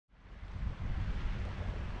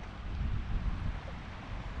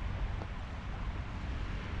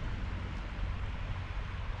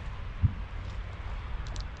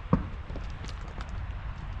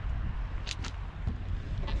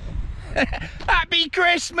Happy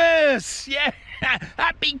Christmas! Yeah,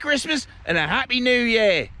 Happy Christmas and a Happy New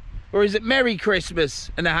Year. Or is it Merry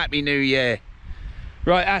Christmas and a Happy New Year?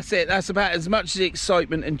 Right, that's it. That's about as much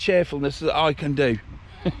excitement and cheerfulness that I can do.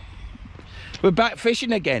 We're back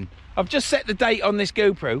fishing again. I've just set the date on this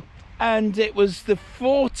GoPro, and it was the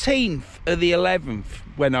 14th of the 11th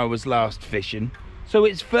when I was last fishing. So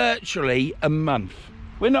it's virtually a month.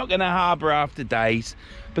 We're not going to harbour after days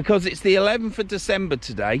because it's the 11th of December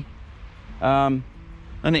today. And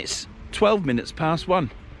it's 12 minutes past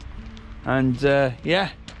 1. And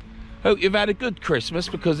yeah, hope you've had a good Christmas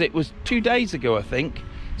because it was 2 days ago, I think.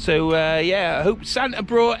 So yeah, I hope Santa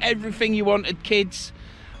brought everything you wanted, kids.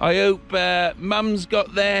 I hope Mum's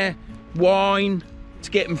got their wine to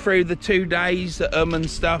get them through the 2 days and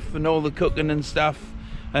stuff and all the cooking and stuff.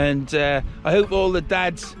 And I hope all the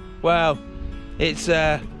dads, well, it's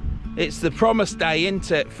the promise day, isn't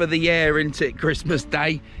it, for the year, isn't it, Christmas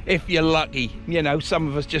Day, if you're lucky. You know, some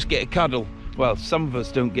of us just get a cuddle. Well, some of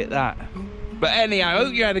us don't get that. But anyhow, I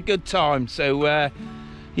hope you had a good time. So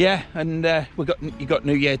yeah, and you got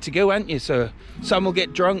New Year to go, haven't you? So some will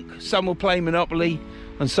get drunk, some will play Monopoly,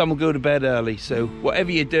 and some will go to bed early. So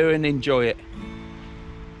whatever you're doing, enjoy it.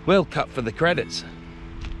 We'll cut for the credits.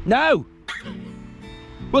 No!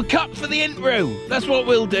 We'll cut for the intro. That's what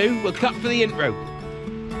we'll do. We'll cut for the intro.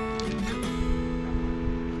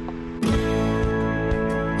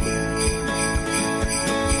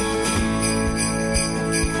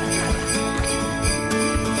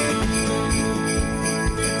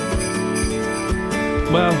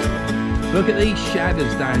 Well, look at these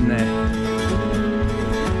shadows down there.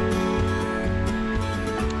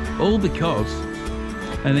 All because,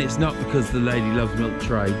 and it's not because the lady loves milk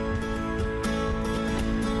tray,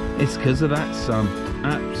 it's because of that sun.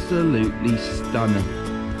 Absolutely stunning.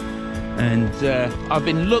 And I've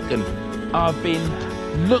been looking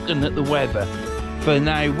at the weather for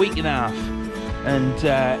now a week and a half, and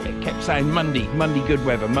it kept saying Monday good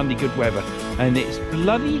weather, Monday good weather, and it's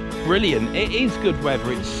bloody brilliant. It is good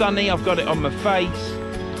weather. It's sunny. I've got it on my face.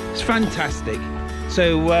 It's fantastic.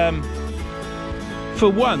 So for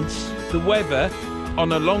once, the weather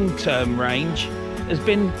on a long-term range has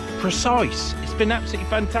been precise. It's been absolutely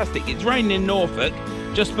fantastic. It's raining in Norfolk,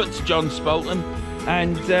 just put to John Spalton,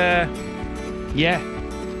 and yeah,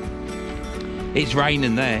 it's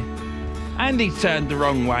raining there. And he turned the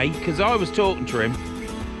wrong way because I was talking to him,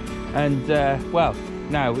 and well,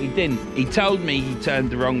 no, he didn't. He told me he turned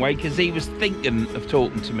the wrong way because he was thinking of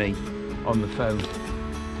talking to me on the phone.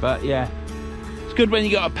 But yeah, it's good when you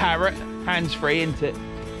got a parrot, hands-free, isn't it?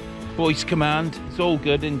 Voice command, it's all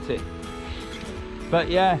good, isn't it? But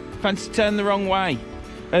yeah, fancy turn the wrong way.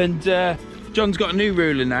 And John's got a new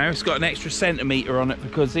ruler now. It's got an extra centimetre on it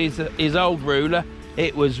because his old ruler,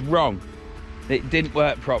 it was wrong. It didn't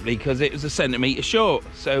work properly because it was a centimetre short.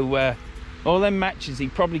 So all them matches he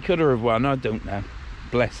probably could have won, I don't know.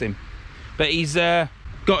 Bless him. But he's got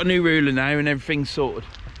a new ruler now and everything's sorted.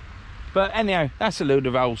 But anyhow, that's a load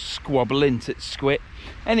of old squabble, isn't it, Squit?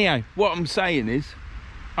 Anyhow, what I'm saying is,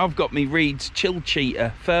 I've got me Reed's Chill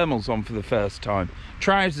Cheetah thermals on for the first time.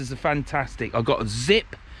 Trousers are fantastic. I've got a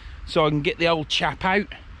zip so I can get the old chap out.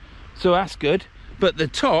 So that's good. But the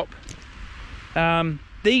top,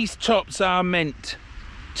 these tops are meant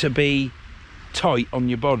to be tight on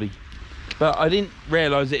your body. But I didn't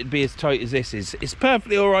realise it'd be as tight as this is. It's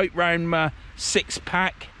perfectly alright round my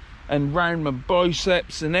six-pack and round my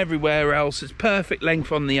biceps and everywhere else. It's perfect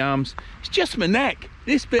length on the arms. It's just my neck,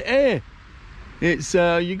 this bit here. It's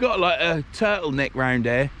you got like a turtleneck round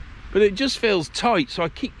here, but it just feels tight, so I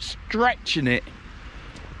keep stretching it.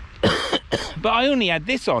 But I only had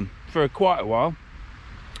this on for quite a while,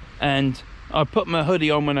 and I put my hoodie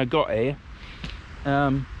on when I got here.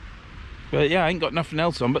 But yeah, I ain't got nothing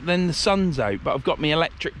else on. But then the sun's out, but I've got my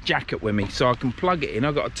electric jacket with me, so I can plug it in.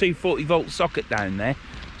 I've got a 240-volt socket down there,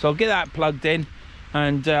 so I'll get that plugged in,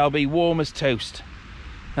 and I'll be warm as toast.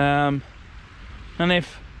 And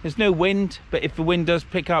if there's no wind, but if the wind does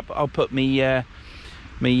pick up, I'll put me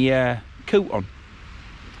coat on.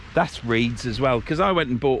 That's Reed's as well, because I went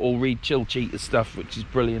and bought all Reed Chill Cheetah stuff, which is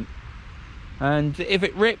brilliant. And if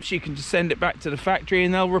it rips, you can just send it back to the factory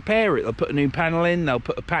and they'll repair it. They'll put a new panel in, they'll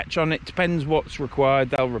put a patch on it, depends what's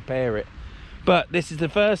required, they'll repair it. But this is the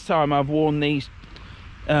first time I've worn these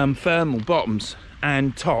thermal bottoms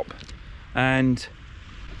and top, and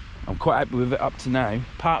I'm quite happy with it up to now,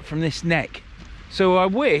 apart from this neck. So I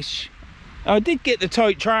wish I did get the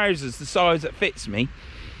tight trousers, the size that fits me,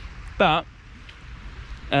 but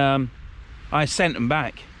I sent them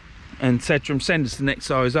back and said to them, send us the next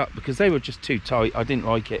size up, because they were just too tight. I didn't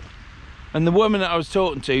like it. And the woman that I was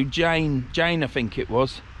talking to, Jane I think it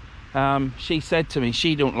was, she said to me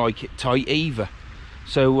she don't like it tight either.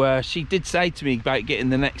 So she did say to me about getting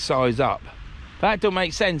the next size up. That don't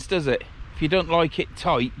make sense, does it? If you don't like it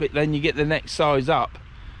tight, but then you get the next size up.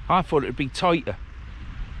 I thought it would be tighter,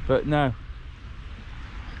 but no.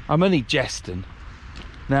 I'm only jesting.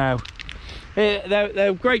 No,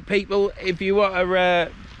 they're great people. If you want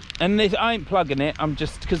to, and this, I ain't plugging it. I'm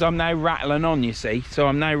just, because I'm now rattling on, you see. So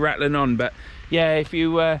I'm now rattling on. But yeah, if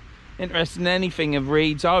you interested in anything of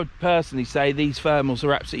Reed's, I would personally say these thermals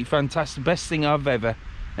are absolutely fantastic. Best thing I've ever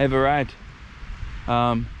had.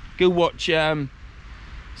 Go watch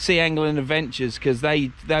Sea Angling Adventures, because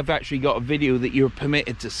they've actually got a video that you're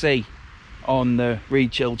permitted to see on the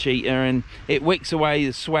Reed Chill Cheater, and it wicks away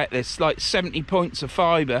the sweat. There's like 70 points of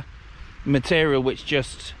fibre material which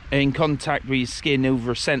just in contact with your skin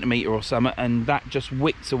over a centimetre or something, and that just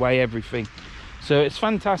wicks away everything. So it's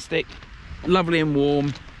fantastic, lovely and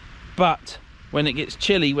warm. But when it gets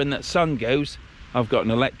chilly, when that sun goes, I've got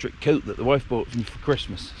an electric coat that the wife bought me for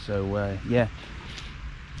Christmas. So yeah.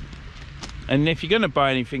 And if you're going to buy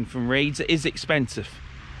anything from Reed's, it is expensive.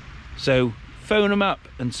 So phone them up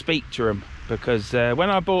and speak to them, because when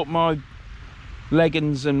I bought my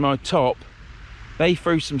leggings and my top, they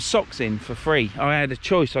threw some socks in for free. I had a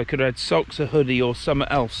choice. I could have had socks, a hoodie, or something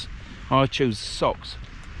else. I chose socks.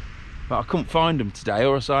 But I couldn't find them today,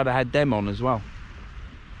 or else I'd have had them on as well.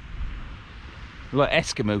 Like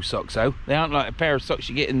Eskimo socks, though. They aren't like a pair of socks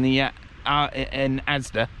you get in the in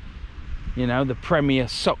Asda. You know, the premier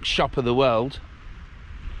sock shop of the world.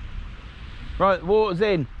 Right, the water's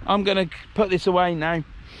in. I'm going to put this away now.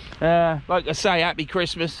 Like I say, happy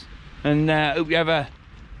Christmas. And hope you have a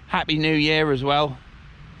happy New Year as well.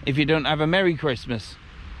 If you don't have a Merry Christmas,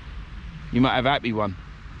 you might have a happy one.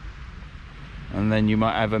 And then you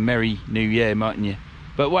might have a Merry New Year, mightn't you?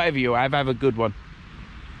 But whatever you have a good one.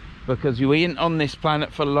 Because you ain't on this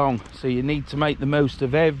planet for long. So you need to make the most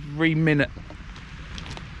of every minute.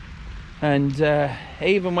 And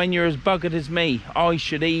even when you're as buggered as me, I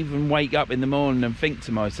should even wake up in the morning and think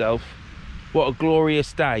to myself, what a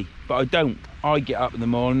glorious day. But I don't. I get up in the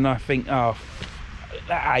morning and I think, oh,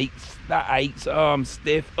 that aches, oh, I'm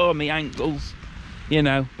stiff, oh, my ankles, you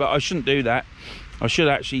know. But I shouldn't do that. I should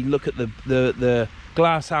actually look at the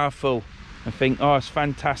glass half full and think, oh, it's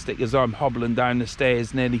fantastic, as I'm hobbling down the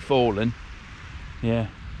stairs, nearly falling. Yeah.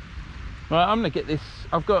 Right, I'm going to get this.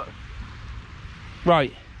 I've got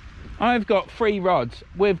 3 rods.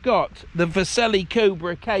 We've got the Vercelli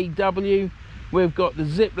Cobra KW. We've got the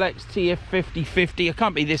Ziplex TF 5050. I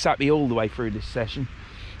can't be this happy all the way through this session.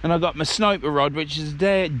 And I've got my sniper rod, which is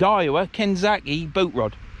a Daiwa Kenzaki boat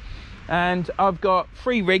rod. And I've got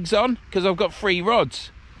 3 rigs on, because I've got 3 rods.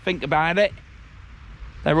 Think about it.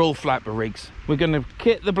 They're all flapper rigs. We're going to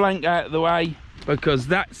kit the blank out of the way, because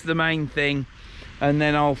that's the main thing. And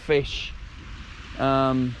then I'll fish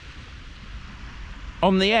on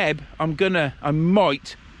the ebb. I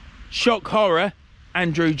might shock horror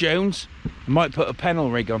Andrew Jones. I might put a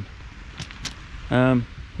pennel rig on.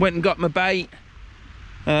 Went and got my bait,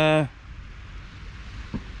 and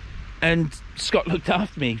Scott looked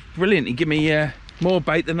after me brilliantly. Give me more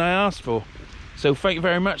bait than I asked for. So thank you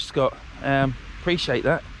very much, Scott. Appreciate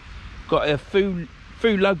that. Got a foo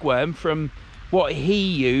lugworm from what he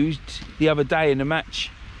used the other day in a match,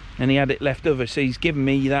 and he had it left over, so he's given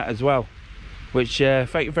me that as well. Which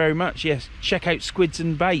thank you very much. Yes, check out Squids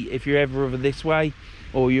and Bait if you're ever over this way,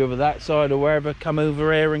 or you're over that side or wherever. Come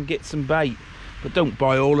over here and get some bait, but don't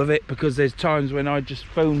buy all of it, because there's times when I just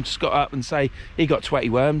phone Scott up and say he got 20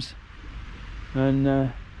 worms and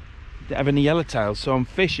don't have any yellowtails, so I'm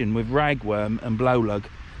fishing with ragworm and blowlug.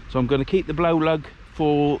 So I'm going to keep the blowlug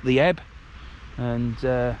for the ebb, and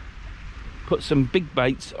put some big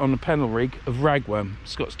baits on the pennel rig of ragworm.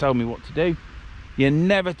 Scott's told me what to do. You're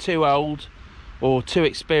never too old or too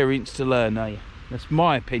experienced to learn, are you? That's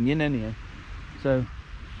my opinion anyhow. So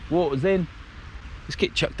water's in. Let's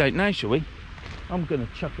get chucked out now, shall we? I'm going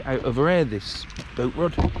to chuck it out over here, this boat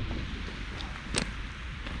rod.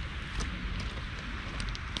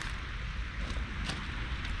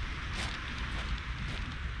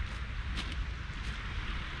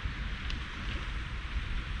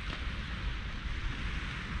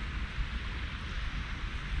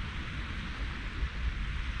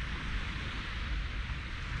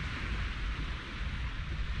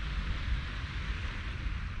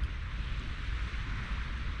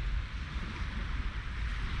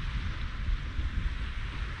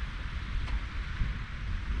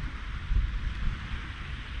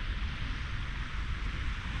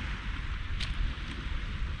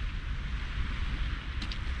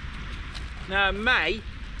 Now,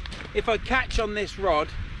 if I catch on this rod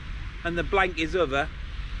and the blank is over,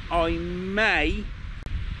 I may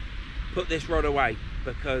put this rod away,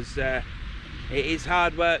 because it is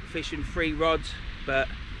hard work fishing 3 rods, but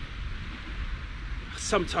I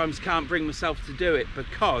sometimes can't bring myself to do it,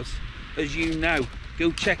 because, as you know,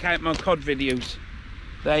 go check out my cod videos.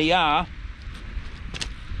 They are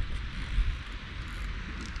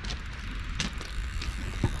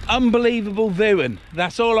unbelievable viewing.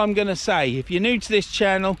 That's all I'm gonna say. If you're new to this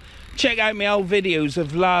channel, check out my old videos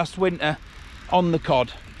of last winter on the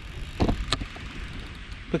cod,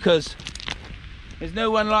 because there's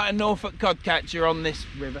no one like a Norfolk cod catcher on this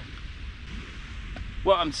river.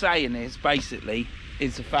 What I'm saying is, basically,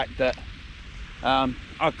 is the fact that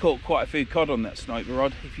I caught quite a few cod on that sniper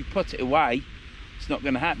rod. If you put it away, it's not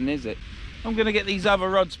going to happen, is it? I'm going to get these other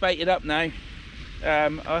rods baited up now.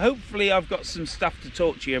 Hopefully I've got some stuff to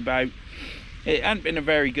talk to you about. It hasn't been a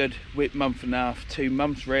very good month and a half, 2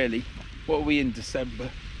 months really. What are we in?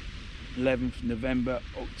 December, 11th November,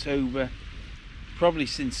 October, probably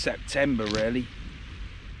since September really.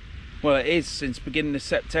 Well, it is since beginning of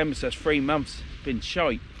September, so that's 3 months. It's been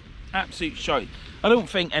shite, absolute shite. I don't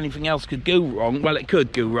think anything else could go wrong. Well, it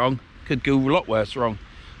could go wrong, could go a lot worse wrong.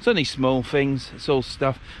 It's only small things, it's all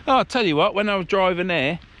stuff. Oh, I'll tell you what, when I was driving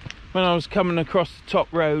there, when I was coming across the top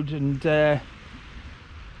road, and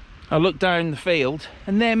I looked down the field,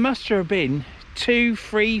 and there must have been 2,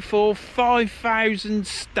 3, 4, 5,000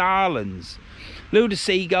 starlings. Load of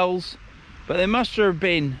seagulls, but there must have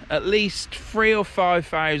been at least 3,000 or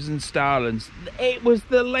 5,000 starlings. It was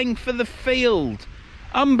the length of the field.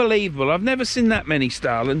 Unbelievable. I've never seen that many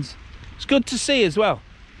starlings. It's good to see as well.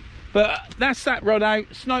 But that's that rod out.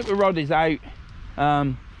 Sniper rod is out.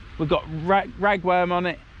 We've got ragworm on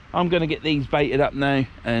it. I'm going to get these baited up now,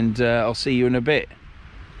 and I'll see you in a bit.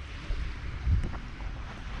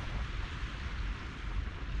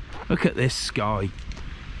 Look at this sky.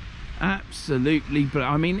 Absolutely, but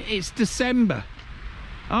I mean, it's December.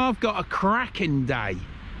 I've got a cracking day.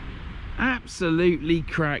 Absolutely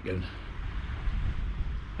cracking.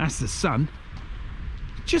 That's the sun.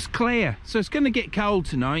 Just clear, so it's going to get cold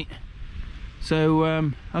tonight.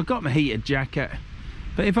 So I've got my heated jacket,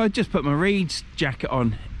 but if I just put my reeds jacket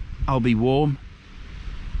on, I'll be warm.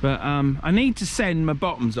 But I need to send my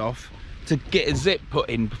bottoms off to get a zip put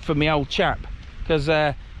in for my old chap, because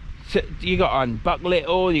you got to unbuckle it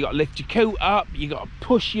all, you got to lift your coat up, you got to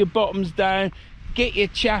push your bottoms down, get your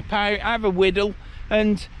chap out, have a whittle,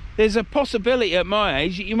 and there's a possibility at my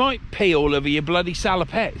age that you might pee all over your bloody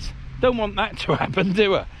salopettes. Don't want that to happen,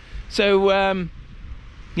 do I? So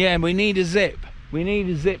yeah, we need a zip. We need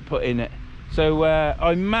a zip put in it. So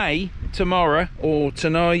I may tomorrow or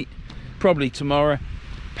tonight, probably tomorrow,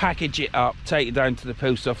 package it up, take it down to the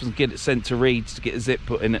post office and get it sent to Reeds to get a zip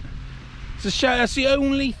put in it. It's a shame. That's the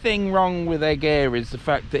only thing wrong with Egg Air, is the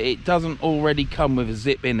fact that it doesn't already come with a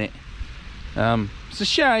zip in it. It's a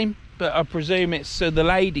shame, but I presume it's so the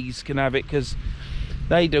ladies can have it, because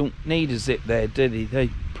they don't need a zip there, do they? They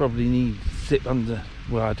probably need a zip under.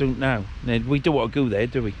 Well, I don't know. We don't want to go there,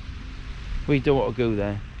 do we? We don't want to go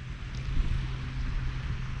there.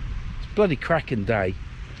 It's a bloody cracking day.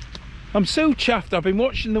 I'm so chuffed. I've been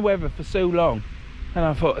watching the weather for so long, and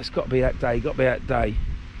I thought it's got to be that day, got to be that day.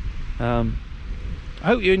 I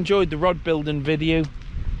hope you enjoyed the rod building video.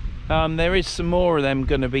 There is some more of them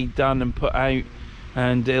going to be done and put out,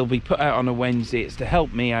 and it'll be put out on a Wednesday. It's to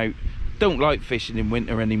help me out. Don't like fishing in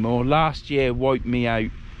winter anymore. Last year wiped me out,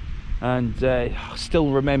 and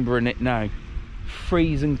still remembering it now.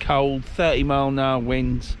 Freezing cold, 30-mile-an-hour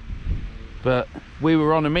winds, but we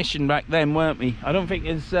were on a mission back then, weren't we? I don't think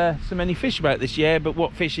there's so many fish about this year, but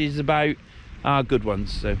what fish is about are good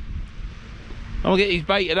ones. So I'll get these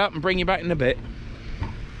baited up and bring you back in a bit.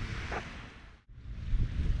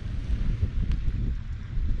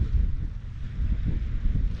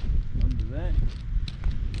 Under there.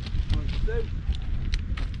 Like so.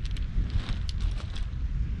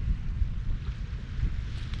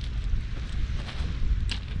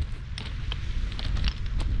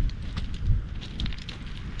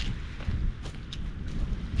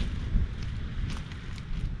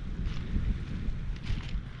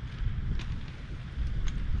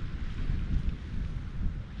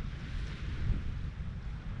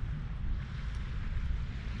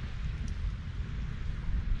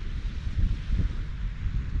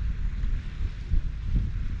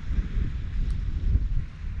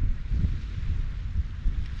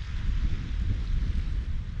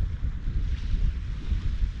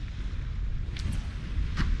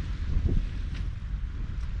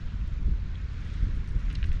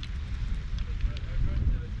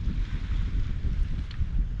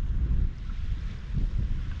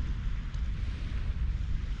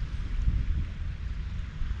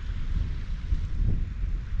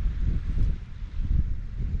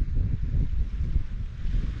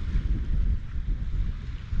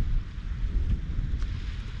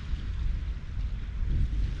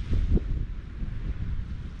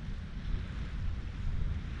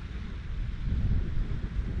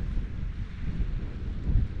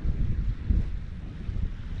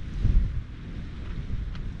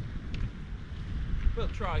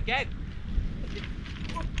 try again.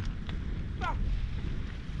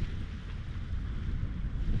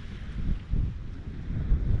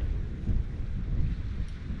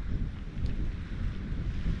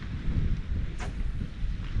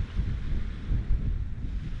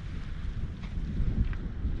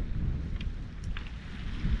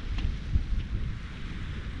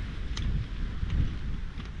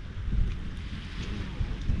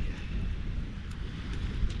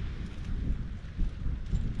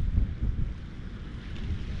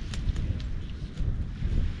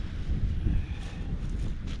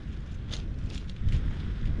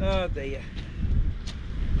 Oh dear,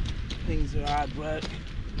 things are hard work.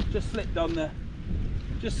 Just slipped on the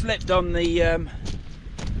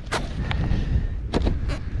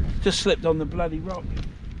bloody rock.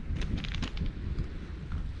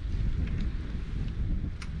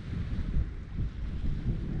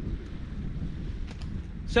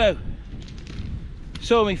 So,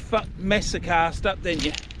 saw me mess the cast up, didn't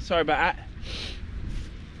you? Sorry about that.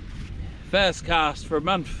 First cast for a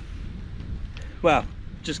month. Well,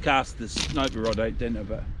 just cast the sniper rod out, didn't I?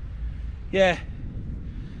 But yeah,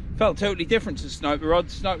 felt totally different to the sniper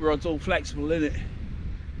rod. Sniper rod's all flexible, isn't it?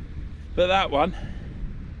 But that one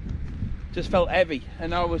just felt heavy,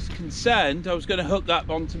 and I was concerned I was going to hook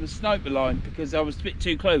up onto the sniper line because I was a bit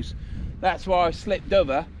too close. That's why I slipped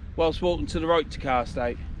over whilst walking to the right to cast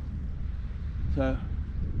out. So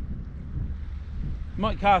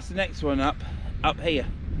might cast the next one up here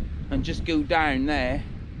and just go down there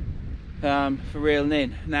for reeling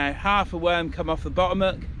in. Now half a worm come off the bottom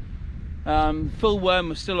hook, full worm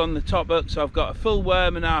was still on the top hook, so I've got a full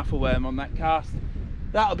worm and half a worm on that cast.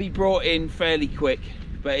 That'll be brought in fairly quick,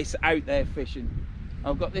 but it's out there fishing.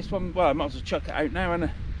 I've got this one, well I might as well chuck it out now, haven't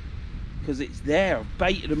I? Because it's there. I've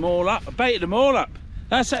baited them all up.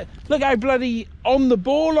 That's it. Look how bloody on the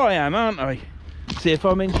ball I am, aren't I? See if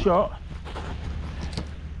I'm in shot.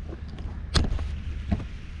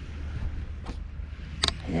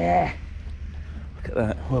 Yeah. Look at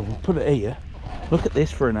that. Well, we'll put it here. Look at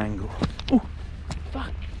this for an angle. Oh,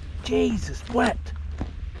 fuck. Jesus, wet.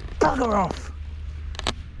 Bugger off.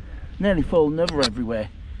 Nearly falling over everywhere.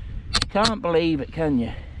 Can't believe it, can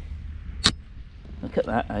you? Look at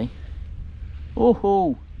that, eh? Oh,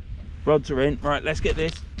 ho. Rods are in. Right, let's get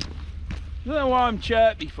this. I don't know why I'm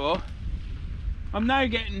chirpy for. I'm now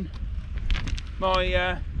getting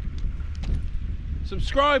my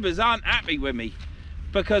subscribers aren't happy with me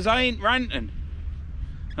because I ain't ranting.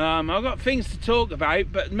 I've got things to talk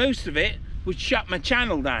about, but most of it would shut my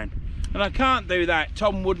channel down, and I can't do that.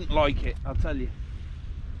 Tom wouldn't like it, I'll tell you.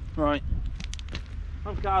 Right,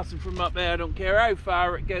 I'm casting from up there. I don't care how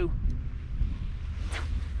far it go.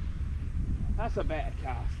 That's a better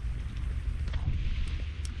cast.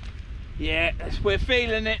 Yeah, we're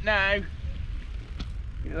feeling it now.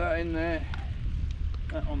 Get that in there,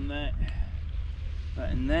 that on there,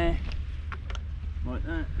 that in there, like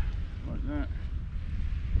that, like that.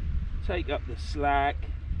 Take up the slack,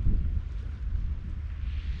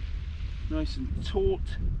 nice and taut.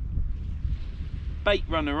 Bait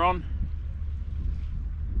runner on.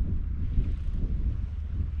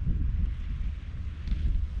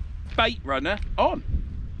 Bait runner on.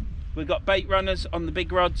 We've got bait runners on the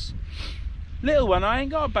big rods. Little one, I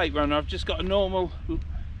ain't got a bait runner. I've just got a normal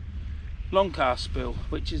long cast spool,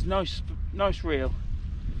 which is nice reel.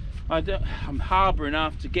 I'm harbouring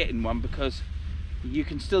after getting one because you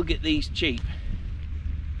can still get these cheap.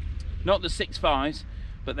 Not the 6.5s,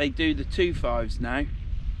 but they do the 2.5s now,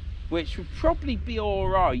 which would probably be all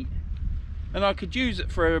right, and I could use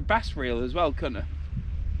it for a bass reel as well, couldn't I?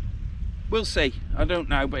 We'll see. I don't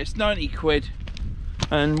know, but it's 90 quid,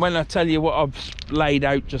 and when I tell you what I've laid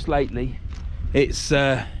out just lately, it's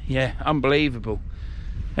yeah, unbelievable.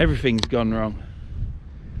 Everything's gone wrong.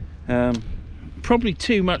 Probably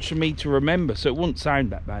too much for me to remember, so it wouldn't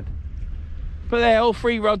sound that bad. But there, all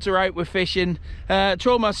three rods are out, we're fishing. To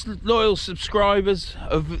all my loyal subscribers,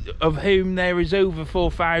 of whom there is over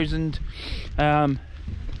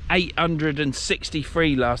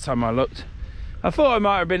 4,863 last time I looked. I thought I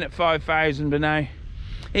might have been at 5,000, but now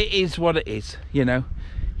it is what it is, you know.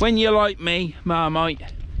 When you're like me,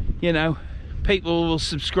 Marmite, you know, people will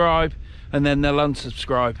subscribe and then they'll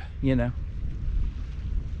unsubscribe, you know.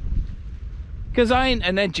 Because I ain't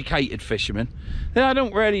an educated fisherman. I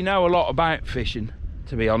don't really know a lot about fishing,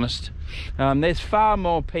 to be honest. There's far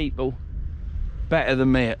more people better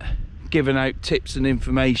than me at giving out tips and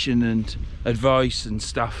information and advice and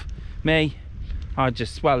stuff. Me, I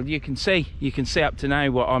just, well, you can see up to now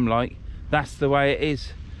what I'm like. That's the way it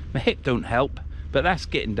is. My hip don't help, but that's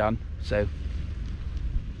getting done, so.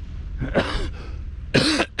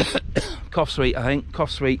 Cough sweet, I think.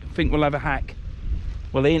 Cough sweet. I think we'll have a hack.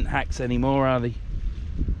 Well, they ain't hacks anymore, are they?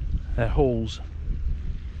 They're hauls.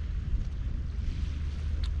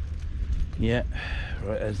 Yeah.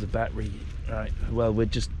 Right, there's the battery. Right. Well, we're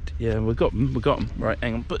just, yeah, we got them. We got them. Right,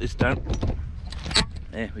 hang on. Put this down.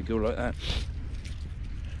 There we go, like that.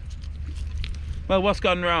 Well, what's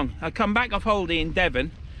gone wrong? I come back off holiday in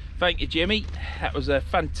Devon. Thank you, Jimmy. That was a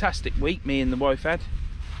fantastic week me and the wife had.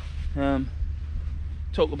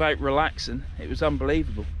 Talk about relaxing. It was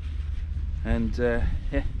unbelievable. And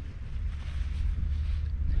yeah,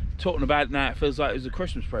 talking about it now, it feels like it was a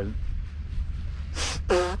Christmas present.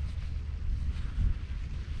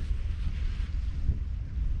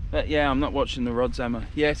 But yeah, I'm not watching the rods, am I?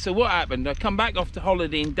 Yeah, so what happened? I come back off the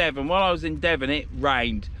holiday in Devon. While I was in Devon, it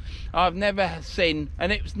rained. I've never seen,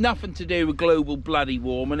 and it was nothing to do with global bloody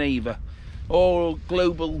warming either, or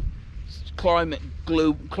global climate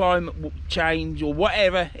change or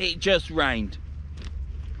whatever. It just rained.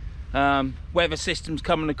 Weather systems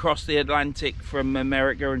coming across the Atlantic from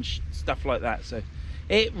America and stuff like that. So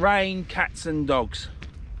it rained cats and dogs.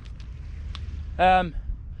 I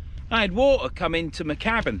had water come into my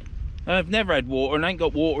cabin. I've never had water, and I ain't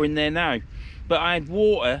got water in there now. But I had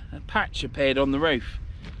water, a patch appeared on the roof.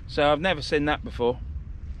 So I've never seen that before.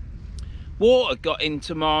 Water got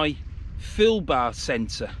into my fuel bar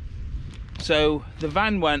sensor. So the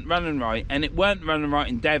van weren't running right, and it weren't running right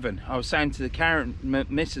in Devon. I was saying to the current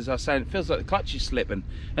missus, I was saying, it feels like the clutch is slipping.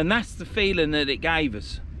 And that's the feeling that it gave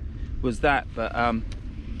us, was that. But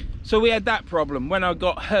so we had that problem. When I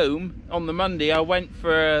got home on the Monday, I went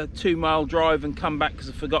for a 2-mile drive and come back because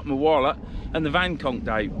I forgot my wallet, and the van conked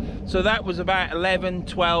out. So that was about 11,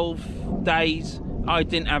 12 days I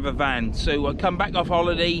didn't have a van. So I come back off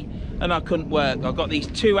holiday and I couldn't work. I've got these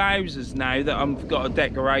 2 houses now that I've got to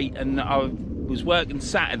decorate, and I was working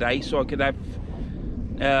Saturday so I could have,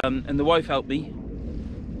 and the wife helped me,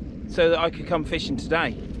 so that I could come fishing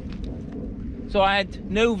today. So I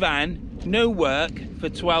had no van, no work for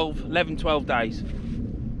 11, 12 days.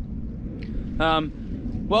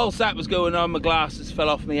 Whilst that was going on, my glasses fell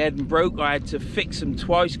off my head and broke. I had to fix them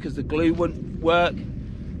twice because the glue wouldn't work.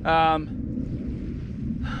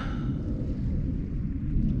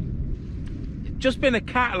 Just been a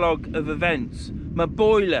catalogue of events. My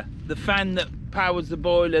boiler, the fan that powers the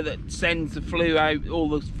boiler that sends the flue out, all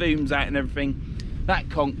the fumes out and everything, that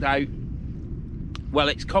conked out. Well,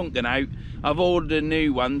 it's conking out. I've ordered a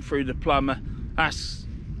new one through the plumber. That's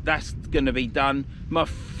going to be done. My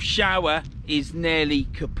shower is nearly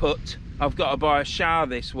kaput. I've got to buy a shower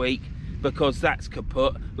this week because that's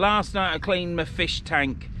kaput. Last night I cleaned my fish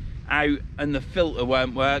tank out and the filter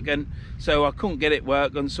weren't working, so I couldn't get it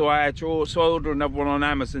working, so I had to order another one on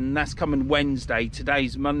Amazon. That's coming Wednesday.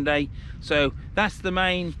 Today's Monday, so that's the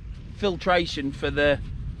main filtration for the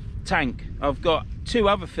tank. I've got 2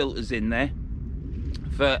 other filters in there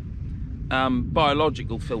for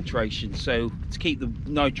biological filtration, so to keep the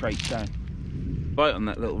nitrates down. Bite on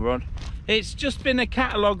that little rod. It's just been a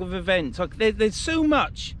catalogue of events. There's so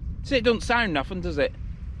much. See, it doesn't sound nothing, does it?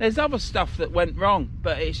 There's other stuff that went wrong,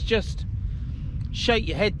 but it's just shake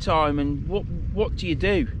your head time. And what do you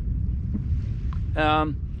do?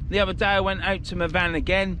 The other day I went out to my van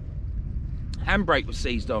again. Handbrake was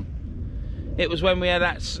seized on. It was when we had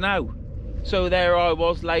that snow. So there I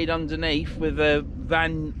was laid underneath with a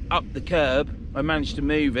van up the curb. I managed to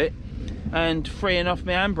move it and freeing off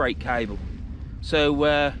my handbrake cable. So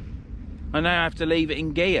I now have to leave it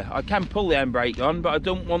in gear. I can pull the handbrake on, but I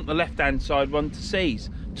don't want the left hand side one to seize.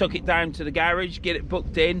 Took it down to the garage, get it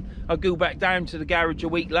booked in. I go back down to the garage a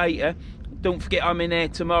week later. Don't forget I'm in there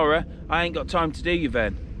tomorrow. I ain't got time to do you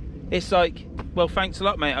then. It's like, well, thanks a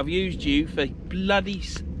lot, mate. I've used you for bloody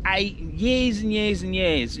 8 years and years and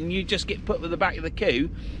years, and you just get put with the back of the queue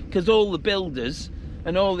because all the builders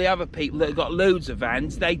and all the other people that have got loads of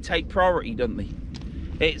vans, they take priority, don't they?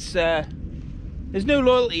 It's there's no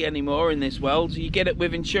loyalty anymore in this world. You get it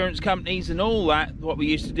with insurance companies and all that, what we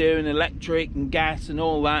used to do in electric and gas and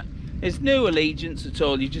all that. There's no allegiance at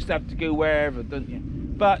all. You just have to go wherever, don't you?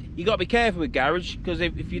 But you got to be careful with garage, because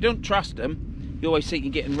if you don't trust them, you always think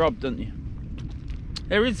you're getting robbed, don't you?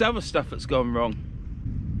 There is other stuff that's gone wrong.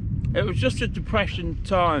 It was just a depression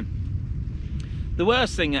time. The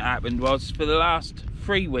worst thing that happened was, for the last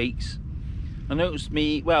 3 weeks, I noticed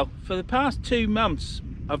for the past 2 months,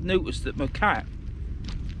 I've noticed that my cat,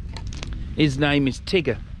 his name is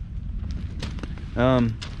Tigger.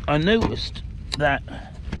 I noticed that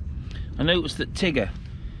Tigger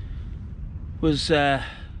was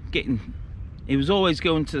he was always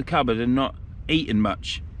going to the cupboard and not eating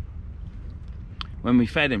much when we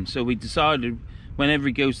fed him. So we decided whenever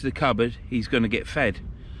he goes to the cupboard, he's going to get fed.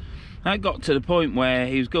 That got to the point where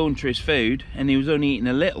he was going through his food and he was only eating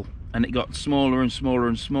a little, and it got smaller and smaller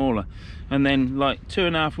and smaller. And then like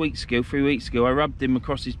 2.5 weeks ago, 3 weeks ago, I rubbed him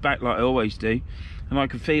across his back like I always do, and I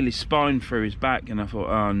could feel his spine through his back, and I thought,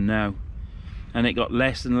 oh no. And it got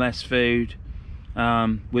less and less food.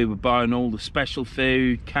 We were buying all the special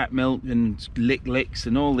food, cat milk and licks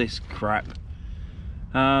and all this crap.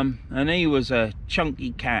 And he was a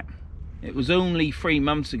chunky cat. It was only 3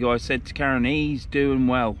 months ago I said to Karen, he's doing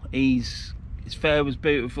well. His fur was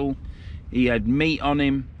beautiful. He had meat on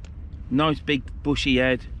him, nice big bushy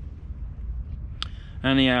head.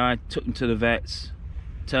 Anyhow, I took him to the vets.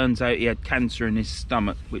 Turns out he had cancer in his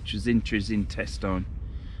stomach, which was into his intestine.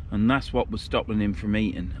 And that's what was stopping him from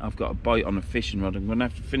eating. I've got a bite on a fishing rod. I'm going to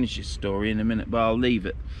have to finish this story in a minute, but I'll leave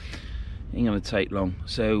it. Ain't going to take long.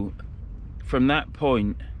 So from that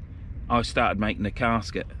point, I started making a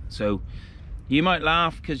casket. So you might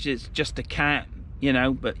laugh because it's just a cat, you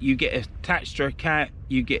know, but you get attached to a cat,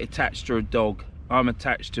 you get attached to a dog. I'm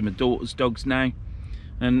attached to my daughter's dogs now,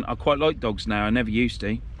 and I quite like dogs now. I never used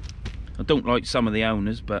to. I don't like some of the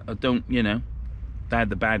owners, but I don't, you know, they're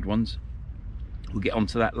the bad ones. We'll get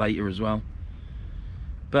onto that later as well.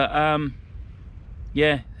 But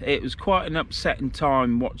yeah, it was quite an upsetting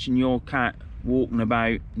time watching your cat walking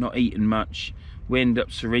about, not eating much. We ended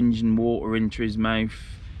up syringing water into his mouth,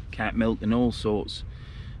 cat milk and all sorts.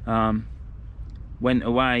 Went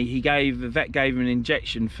away. The vet gave him an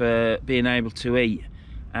injection for being able to eat,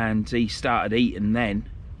 and he started eating then.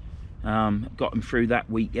 Got him through that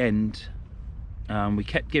weekend. We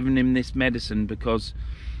kept giving him this medicine because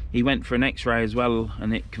he went for an x-ray as well,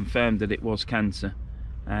 and it confirmed that it was cancer.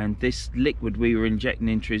 And this liquid we were injecting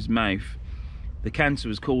into his mouth, the cancer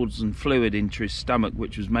was causing fluid into his stomach,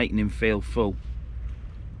 which was making him feel full.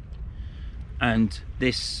 And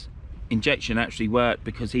this injection actually worked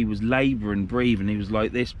because he was labouring, breathing. He was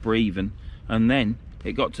like this, breathing. And then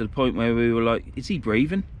it got to the point where we were like, is he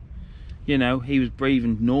breathing? You know, he was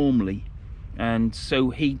breathing normally. And so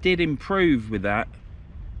he did improve with that.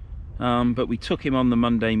 But we took him on the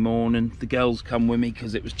Monday morning. The girls come with me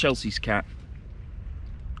because it was Chelsea's cat.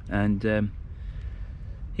 And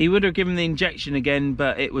he would have given the injection again,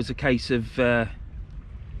 but it was a case of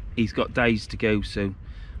he's got days to go. So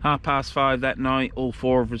 5:30 that night, all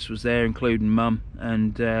 4 of us was there, including Mum,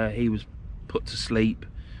 and he was put to sleep,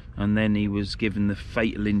 and then he was given the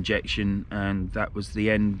fatal injection, and that was the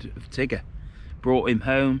end of Tigger. Brought him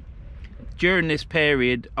home. During this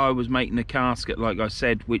period I was making a casket, like I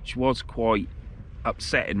said, which was quite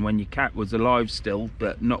upsetting when your cat was alive still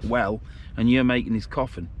but not well, and you're making his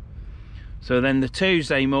coffin. So then the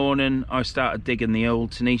Tuesday morning I started digging. The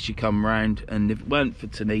old Tanisha come round, and if it weren't for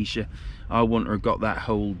Tanisha I wouldn't have got that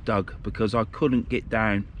hole dug, because I couldn't get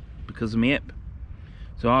down because of my hip.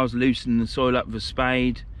 So I was loosening the soil up with a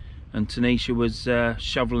spade, and Tanisha was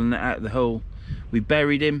shoveling it out of the hole. We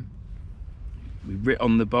buried him, we writ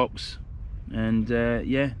on the box, and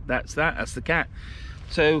yeah, that's the cat.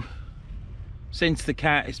 So since the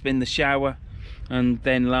cat, it's been the shower, and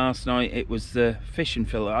then last night it was the fishing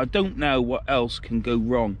filter. I don't know what else can go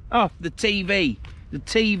wrong. Oh, the TV. The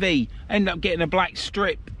TV, ended up getting a black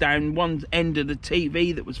strip down one end of the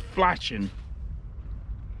TV that was flashing.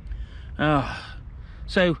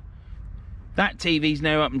 So that TV's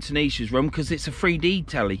now up in Tanisha's room because it's a 3D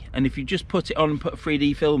telly, and if you just put it on and put a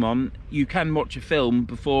 3D film on, you can watch a film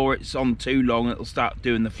before it's on too long. It'll start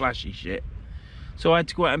doing the flashy shit. So I had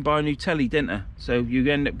to go out and buy a new telly, didn't I? So you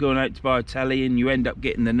end up going out to buy a telly, and you end up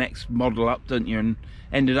getting the next model up, don't you? And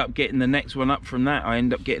ended up getting the next one up from that. I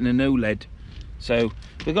end up getting an OLED. So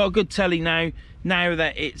we've got a good telly now. Now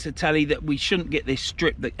that it's a telly that we shouldn't get this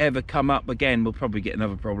strip that ever come up again, we'll probably get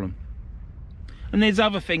another problem. And there's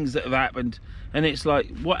other things that have happened, and it's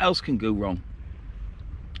like, what else can go wrong?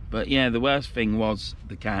 But yeah, the worst thing was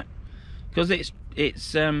the cat, because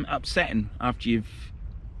it's upsetting after you've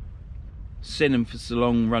seen him for so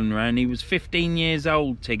long running around. He was 15 years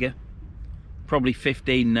old, Tigger, probably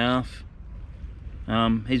 15 and a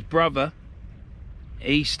half. His brother,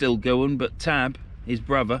 he's still going, but Tab, his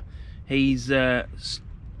brother, he's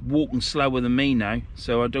walking slower than me now,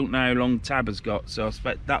 so I don't know how long Tab has got. So I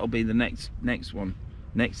expect that'll be the next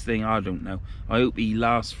thing. I don't know. I hope he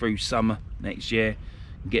lasts through summer next year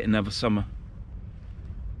and get another summer.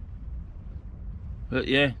 But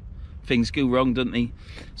yeah, things go wrong, don't they?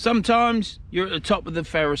 Sometimes you're at the top of the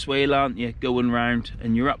Ferris wheel, aren't you, going round,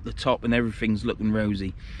 and you're up the top and everything's looking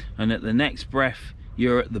rosy, and at the next breath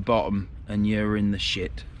you're at the bottom and you're in the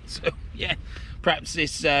shit. So yeah, perhaps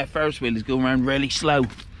this Ferris wheel is going around really slow,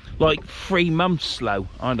 like 3 months slow,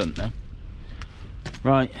 I don't know.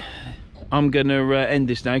 Right, I'm going to end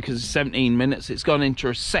this now because it's 17 minutes. It's gone into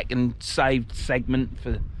a second saved segment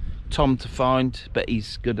for Tom to find, but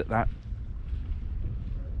he's good at that.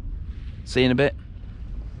 See you in a bit.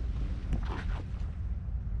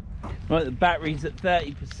 Right, the battery's at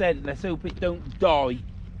 30%. Let's hope it don't die,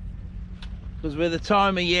 because we're the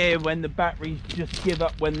time of year when the batteries just give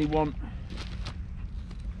up when they want.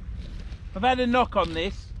 I've had a knock on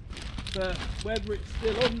this, but whether it's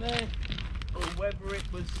still on there or whether it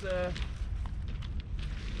was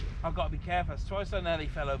I've got to be careful. It's twice I nearly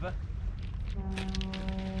fell over.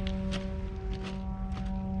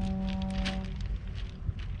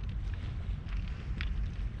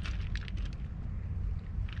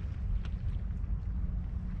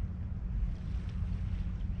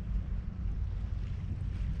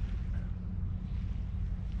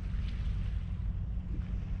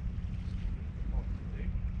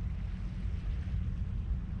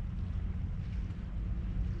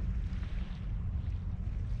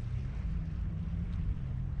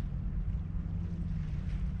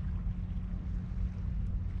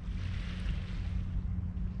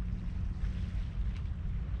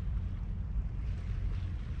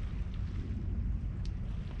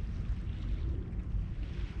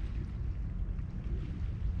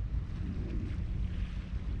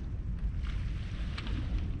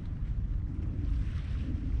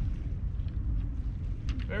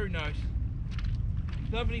 Very nice.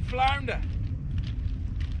 Lovely flounder.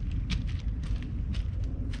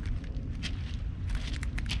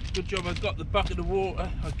 Good job I've got the bucket of water.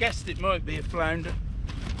 I guessed it might be a flounder.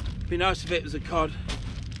 Be nice if it was a cod.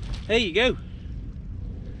 There you go.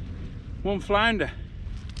 One flounder.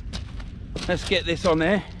 Let's get this on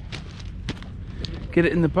there. Get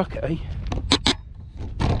it in the bucket, eh?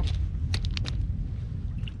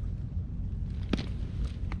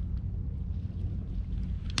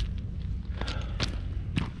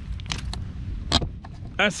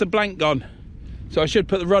 That's the blank gone. So I should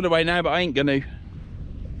put the rod away now, but I ain't gonna.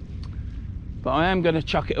 But I am gonna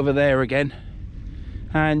chuck it over there again.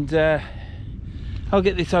 And I'll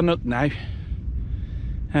get this unhooked now.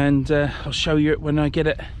 And I'll show you it when I get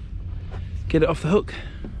it off the hook.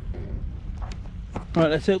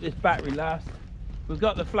 Right, let's hope this battery lasts. We've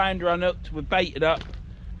got the flounder unhooked, we're baited up.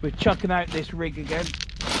 We're chucking out this rig again.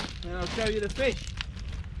 And I'll show you the fish.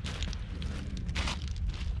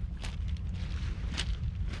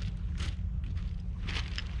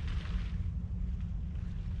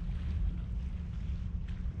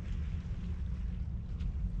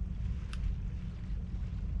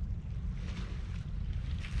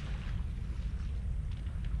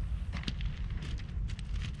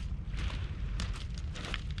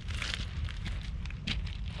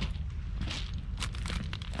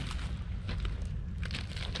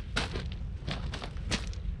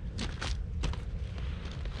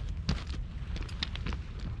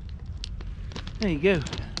 There you go.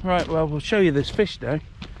 Right, well, we'll show you this fish now.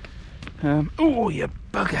 Oh, you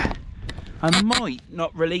bugger. I might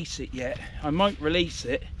not release it yet. I might release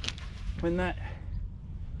it when that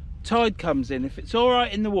tide comes in. If it's all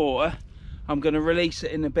right in the water, I'm going to release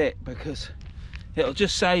it in a bit, because it'll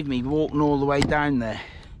just save me walking all the way down there.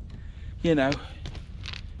 You know,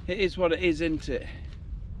 it is what it is, isn't it?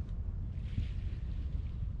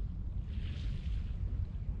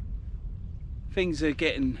 Things are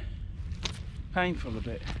getting painful a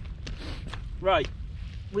bit. Right,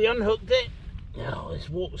 we unhooked it. Oh, this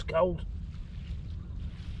water's cold.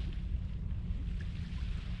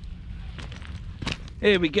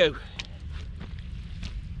 Here we go.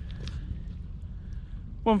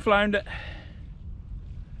 One flounder.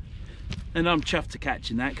 And I'm chuffed to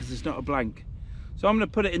catching that because it's not a blank. So I'm going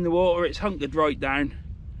to put it in the water. It's hunkered right down.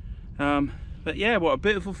 But yeah, what a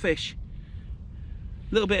beautiful fish.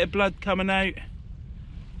 A little bit of blood coming out.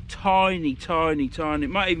 Tiny, tiny, tiny.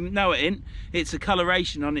 Might even know it ain't. It's a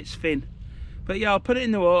coloration on its fin. But yeah, I'll put it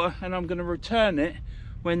in the water and I'm going to return it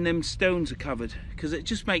when them stones are covered, because it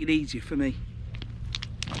just make it easier for me.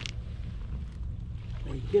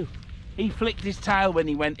 There you go. He flicked his tail when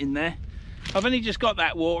he went in there. I've only just got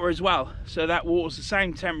that water as well, so that water's the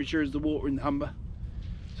same temperature as the water in the Humber,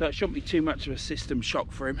 so it shouldn't be too much of a system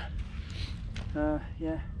shock for him.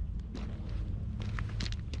 Yeah.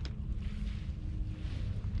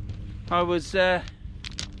 I was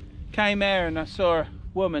came here and I saw a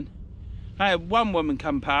woman. I had one woman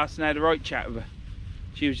come past and I had a right chat with her.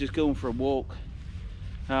 She was just going for a walk.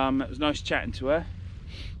 It was nice chatting to her.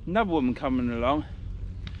 Another woman coming along,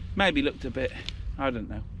 maybe looked a bit, I don't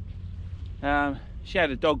know. She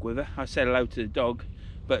had a dog with her. I said hello to the dog,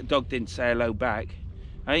 but the dog didn't say hello back.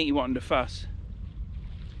 I think he wanted to fuss.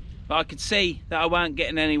 But I could see that I weren't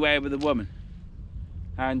getting anywhere with the woman.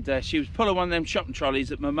 and she was pulling one of them shopping trolleys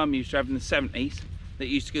that my mum used to have in the 70s, that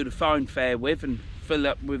you used to go to Fine Fair with and fill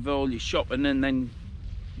up with all your shopping and then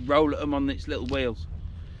roll at them on its little wheels.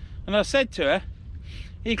 And I said to her,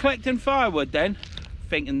 "Are you collecting firewood then?"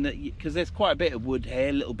 Thinking that, because there's quite a bit of wood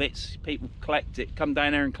here, little bits, people collect it, come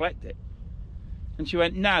down there and collect it. And she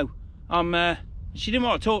went, "No, she didn't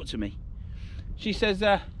want to talk to me. She says,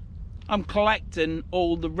 "I'm collecting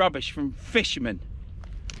all the rubbish from fishermen."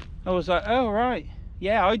 I was like, "Oh right,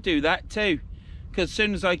 yeah, I do that too." Because as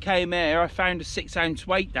soon as I came here, I found a 6-ounce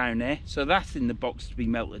weight down there, so that's in the box to be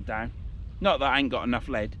melted down. Not that I ain't got enough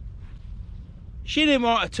lead. She didn't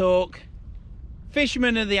want to talk.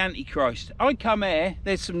 Fishermen are the Antichrist. I come here,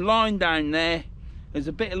 there's some line down there, there's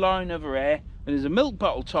a bit of line over here, and there's a milk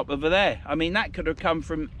bottle top over there. I mean, that could have come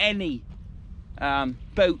from any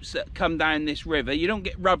boats that come down this river. You don't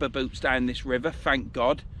get rubber boots down this river, thank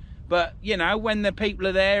God. But, you know, when the people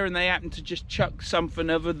are there and they happen to just chuck something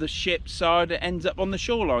over the ship's side, it ends up on the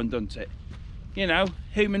shoreline, doesn't it? You know,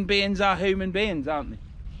 human beings are human beings, aren't they?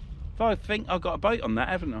 If I think I've got a bite on that,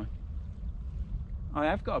 haven't I? I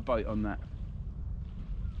have got a bite on that.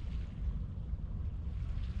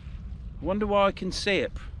 I wonder why I can see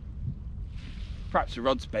it. Perhaps the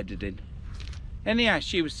rod's bedded in. Anyhow,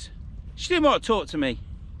 she didn't want to talk to me.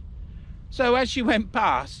 So as she went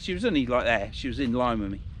past, she was only like there, she was in line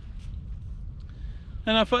with me.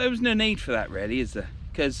 And I thought there was no need for that really, is there?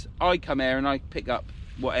 Because I come here and I pick up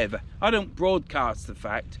whatever. I don't broadcast the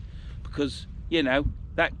fact because, you know,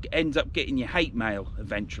 that ends up getting you hate mail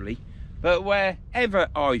eventually. But wherever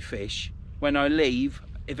I fish, when I leave,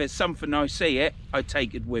 if there's something I see it, I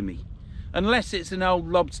take it with me. Unless it's an old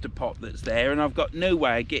lobster pot that's there and I've got no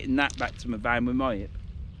way of getting that back to my van with my hip.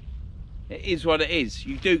 It is what it is.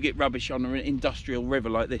 You do get rubbish on an industrial river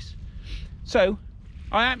like this. So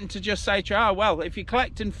I happened to just say to her, "Oh well, if you're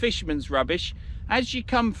collecting fishermen's rubbish, as you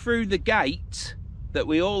come through the gate that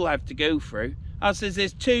we all have to go through," I says,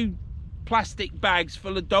 "there's 2 plastic bags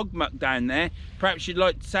full of dog muck down there. Perhaps you'd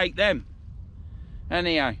like to take them."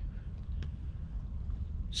 Anyhow,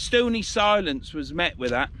 stony silence was met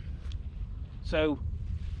with that. So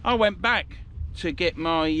I went back to get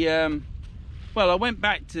my, well, I went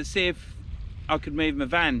back to see if I could move my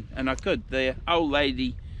van, and I could. The old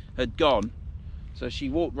lady had gone, so she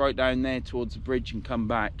walked right down there towards the bridge and come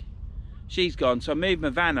back. She's gone, so I moved my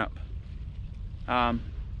van up. And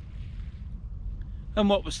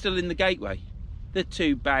what was still in the gateway? The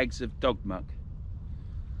 2 bags of dog muck.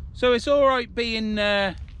 So it's all right being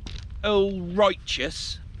all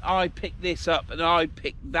righteous. I picked this up and I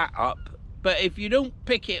picked that up. But if you don't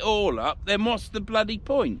pick it all up, then what's the bloody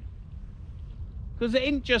point? Because it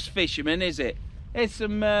ain't just fishermen, is it? There's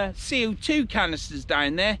some CO2 canisters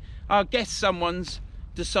down there. I guess someone's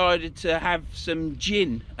decided to have some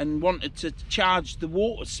gin and wanted to charge the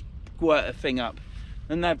water squirter thing up.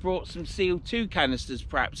 And they've brought some CO2 canisters,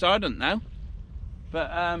 perhaps, I don't know.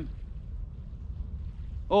 But,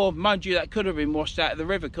 or mind you, that could have been washed out of the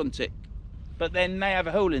river, couldn't it? But then they have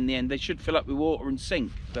a hole in the end. They should fill up with water and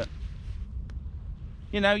sink. But,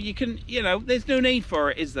 you know, you can, you know, there's no need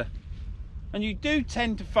for it, is there? And you do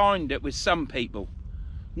tend to find it with some people.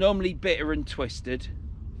 Normally bitter and twisted.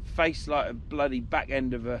 Face like a bloody back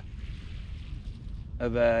end of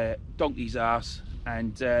a donkey's ass.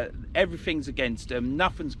 And everything's against them.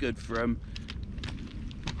 Nothing's good for them.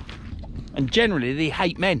 And generally they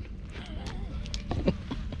hate men.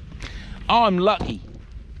 I'm lucky.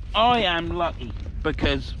 I am lucky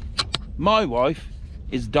because my wife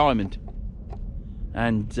is Diamond.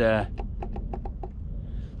 And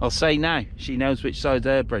I'll say now, she knows which side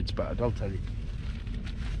her bread's buttered, I'll tell you.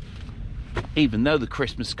 Even though the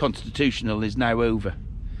Christmas constitutional is now over.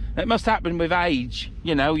 It must happen with age,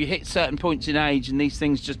 you know, you hit certain points in age and these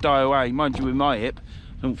things just die away. Mind you, with my hip,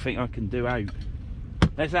 I don't think I can do out.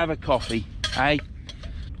 Let's have a coffee, eh?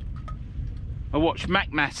 I watched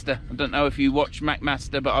McMaster. I don't know if you watched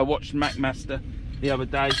McMaster, but I watched McMaster the other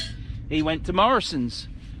day. He went to Morrison's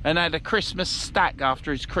and had a Christmas stack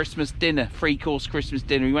after his Christmas dinner, 3-course Christmas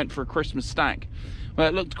dinner. He went for a Christmas stack. Well,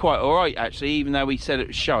 it looked quite all right, actually, even though he said it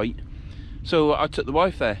was shite. So I took the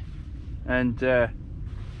wife there. And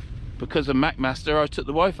because of McMaster, I took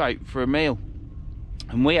the wife out for a meal.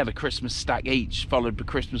 And we had a Christmas stack each, followed by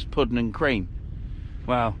Christmas pudding and cream.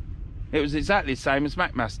 Well, it was exactly the same as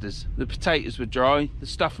McMaster's. The potatoes were dry, the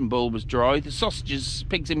stuffing ball was dry, the sausages,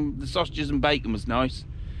 the sausages and bacon was nice,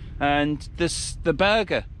 and the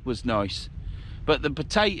burger was nice. But the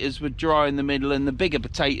potatoes were dry in the middle, and the bigger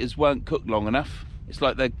potatoes weren't cooked long enough. It's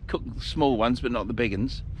like they cooked the small ones, but not the big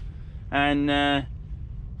ones. And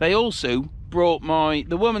they also brought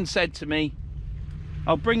the woman said to me,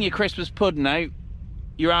 "I'll bring your Christmas pudding out,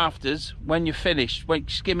 your afters when you're finished.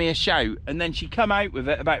 Just give me a shout. And then she come out with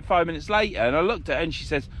it about 5 minutes later, and I looked at her and she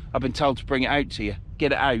says, I've been told to bring it out to you.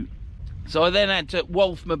 Get it out. So I then had to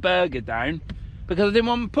wolf my burger down because I didn't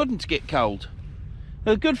want my pudding to get cold.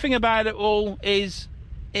 The good thing about it all is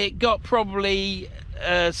it got probably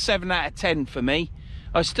 7 out of 10 for me.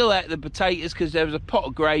 I still ate the potatoes because there was a pot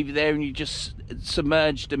of gravy there and you just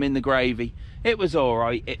submerged them in the gravy. It was all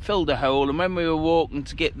right. It filled a hole, and when we were walking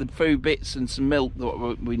to get the food bits and some milk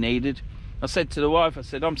that we needed, I said to the wife, I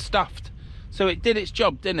said, I'm stuffed. So it did its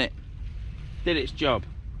job, didn't it? Did its job.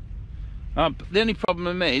 The only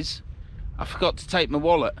problem is I forgot to take my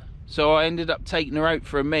wallet, so I ended up taking her out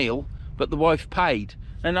for a meal, but the wife paid,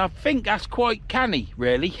 and I think that's quite canny,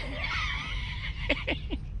 really.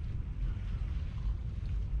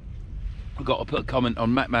 I've got to put a comment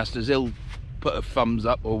on Matt Masters. He'll put a thumbs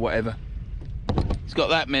up or whatever. He's got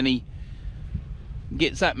that many,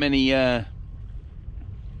 gets that many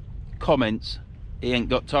comments, he ain't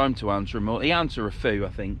got time to answer them all. He answered a few, I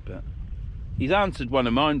think, but he's answered one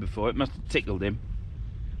of mine before. It must have tickled him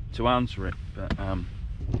to answer it, but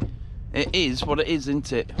it is what it is,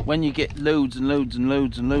 isn't it? When you get loads and loads and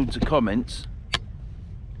loads and loads of comments,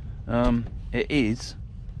 it is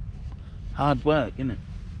hard work, isn't it?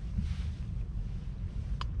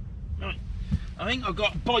 Right, I think I've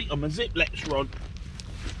got a bite on my Ziplex rod,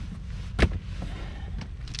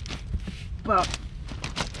 but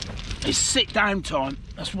it's sit down time.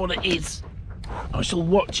 That's what it is. I shall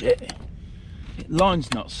watch it.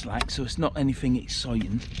 Line's not slack, so it's not anything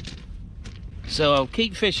exciting. So I'll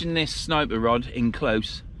keep fishing this sniper rod in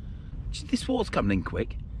close. This water's coming in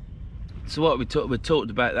quick. So what we talked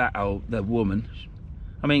about that the woman.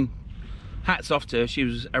 I mean, hats off to her. She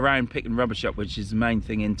was around picking rubbish up, which is the main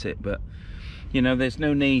thing, isn't it? But you know, there's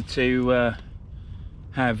no need to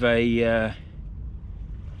have a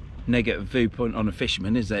negative viewpoint on a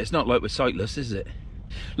fisherman, is there? It's not like we're sightless, is it?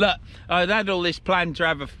 Look, I'd had all this plan to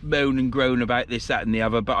have a moan and groan about this, that and the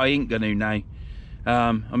other, but I ain't gonna now.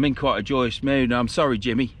 I'm in quite a joyous mood. I'm sorry,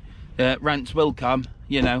 Jimmy. Rants will come,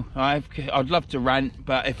 you know. I'd love to rant,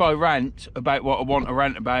 but if I rant about what I want to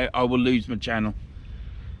rant about, I will lose my channel.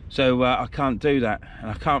 So I can't do that,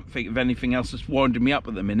 and I can't think of anything else that's winding me up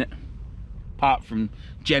at the minute, apart from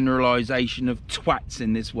generalisation of twats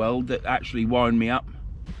in this world that actually wind me up.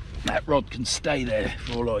 That rod can stay there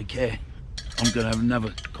for all I care. I'm gonna have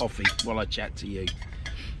another coffee while I chat to you.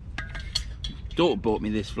 Daughter bought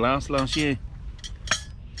me this flask last year.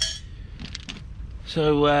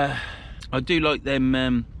 So I do like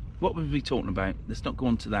them. What were we talking about? Let's not go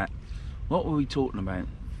on to that. What were we talking about?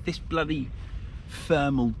 This bloody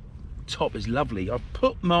thermal top is lovely. I've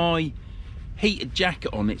put my heated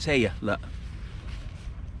jacket on. It's here, look.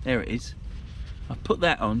 There it is. I've put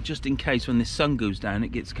that on just in case when the sun goes down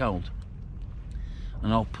it gets cold.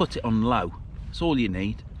 And I'll put it on low. That's all you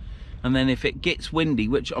need. And then if it gets windy,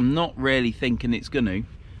 which I'm not really thinking it's gonna,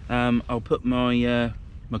 I'll put my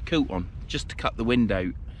my coat on just to cut the wind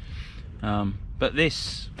out. But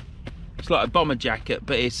this, it's like a bomber jacket,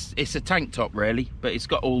 but it's a tank top really, but it's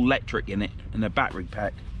got all electric in it and a battery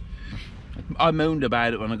pack. I moaned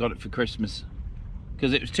about it when I got it for Christmas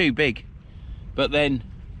because it was too big, but then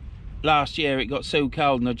last year it got so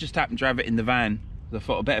cold and I just happened to have it in the van. I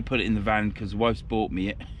thought I better put it in the van because the wife's bought me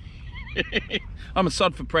it. I'm a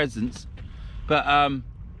sod for presents, but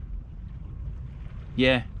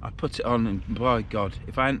yeah, I put it on, and by God,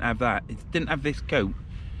 if I didn't have that, didn't have this coat,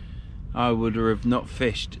 I would have not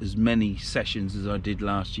fished as many sessions as I did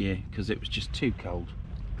last year because it was just too cold.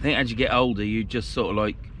 I think as you get older, you just sort of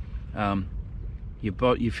like, you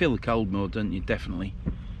feel the cold more, don't you? Definitely.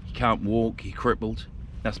 You can't walk, you're crippled.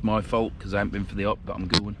 That's my fault because I haven't been for the op, but I'm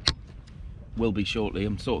going. Will be shortly.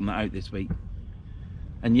 I'm sorting that out this week.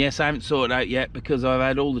 And yes, I haven't sorted out yet because I've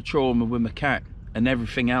had all the trauma with my cat and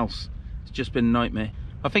everything else. It's just been a nightmare.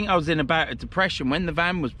 I think I was in about a depression when the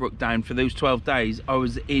van was broke down for those 12 days. I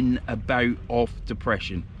was in a bout of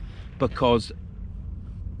depression because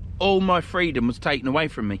all my freedom was taken away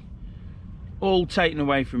from me. All taken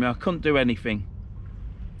away from me. I couldn't do anything.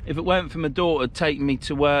 If it weren't for my daughter taking me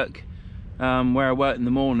to work, where I work in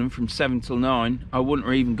the morning from 7 till 9, I wouldn't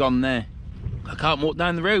have even gone there. I can't walk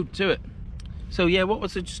down the road to it. So yeah, what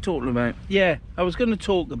was I just talking about? Yeah, I was going to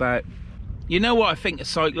talk about, you know what I think of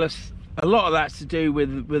cyclists? A lot of that's to do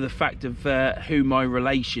with the fact of who my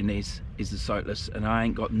relation is a cyclist, and I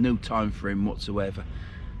ain't got no time for him whatsoever.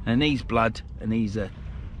 And he's blood, and he's a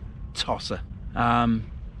tosser.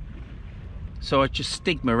 So I just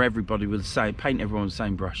stigma everybody with the same, paint everyone with the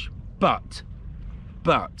same brush. But,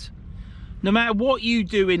 no matter what you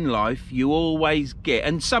do in life, you always get,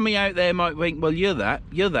 and some of you out there might think, well, you're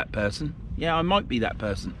that person. Yeah, I might be that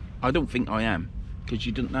person. I don't think I am, because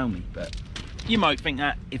you don't know me, but you might think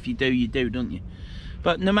that. If you do, you do, don't you?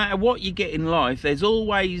 But no matter what you get in life, there's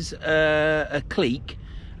always a clique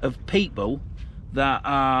of people that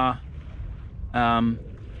are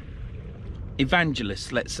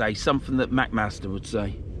evangelists, let's say, something that McMaster would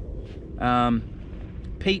say.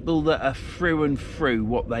 People that are through and through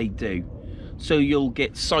what they do. So you'll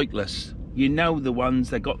get cyclists, you know, the ones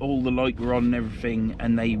that got all the lycra on and everything,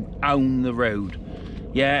 and they own the road.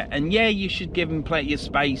 Yeah, and yeah, you should give them plenty of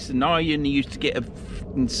space. And I only used to get a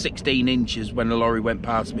 16 inches when a lorry went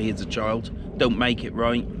past me as a child. Don't make it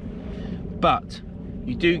right. But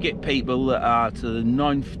you do get people that are to the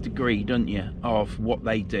 9th degree, don't you, of what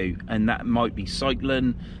they do. And that might be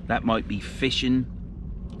cycling, that might be fishing,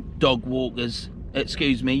 dog walkers.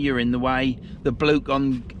 Excuse me, you're in the way. The bloke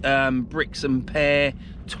on bricks and pear,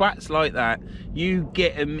 twats like that. You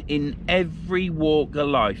get them in every walk of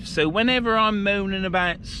life. So whenever I'm moaning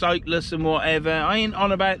about cyclists and whatever, I ain't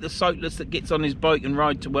on about the cyclist that gets on his bike and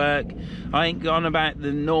ride to work. I ain't on about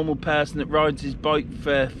the normal person that rides his bike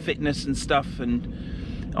for fitness and stuff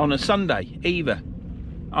and on a Sunday either.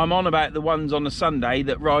 I'm on about the ones on a Sunday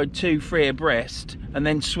that ride 2-3 abreast and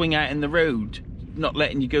then swing out in the road, not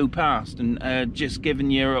letting you go past, and just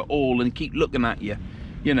giving you all and keep looking at you,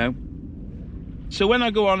 you know. So when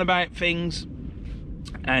I go on about things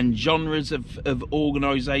and genres of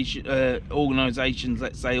organisations,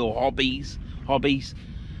 let's say, or hobbies,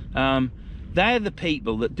 they're the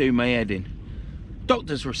people that do my head in.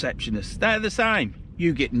 Doctors, receptionists, they're the same.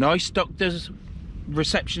 You get nice doctors,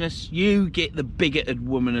 receptionists, you get the bigoted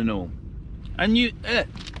woman and all. And you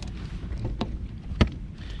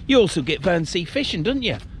also get Verns fishing, don't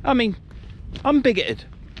you? I mean, I'm bigoted.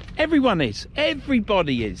 Everyone is.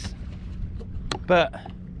 Everybody is. But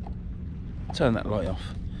turn that light off.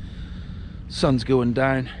 Sun's going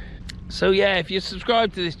down. So yeah, if you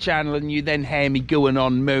subscribe to this channel and you then hear me going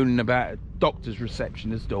on moaning about a doctor's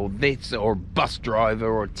receptionist or this, or a bus driver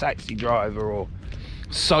or a taxi driver or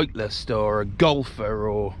cyclist or a golfer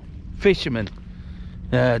or fisherman,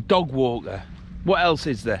 dog walker, what else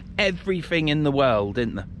is there? Everything in the world,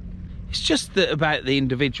 isn't there? It's just that about the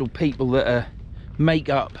individual people that make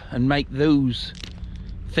up and make those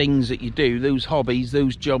things that you do, those hobbies,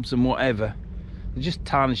 those jobs and whatever, they're just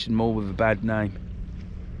tarnishing them all with a bad name.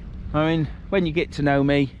 I mean, when you get to know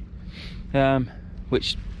me,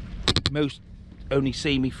 which most only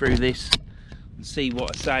see me through this and see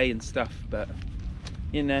what I say and stuff, but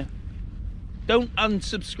you know, don't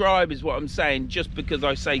unsubscribe is what I'm saying, just because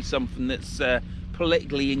I say something that's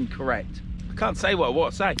politically incorrect. I can't say what I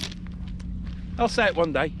want to say. I'll say it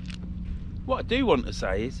one day. What I do want to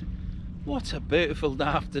say is, what a beautiful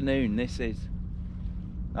afternoon this is.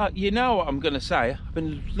 You know what I'm going to say. I've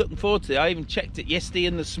been looking forward to it. I even checked it yesterday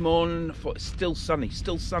and this morning. I thought it's still sunny,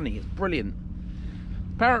 still sunny. It's brilliant.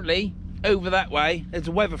 Apparently, over that way, there's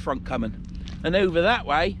a weather front coming. And over that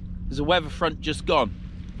way, there's a weather front just gone.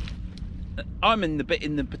 I'm in the bit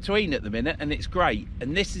in the between at the minute, and it's great.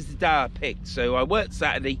 And this is the day I picked. So I worked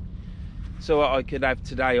Saturday so I could have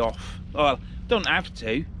today off. Well, don't have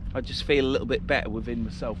to. I just feel a little bit better within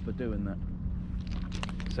myself for doing that.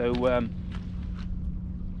 So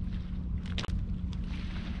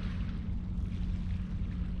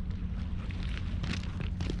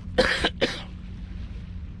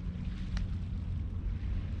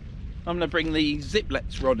I'm going to bring the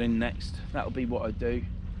Ziplex rod in next. That'll be what I do,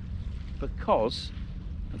 because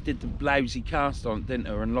I did the lousy cast on it, didn't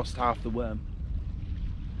I, and lost half the worm.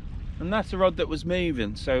 And that's a rod that was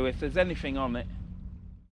moving, so if there's anything on it.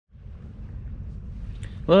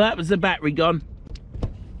 Well, that was the battery gone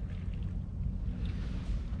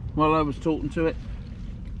while I was talking to it.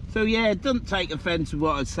 So yeah, don't take offence with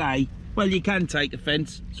what I say. Well, you can take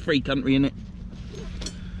offence, it's free country, innit?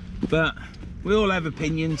 But we all have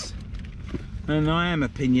opinions, and I am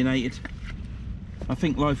opinionated. I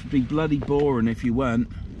think life would be bloody boring if you weren't.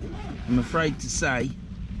 I'm afraid to say,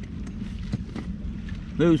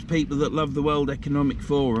 those people that love the World Economic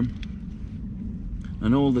Forum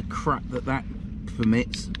and all the crap that that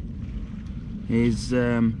permits is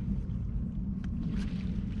I'm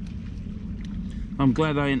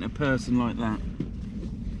glad I ain't a person like that.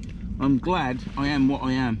 I'm glad I am what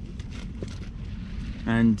I am,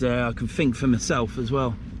 and I can think for myself as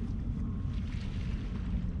well.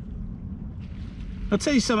 I'll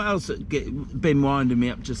tell you something else that's been winding me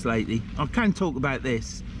up just lately. I can talk about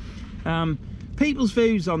this. People's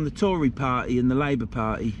views on the Tory party and the Labour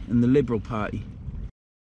party and the Liberal party.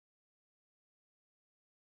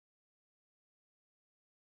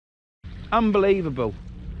 Unbelievable.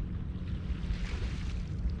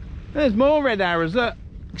 There's more red arrows, look.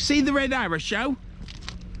 See the red arrow show?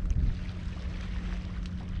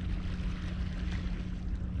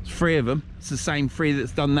 It's 3 of them. It's the same 3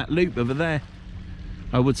 that's done that loop over there.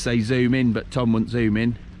 I would say zoom in, but Tom wouldn't zoom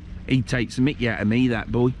in. He takes the mickey out of me,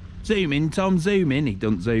 that boy. Zoom in, Tom, zoom in. He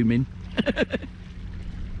doesn't zoom in.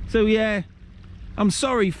 So yeah, I'm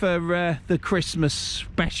sorry for the Christmas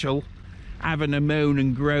special having a moan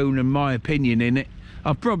and groan and my opinion in it.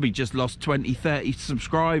 I've probably just lost 20-30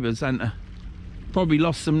 subscribers, haven't I? Probably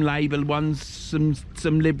lost some Labour ones,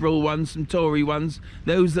 some Liberal ones, some Tory ones,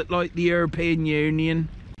 those that like the European Union.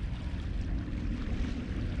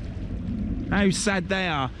 How sad they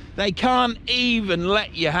are. They can't even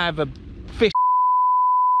let you have a fish.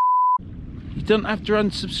 You don't have to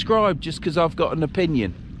unsubscribe just because I've got an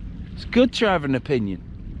opinion. It's good to have an opinion.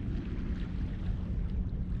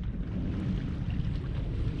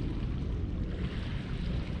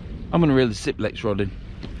 I'm going to reel the Simplex rod in.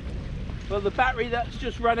 Well, the battery that's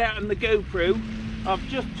just run out in the GoPro, I've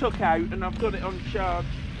just took out and I've got it on charge.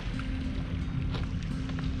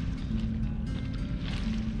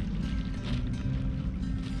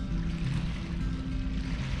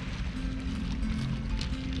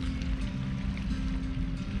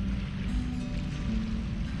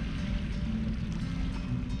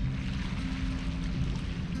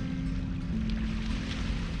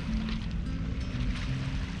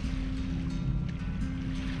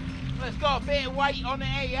 It's got a bit of weight on it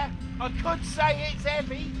here. I could say it's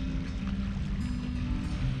heavy.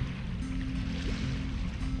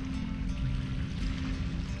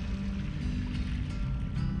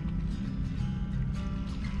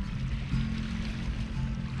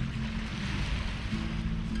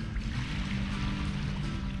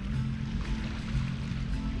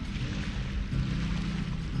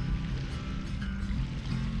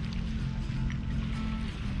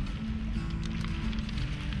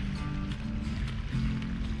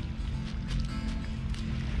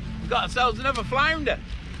 Got ourselves another flounder.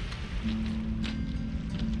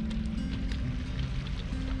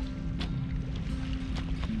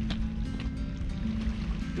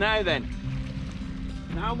 Now then.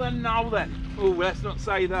 Oh, let's not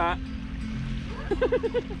say that.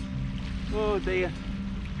 Oh dear.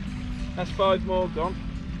 That's 5 more gone.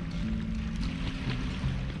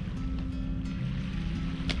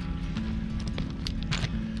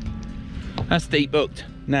 That's deep hooked.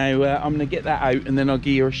 Now I'm going to get that out and then I'll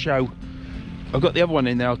give you a show. I've got the other one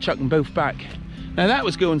in there, I'll chuck them both back. Now that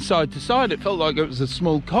was going side to side, it felt like it was a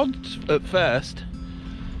small cod at first.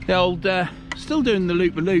 The old, still doing the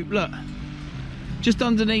loop-a-loop, look. Just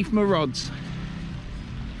underneath my rods.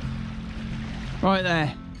 Right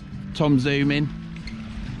there, Tom zoom in.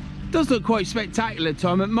 Does look quite spectacular,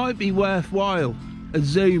 Tom, it might be worthwhile a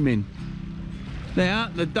zoom in. There,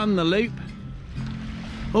 they've done the loop.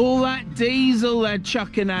 All that diesel they're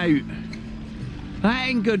chucking out. That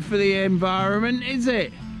ain't good for the environment, is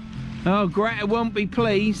it? Oh, Greta won't be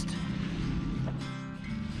pleased.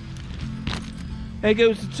 There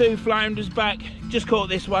goes the 2 flounders back. Just caught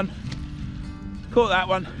this one. Caught that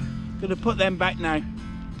one. Gonna put them back now.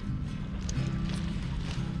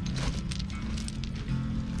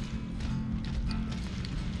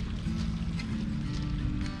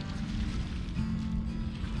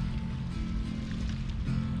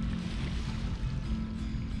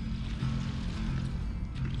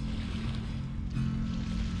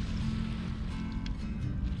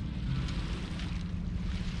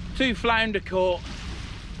 Two flounder caught,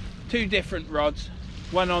 2 different rods,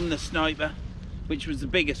 one on the sniper, which was the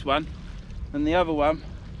biggest one, and the other one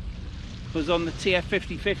was on the TF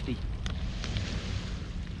 5050.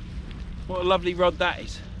 What a lovely rod that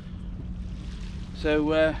is.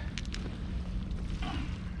 So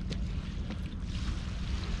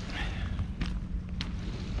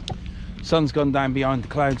sun's gone down behind the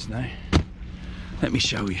clouds now. Let me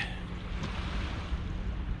show you.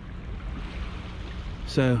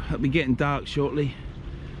 So it'll be getting dark shortly.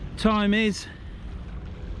 Time is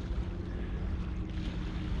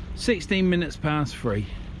 16 minutes past 3.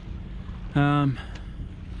 And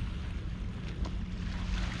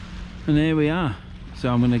there we are.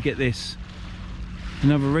 So I'm going to get this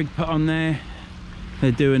another rig put on there.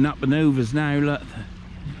 They're doing up and overs now. Look,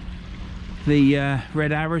 the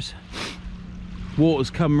red arrows. Water's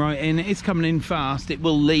come right in. It's coming in fast. It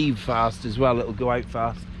will leave fast as well. It'll go out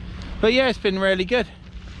fast. But yeah, it's been really good.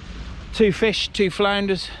 2 fish, 2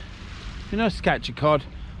 flounders. Be nice to catch a cod.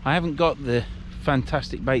 I haven't got the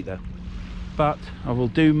fantastic bait though, but I will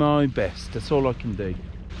do my best. That's all I can do.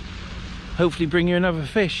 Hopefully bring you another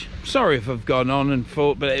fish. Sorry if I've gone on and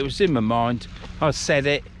thought, but it was in my mind. I said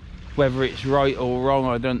it. Whether it's right or wrong,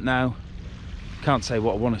 I don't know. Can't say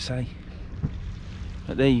what I want to say.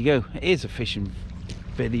 But there you go, it is a fishing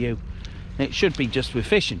video. It should be just with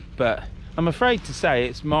fishing, but I'm afraid to say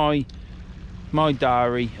it's my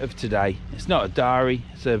diary of today. It's not a diary,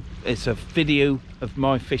 it's a video of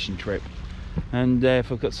my fishing trip. And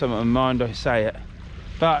if I've got something in mind, I say it.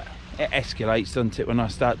 But it escalates, doesn't it, when I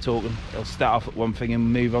start talking? I'll start off at one thing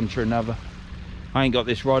and move on to another. I ain't got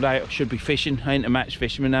this rod out, I should be fishing. I ain't a match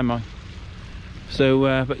fisherman, am I? So,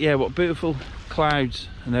 but yeah, what beautiful clouds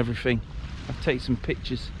and everything. I'll take some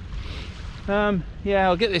pictures. Yeah,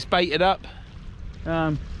 I'll get this baited up.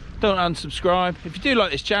 Don't unsubscribe. If you do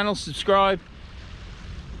like this channel, subscribe.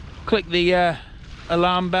 Click the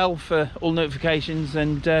alarm bell for all notifications,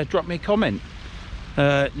 and drop me a comment.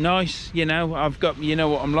 Nice, you know, I've got, you know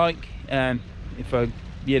what I'm like. If I,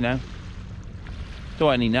 you know, don't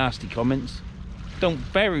want any nasty comments. Don't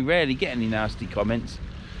very rarely get any nasty comments.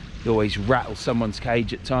 You always rattle someone's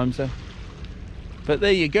cage at times though. But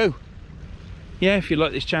there you go. Yeah, if you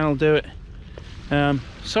like this channel, do it.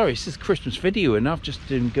 Sorry, it's this Christmas video and I've just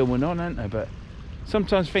been going on, haven't I? But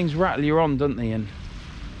sometimes things rattle you on, don't they? And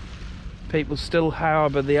people still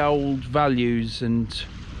harbour the old values and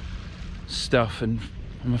stuff, and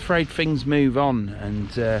I'm afraid things move on, and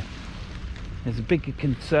there's a bigger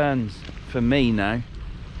concerns for me now.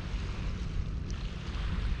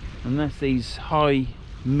 Unless these high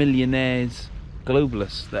millionaires,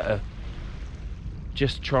 globalists that are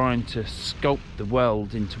just trying to sculpt the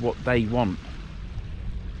world into what they want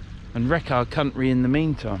and wreck our country in the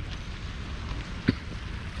meantime.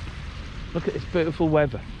 Look at this beautiful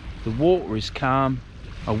weather. The water is calm.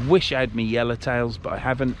 I wish I had me yellowtails, but I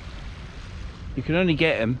haven't. You can only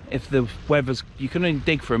get them if the weather's, you can only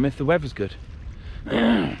dig for them if the weather's good.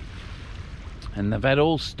 And they've had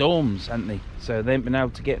all storms, haven't they? So they ain't been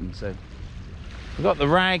able to get them. So we've got the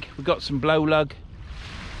rag, we've got some blow lug.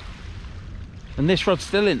 And this rod's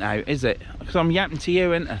still ain't out, is it? Because I'm yapping to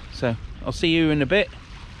you, ain't I? So I'll see you in a bit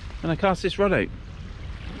when I cast this rod out.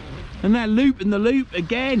 And that loop in the loop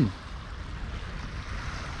again.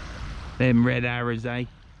 Them red arrows, eh?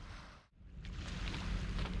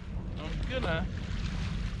 I'm gonna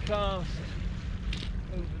cast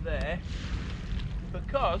over there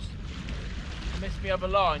because I missed my other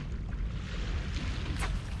line.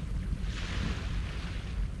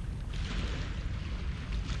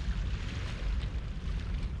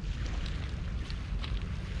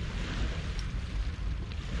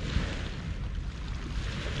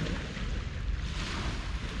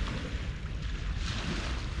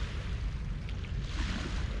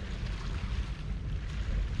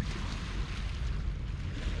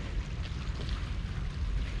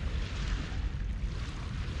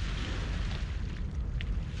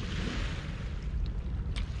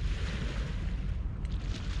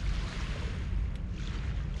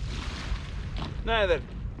 Now then,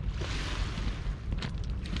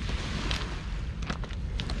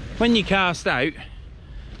 when you cast out,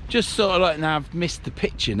 just sort of like, now I've missed the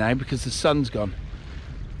picture now because the sun's gone.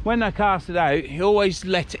 When I cast it out, you always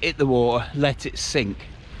let it hit the water, let it sink.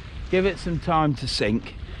 Give it some time to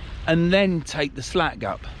sink and then take the slack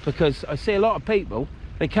up, because I see a lot of people,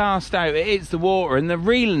 they cast out, it hits the water and they're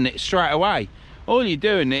reeling it straight away. All you're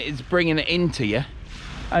doing is bringing it into you,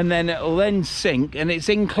 and then it'll then sink and it's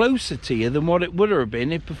in closer to you than what it would have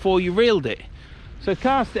been if before you reeled it. So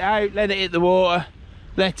cast it out, let it hit the water,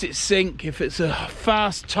 let it sink. If it's a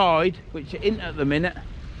fast tide, which it isn't at the minute,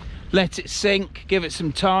 let it sink, give it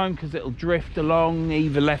some time, because it'll drift along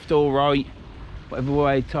either left or right, whatever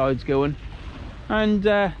way tide's going, and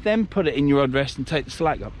then put it in your rod rest and take the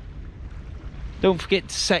slack up. Don't forget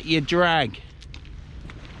to set your drag,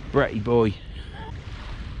 Bretty boy.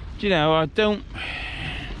 Do you know,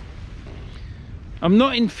 I'm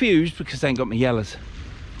not infused because I ain't got my yellows,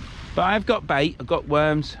 but I've got bait, I've got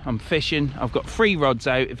worms, I'm fishing, I've got 3 rods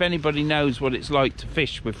out. If anybody knows what it's like to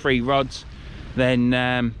fish with 3 rods,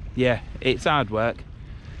 then yeah, it's hard work.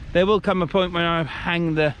 There will come a point when I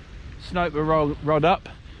hang the sniper rod up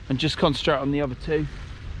and just concentrate on the other 2.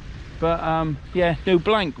 But yeah, no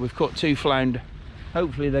blank, we've caught 2 flounder.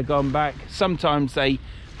 Hopefully they're gone back. Sometimes they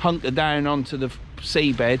hunker down onto the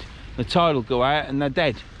seabed, the tide will go out and they're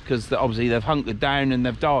dead, because obviously they've hunkered down and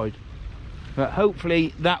they've died. But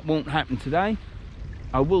hopefully that won't happen today.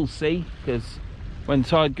 I will see, because when the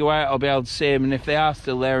tide go out I'll be able to see them, and if they are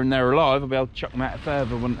still there and they're alive I'll be able to chuck them out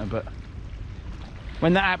further, wouldn't I? But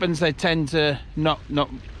when that happens they tend to not,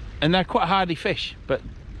 and they're quite hardy fish, but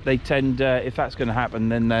they tend, if that's going to happen,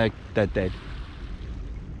 then they're dead.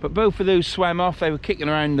 But both of those swam off. They were kicking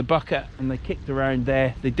around the bucket and they kicked around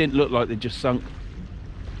there. They didn't look like they just sunk.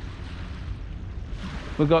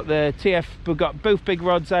 We've got the TF, we've got both big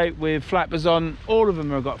rods out with flappers on. All of them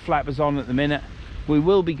have got flappers on at the minute. We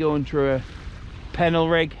will be going through a pennel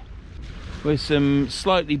rig with some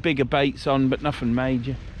slightly bigger baits on, but nothing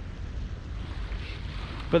major.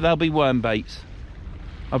 But they'll be worm baits.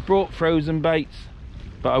 I brought frozen baits,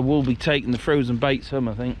 but I will be taking the frozen baits home,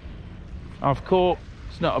 I think. I've caught,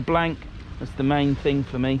 it's not a blank, that's the main thing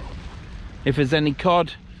for me. If there's any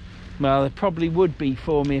cod, well, there probably would be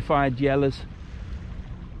for me if I had yellers.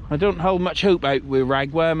 I don't hold much hope out with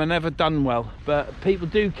ragworm, I never done well, but people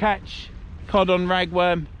do catch cod on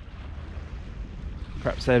ragworm.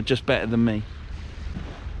 Perhaps they're just better than me.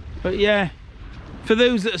 But yeah, for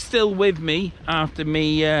those that are still with me after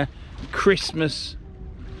me Christmas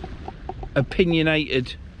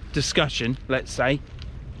opinionated discussion, let's say,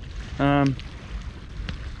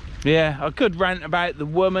 yeah, I could rant about the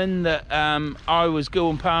woman that I was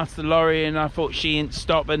going past the lorry and I thought she ain't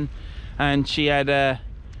stopping, and she had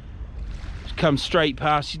come straight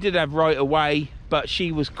past. She did have right away, but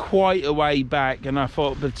she was quite a way back, and I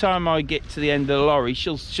thought by the time I get to the end of the lorry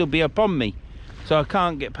she'll be up on me, so I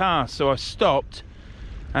can't get past. So I stopped,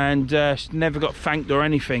 and she never got thanked or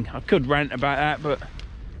anything. I could rant about that, but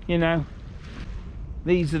you know,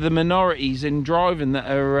 these are the minorities in driving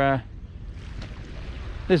that are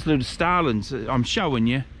there's a load of starlings I'm showing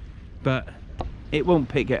you, but it won't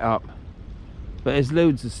pick it up. But there's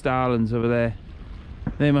loads of starlings over there.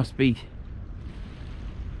 There must be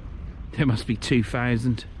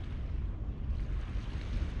 2,000.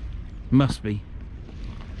 Must be.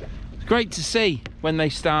 It's great to see when they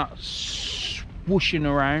start swooshing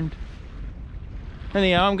around.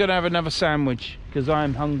 Anyhow, I'm going to have another sandwich because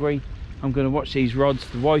I'm hungry. I'm going to watch these rods.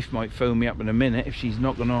 The wife might phone me up in a minute if she's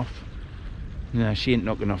knocking off. No, she ain't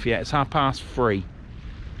knocking off yet. It's 3:30.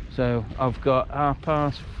 So I've got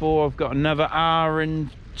 4:30. I've got another hour and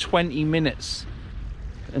 20 minutes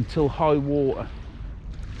until high water.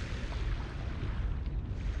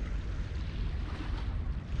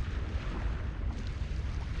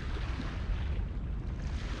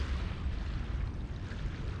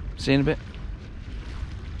 See you in a bit.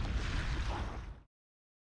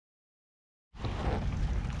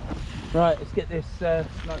 Right, let's get this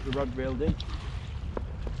sniper rod reeled in.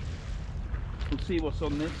 We'll see what's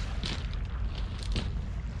on this.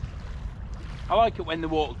 I like it when the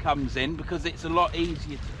water comes in because it's a lot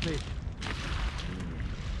easier to fish.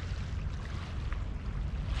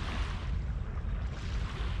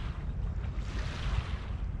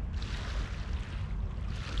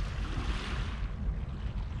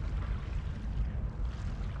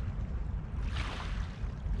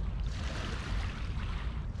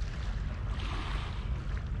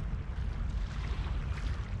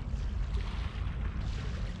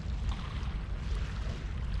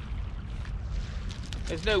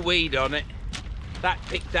 There's no weed on it. That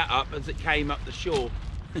picked that up as it came up the shore.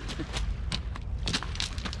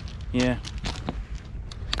 Yeah.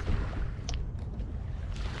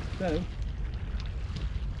 So,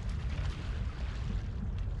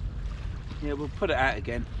 yeah, we'll put it out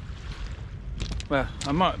again. Well,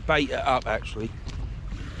 I might bait it up actually.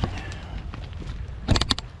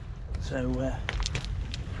 So,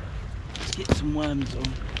 let's get some worms on.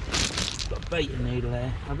 Got a baiting needle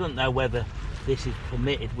there. I don't know whether this is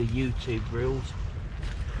permitted with YouTube rules.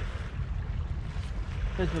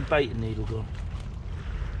 Where's my baiting needle gone?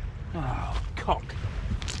 Oh, cock.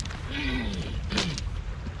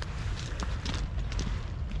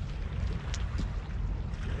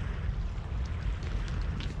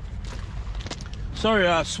 Sorry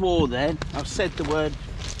I swore then. I've said the word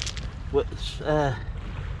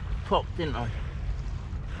cock, didn't I?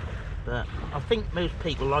 But I think most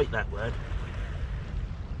people like that word.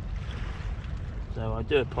 So I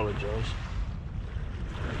do apologise.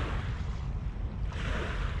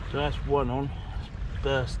 So that's one on. Let's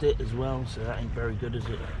burst it as well, so that ain't very good, is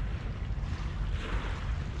it?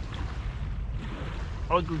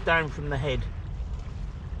 I go down from the head.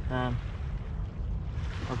 I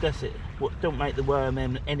guess it don't make the worm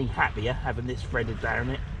any happier having this threaded down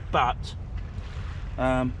it, but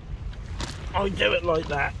I do it like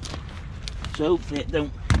that, so hopefully it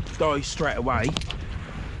don't die straight away,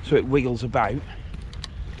 so it wiggles about.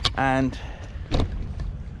 And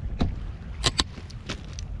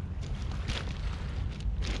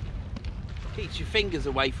keeps your fingers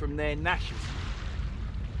away from their gnashes.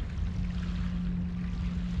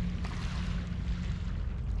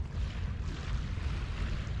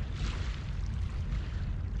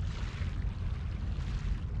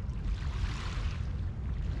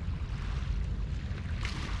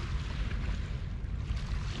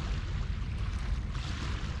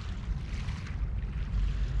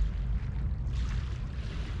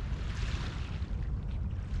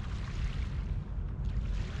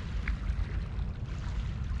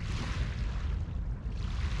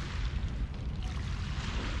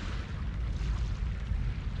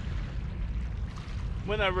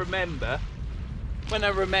 when I remember,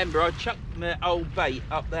 I chucked my old bait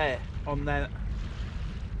up there on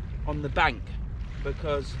the bank,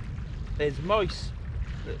 because there's mice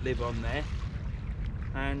that live on there,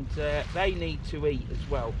 and they need to eat as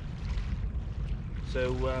well.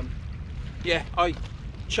 So yeah, I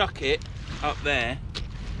chuck it up there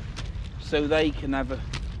so they can have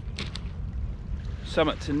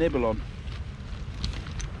something to nibble on.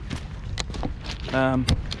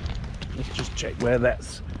 Let's just check where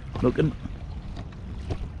that's looking.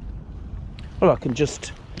 Well, I can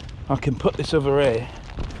put this over here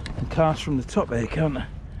and cast from the top there, can't I?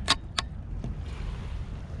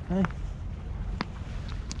 Hey.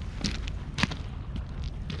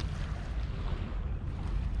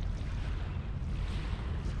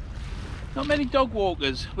 Not many dog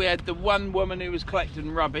walkers. We had the one woman who was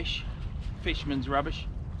collecting rubbish, fisherman's rubbish.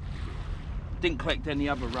 Didn't collect any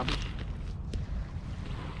other rubbish.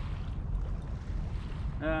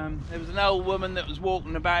 There was an old woman that was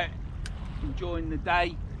walking about enjoying the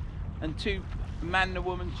day, and a man and a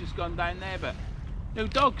woman's just gone down there, but no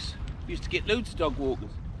dogs. Used to get loads of dog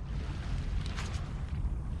walkers.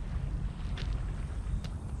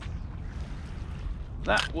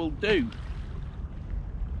 That will do.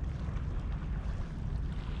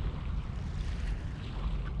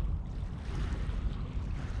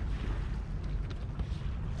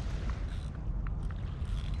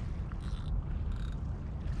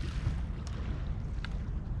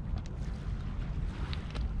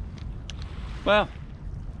 Well,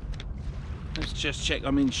 let's just check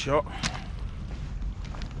I'm in shot.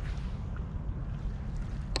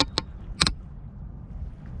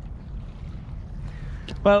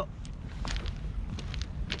 Well,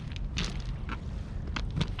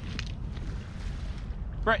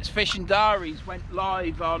 Brett's Fishing Diaries went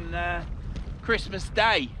live on Christmas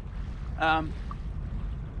Day.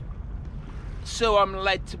 So I'm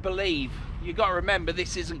led to believe. You got to remember,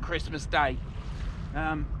 this isn't Christmas Day.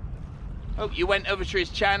 Hope you went over to his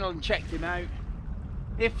channel and checked him out.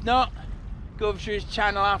 If not, go over to his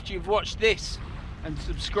channel after you've watched this and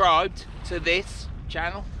subscribed to this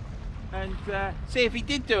channel, and see if he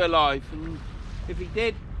did do a live, and if he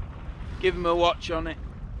did, give him a watch on it.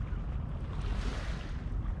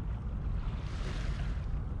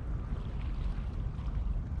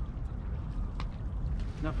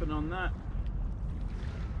 Nothing on that.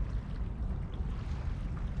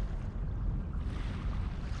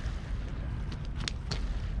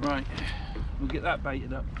 Right, we'll get that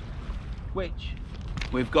baited up. Which,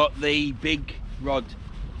 we've got the big rod.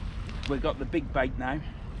 We've got the big bait now.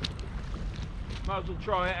 Might as well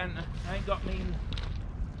try it, and I ain't got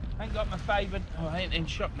my favourite. Oh, I ain't in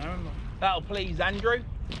shot now, am I? That'll please Andrew.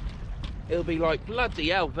 He'll be like, bloody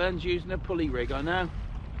hell, Verns using a pulley rig, I know.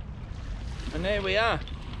 And there we are.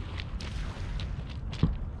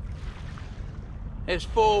 There's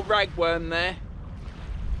 4 ragworm there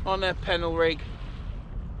on a pennel rig.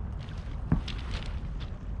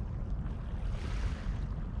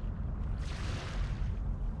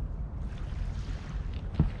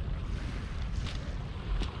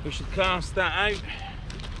 We should cast that out.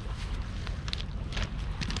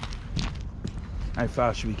 How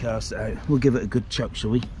far should we cast it out? We'll give it a good chuck, shall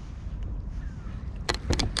we?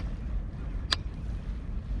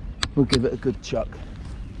 We'll give it a good chuck.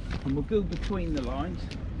 And we'll go between the lines.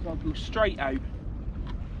 So I'll go straight out.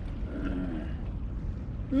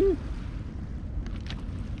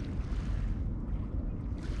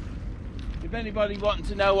 If anybody wanted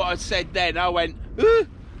to know what I said then, I went, ooh,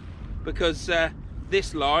 because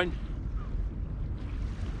this line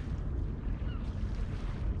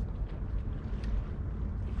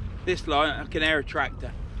I can air a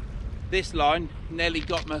tractor. This line nearly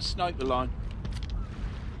got my sniper line.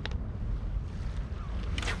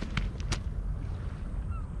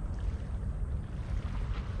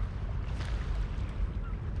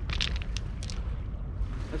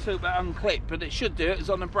 Let's hope that unclipped, but it should do it. It's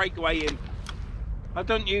on a breakaway imp. I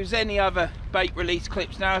don't use any other bait release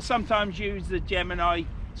clips now. I sometimes use the Gemini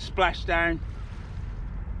splashdown.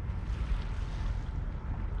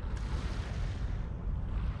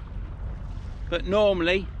 But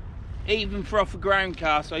normally, even for off a ground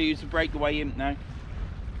cast, I use a breakaway imp now.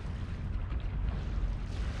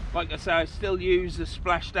 Like I say, I still use the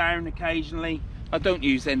splashdown occasionally. I don't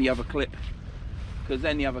use any other clip, because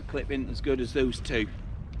any other clip isn't as good as those two.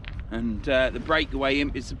 And the breakaway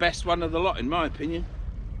imp is the best one of the lot, in my opinion.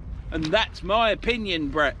 And that's my opinion,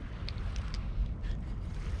 Brett.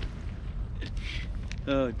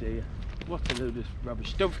 Oh dear, what a load of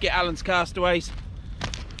rubbish. Don't forget Alan's Castaways.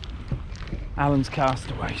 Alan's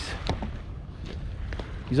Castaways.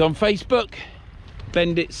 He's on Facebook.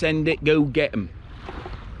 Bend it, send it, go get him.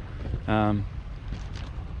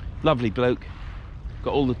 Lovely bloke,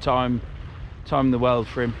 got all the time in the world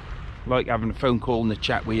for him. Like having a phone call and a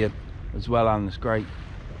chat with you as well, and it's great.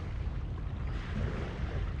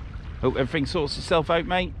 Hope everything sorts itself out,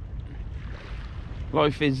 mate.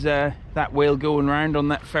 Life is that wheel going round on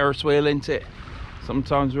that Ferris wheel, isn't it?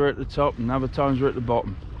 Sometimes we're at the top and other times we're at the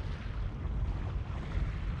bottom.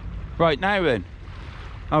 Right, now then,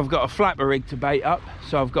 I've got a flapper rig to bait up,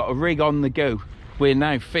 so I've got a rig on the go. We're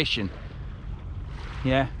now fishing.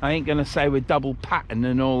 Yeah, I ain't gonna say we're double pattern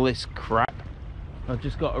and all this crap. I've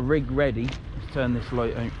just got a rig ready. Let's turn this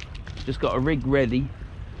light out. Just got a rig ready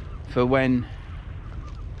for when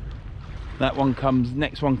that one comes,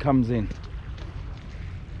 next one comes in.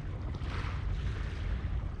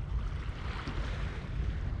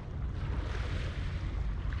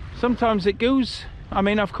 Sometimes it goes. I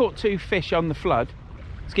mean, I've caught 2 fish on the flood.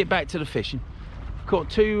 Let's get back to the fishing. I've caught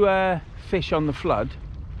 2 fish on the flood,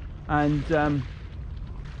 and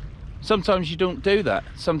sometimes you don't do that.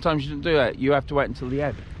 Sometimes you don't do that. You have to wait until the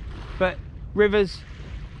ebb. But rivers,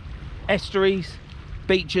 estuaries,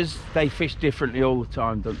 beaches, they fish differently all the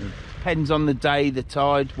time, don't they? Depends on the day, the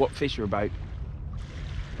tide, what fish are about.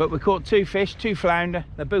 But we caught 2 fish, 2 flounder.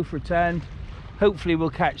 They're both returned. Hopefully we'll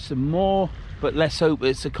catch some more, but let's hope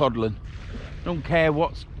it's a codlin. Don't care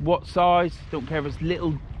what size, don't care if it's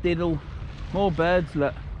little, diddle, more birds,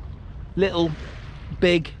 look. Little,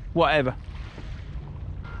 big, whatever.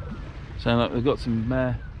 So look, we've got some,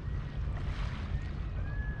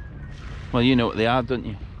 well, you know what they are, don't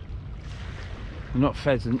you? They're not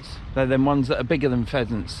pheasants, they're them ones that are bigger than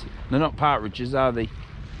pheasants. They're not partridges, are they?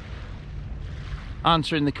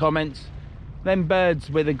 Answer in the comments. Them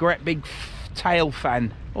birds with a great big tail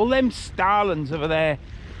fan. All them starlings over there.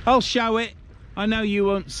 I'll show it. I know you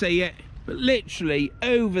won't see it, but literally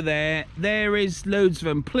over there, there is loads of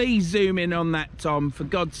them. Please zoom in on that, Tom, for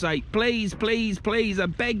God's sake. Please, please, please, I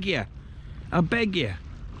beg you. I beg you.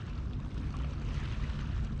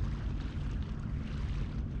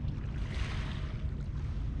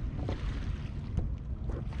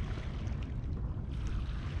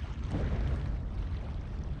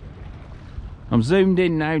 I'm zoomed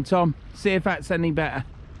in now, Tom. See if that's any better.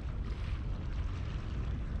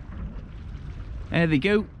 There they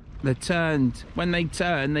go. They're turned. When they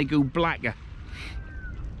turn, they go blacker.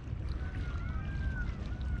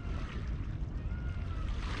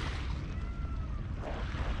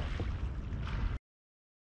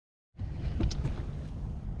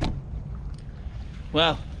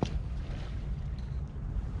 Well,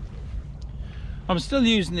 I'm still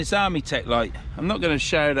using this Army Tech light. I'm not going to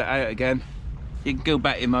shout it out again. You can go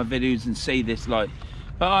back in my videos and see this light,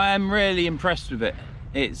 but I am really impressed with it.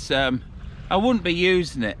 It's I wouldn't be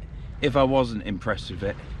using it if I wasn't impressed with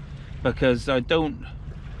it, because I don't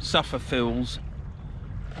suffer fills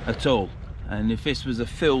at all, and if this was a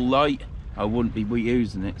fill light I wouldn't be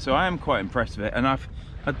using it. So I am quite impressed with it, and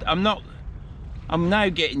I'm now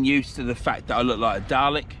getting used to the fact that I look like a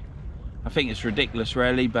Dalek. I think it's ridiculous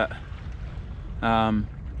really, but yeah,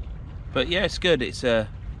 it's good. It's a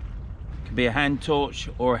can be a hand torch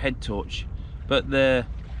or a head torch, but the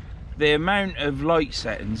amount of light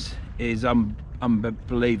settings is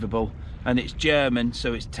unbelievable, and it's German,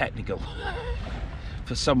 so it's technical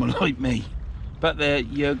for someone like me. But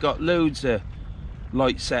you've got loads of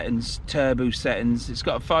light settings, turbo settings. It's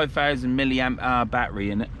got a 5,000 milliamp hour battery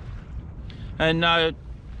in it, and I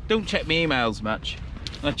don't check my emails much.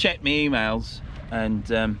 I check my emails,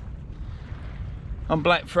 and on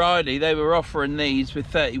Black Friday they were offering these with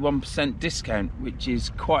 31% discount, which is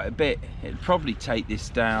quite a bit. It'd probably take this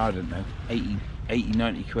down, I don't know, 80,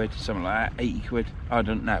 90 quid, something like that, 80 quid, I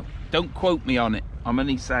don't know. Don't quote me on it, I'm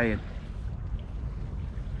only saying.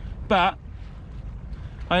 But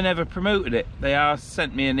I never promoted it. They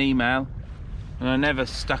sent me an email, and I never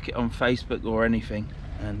stuck it on Facebook or anything.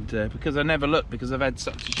 And because I never looked, because I've had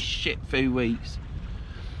such a shit few weeks,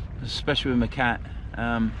 especially with my cat.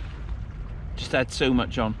 Just had so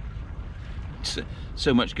much on,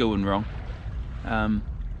 so much going wrong.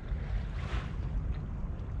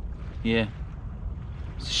 Yeah,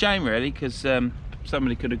 it's a shame really, because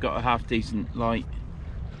somebody could have got a half decent light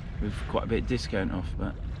with quite a bit of discount off,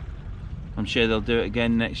 but I'm sure they'll do it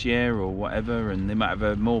again next year or whatever, and they might have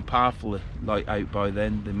a more powerful light out by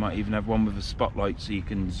then. They might even have one with a spotlight so you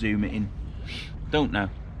can zoom it in. Don't know,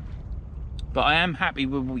 but I am happy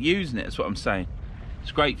with using it. That's what I'm saying.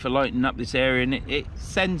 It's great for lighting up this area, and it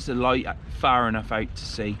sends the light far enough out to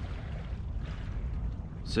see,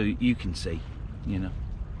 so you can see, you know.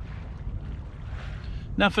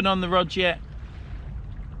 Nothing on the rods yet.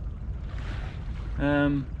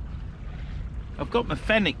 I've got my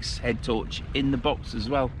Phoenix head torch in the box as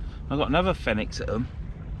well. I've got another Fenix at them.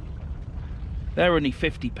 They're only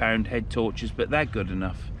 £50 head torches, but they're good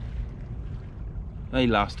enough. They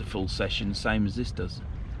last a full session, same as this does.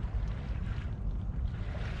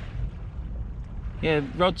 Yeah,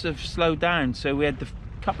 rods have slowed down, so we had the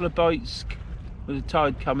couple of bites with the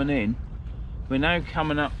tide coming in. We're now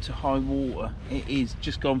coming up to high water. It is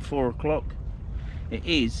just gone 4 o'clock. It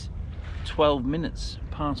is 12 minutes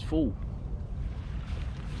past 4.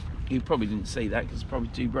 You probably didn't see that because it's probably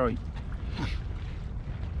too bright.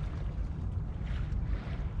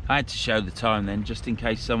 I had to show the time then, just in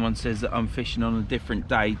case someone says that I'm fishing on a different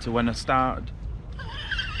day to when I started.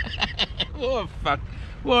 What a fuck,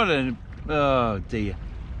 what a, oh dear.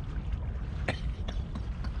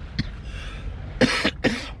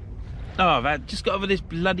 Oh, I've just got over this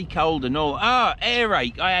bloody cold and all. Ah,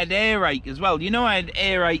 earache. I had earache as well. You know, I had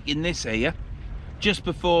earache in this here just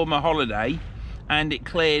before my holiday, and it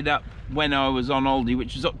cleared up when I was on holiday,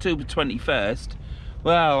 which was October 21st.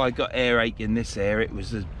 Well, I got earache in this here. It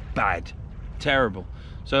was as bad, terrible.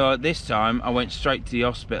 So this time I went straight to the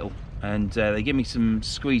hospital, and they gave me some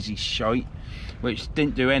squeezy shite, which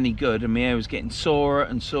didn't do any good, and my hair was getting sorer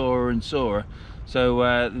and sorer and sorer. So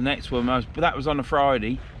the next one, that was on a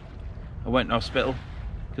Friday. I went to hospital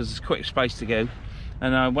because it's a quick space to go,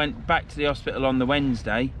 and I went back to the hospital on the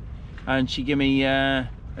Wednesday, and she gave me a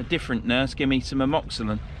different nurse gave me some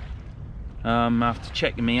amoxicillin after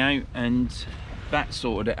checking me out, and that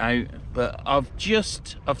sorted it out. But I've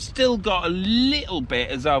still got a little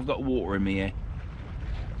bit as I've got water in my ear.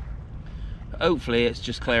 Hopefully it's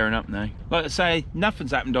just clearing up now. Like I say,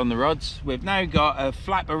 nothing's happened on the rods. We've now got a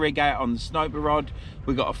flapper rig out on the sniper rod.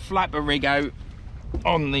 We've got a flapper rig out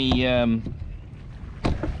on the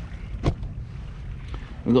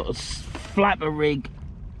we've got a flapper rig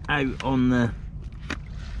out on the,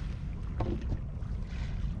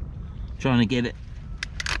 trying to get it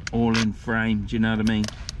all in frame, do you know what I mean?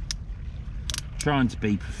 Trying to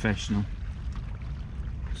be professional.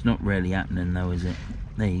 It's not really happening though, is it?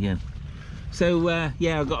 There you go. So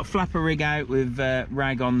yeah, I've got a flapper rig out with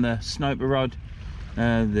rag on the sniper rod,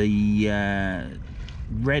 the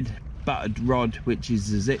red buttered rod, which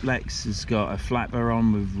is the Ziplex, has got a flapper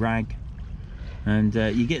on with rag, and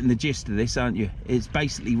you're getting the gist of this, aren't you? It's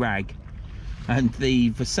basically rag. And the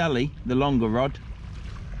Vaselli, the longer rod,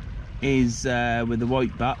 is with the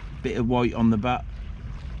white butt, bit of white on the butt.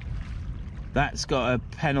 That's got a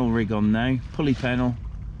pennel rig on now, pulley pennel,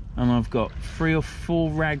 and I've got 3 or 4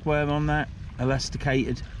 ragworm on that,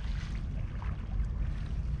 elasticated.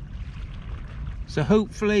 So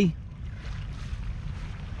hopefully,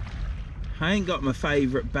 I ain't got my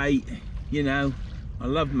favourite bait, you know, I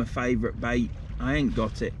love my favourite bait, I ain't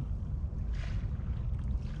got it.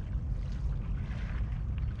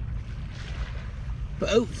 But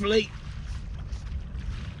hopefully,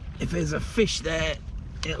 if there's a fish there,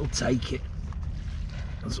 it'll take it.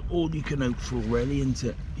 That's all you can hope for really, isn't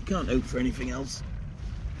it? You can't hope for anything else.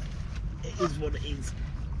 It is what it is.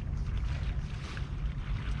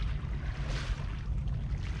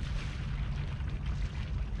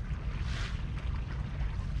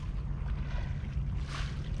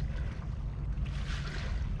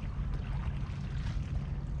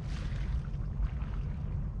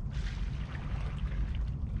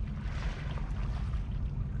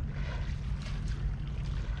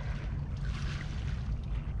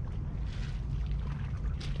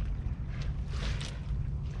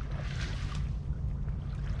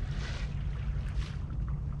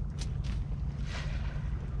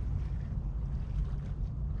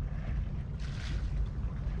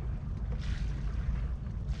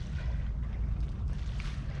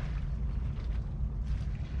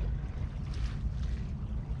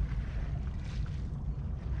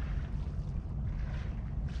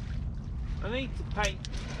 I need to paint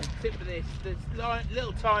the tip of this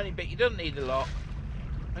little tiny bit, you don't need a lot.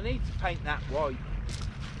 I need to paint that white.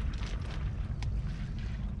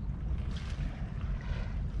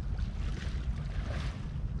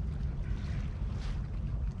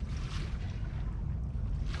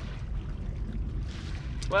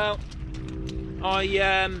 Well,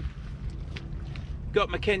 I got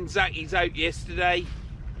my Kenzakis out yesterday,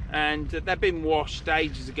 and they've been washed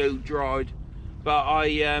ages ago, dried. But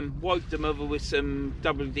I wiped them over with some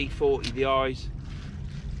WD-40, the eyes,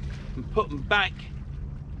 and put them back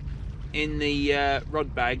in the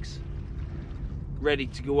rod bags, ready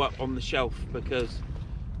to go up on the shelf, because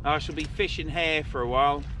I shall be fishing here for a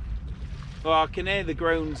while. Well, I can hear the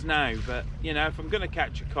groans now, but you know, if I'm going to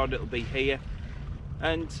catch a cod, it'll be here.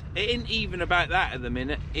 And it ain't even about that at the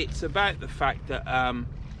minute. It's about the fact that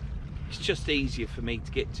it's just easier for me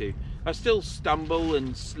to get to. I still stumble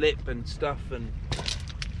and slip and stuff, and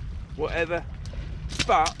whatever.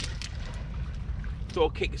 But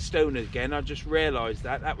thought I'd kick a stone again. I just realised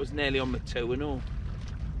that was nearly on my toe and all.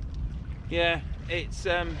 Yeah, it's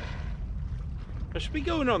I should be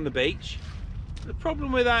going on the beach. The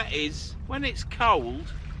problem with that is when it's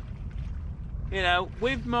cold, you know,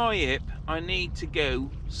 with my hip I need to go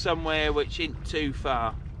somewhere which isn't too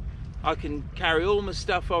far. I can carry all my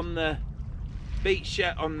stuff on the beach,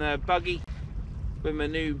 on the buggy with my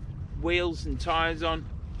new wheels and tyres on,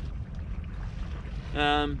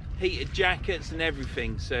 heated jackets and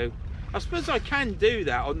everything, so I suppose I can do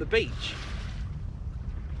that on the beach.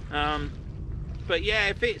 But yeah,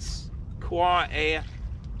 if it's quiet here,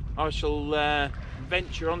 I shall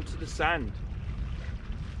venture onto the sand.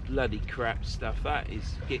 Bloody crap stuff, that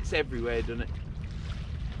gets everywhere, doesn't it?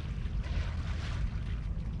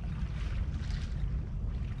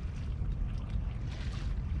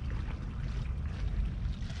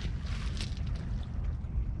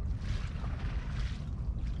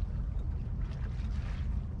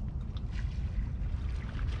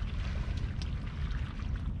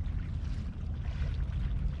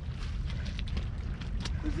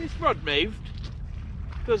 Has this rod moved?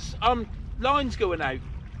 Because line's going out.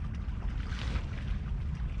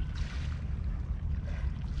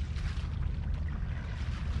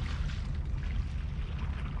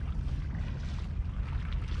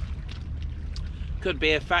 Could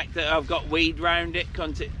be a fact that I've got weed round it.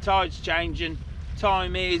 Tide's changing.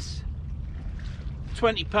 Time is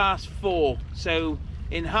 20 past 4. So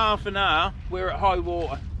in half an hour we're at high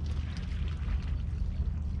water.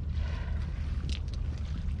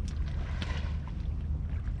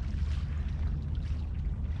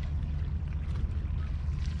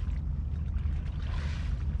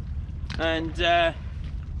 And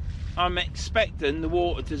I'm expecting the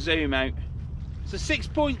water to zoom out. It's a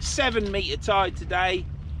 6.7 metre tide today.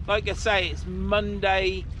 Like I say, it's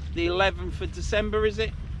Monday the 11th of December, is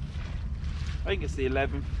it? I think it's the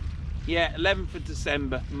 11th. Yeah, 11th of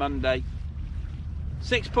December, Monday.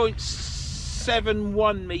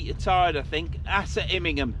 6.71 metre tide, I think. That's at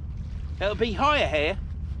Immingham. It'll be higher here.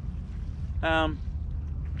 But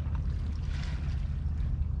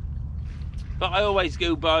I always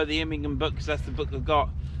go by the Immingham book because that's the book I've got.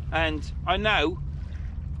 And I know,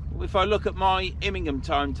 if I look at my Immingham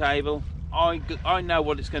timetable, I know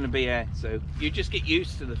what it's going to be here. So you just get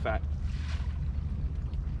used to the fact.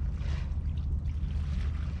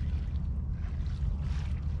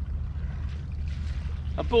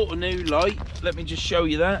 I bought a new light. Let me just show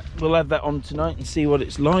you that. We'll have that on tonight and see what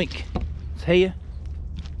it's like. It's here.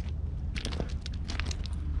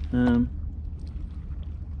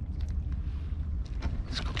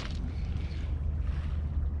 It's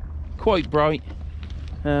quite bright.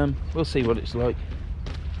 We'll see what it's like.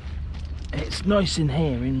 It's nice in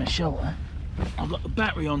here in my shelter. I've got the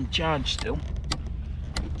battery on charge still.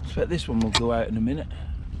 I expect this one will go out in a minute.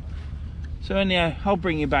 So anyhow, I'll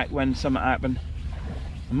bring you back when something happens.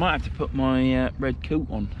 I might have to put my red coat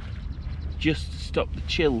on just to stop the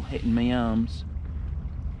chill hitting my arms.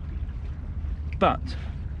 But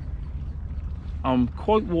I'm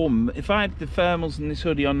quite warm. If I had the thermals and this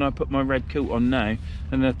hoodie on and I put my red coat on now,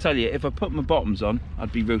 and I'll tell you, if I put my bottoms on,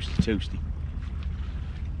 I'd be roasty toasty.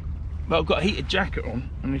 But I've got a heated jacket on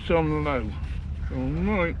and it's on low. So I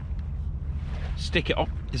might stick it off.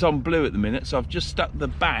 It's on blue at the minute, so I've just stuck the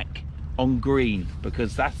back on green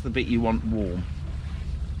because that's the bit you want warm.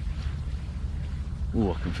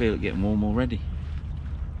 Oh, I can feel it getting warm already.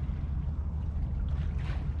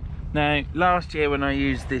 Now, last year when I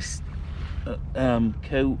used this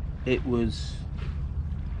coat, it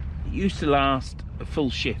used to last a full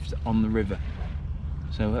shift on the river.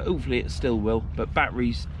 So hopefully it still will, but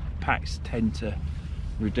batteries packs tend to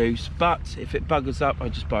reduce. But if it buggers up, I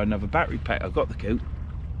just buy another battery pack. I've got the coat.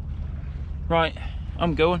 Right,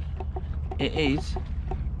 I'm going. It is.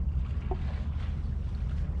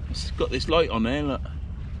 It's got this light on there, look.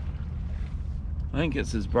 I think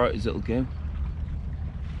it's as bright as it'll go.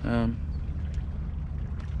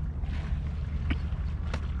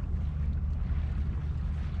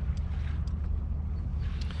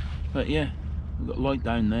 But yeah, we've got light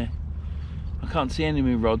down there. I can't see any of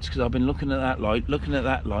my rods because I've been looking at that light,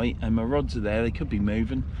 and my rods are there. They could be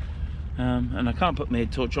moving. And I can't put my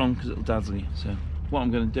head torch on because it'll dazzle you. So what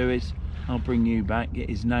I'm going to do is I'll bring you back. It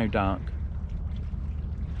is now dark.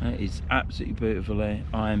 It is absolutely beautiful here.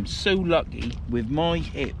 I am so lucky with my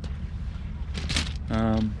hip.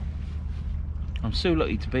 I'm so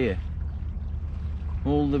lucky to be here.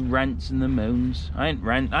 All the rants and the moans. I ain't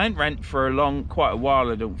rant for quite a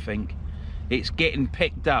while, I don't think. It's getting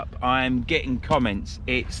picked up. I am getting comments.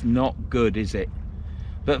 It's not good, is it?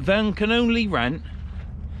 But Vern can only rant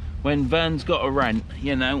when Verns got a rant,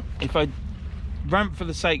 you know, if I rant for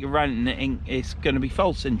the sake of ranting, it's going to be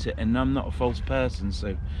false, isn't it? And I'm not a false person,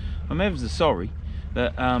 so I'm ever so sorry.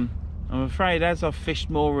 But I'm afraid as I've fished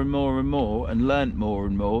more and more and more and learnt more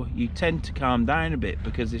and more, you tend to calm down a bit,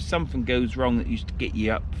 because if something goes wrong that used to get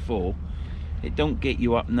you up before, it don't get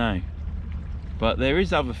you up now. But there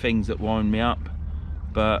is other things that wind me up,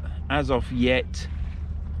 but as of yet,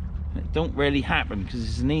 it don't really happen, because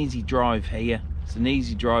it's an easy drive here. It's an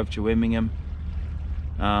easy drive to Immingham.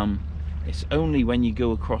 It's only when you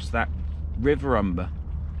go across that River Humber,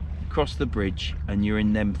 across the bridge, and you're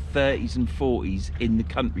in them 30s and 40s in the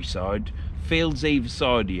countryside, fields either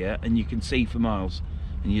side of you, and you can see for miles,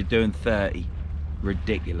 and you're doing 30.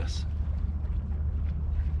 Ridiculous.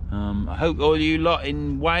 I hope all you lot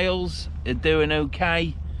in Wales are doing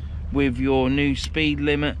okay with your new speed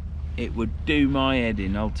limit. It would do my head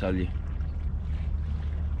in, I'll tell you.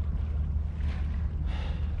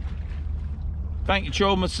 Thank you to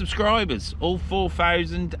all my subscribers, all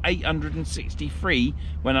 4,863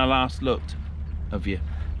 when I last looked of you.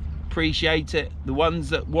 Appreciate it. The ones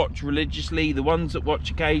that watch religiously, the ones that watch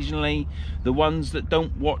occasionally, the ones that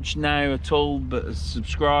don't watch now at all but are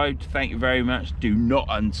subscribed, thank you very much. Do not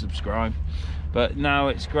unsubscribe. But no,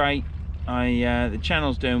 it's great. The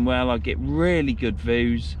channel's doing well. I get really good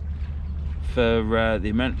views for the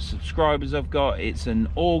amount of subscribers I've got. It's an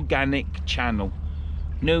organic channel.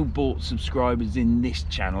 No bought subscribers in this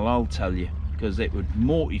channel, I'll tell you, because it would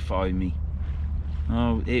mortify me.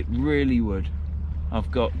 Oh, it really would.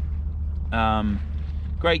 I've got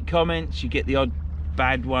great comments. You get the odd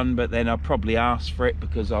bad one, but then I'll probably ask for it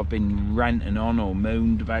because I've been ranting on or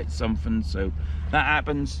moaned about something, so that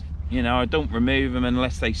happens. You know, I don't remove them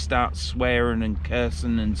unless they start swearing and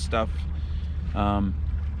cursing and stuff.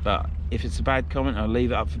 But if it's a bad comment, I'll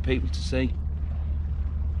leave it up for people to see.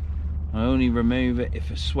 I only remove it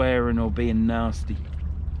if it's swearing or being nasty.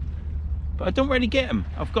 But I don't really get them.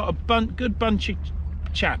 I've got a good bunch of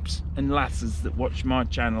chaps and lasses that watch my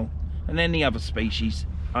channel, and any other species.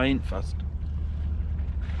 I ain't fussed.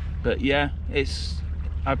 But yeah, I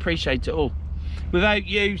appreciate it all. Without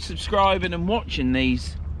you subscribing and watching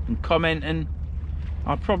these and commenting,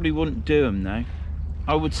 I probably wouldn't do them now.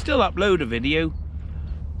 I would still upload a video,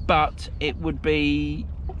 but it would be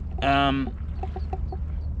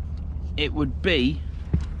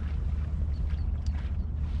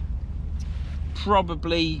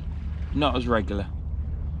probably not as regular.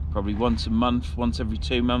 Probably once a month, once every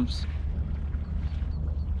 2 months.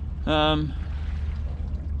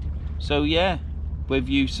 So yeah, with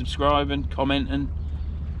you subscribing, commenting,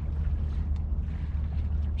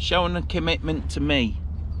 showing a commitment to me,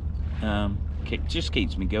 just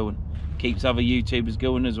keeps me going. Keeps other YouTubers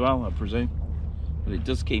going as well, I presume. But it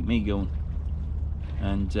does keep me going.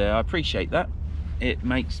 And I appreciate that. It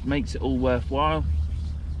makes it all worthwhile.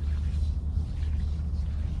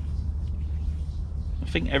 I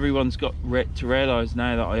think everyone's got to realise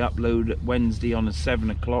now that I upload at Wednesday on a 7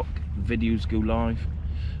 o'clock. Videos go live.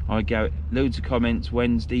 I get loads of comments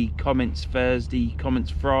Wednesday, comments Thursday,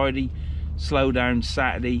 comments Friday, slow down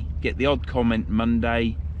Saturday, get the odd comment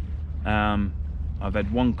Monday. I've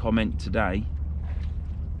had one comment today,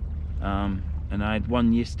 and I had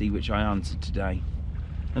one yesterday which I answered today.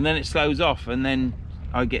 And then it slows off, and then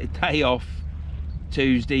I get a day off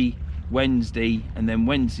Tuesday, Wednesday, and then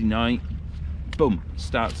Wednesday night, boom,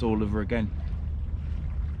 starts all over again.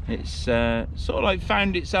 It's sort of like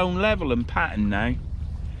found its own level and pattern now.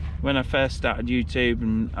 When I first started YouTube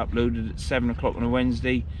and uploaded at 7 o'clock on a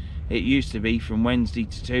Wednesday, it used to be from Wednesday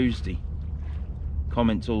to Tuesday,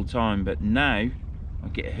 comments all the time. But now I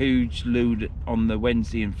get a huge load on the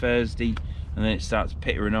Wednesday and Thursday, and then it starts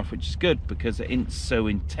pittering off, which is good because it ain't so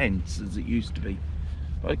intense as it used to be.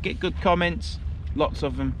 But I get good comments, lots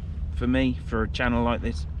of them for me, for a channel like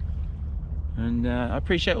this. And I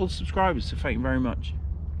appreciate all the subscribers, so thank you very much.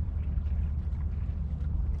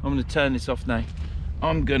 I'm going to turn this off now.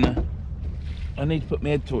 I need to put my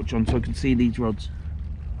head torch on so I can see these rods.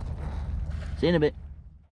 See you in a bit.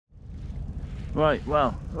 Right,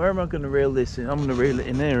 well, where am I going to reel this in? I'm going to reel it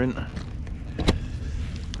in there, ain't I?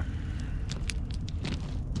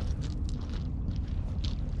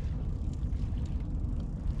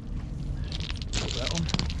 Put that on.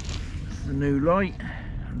 That's the new light.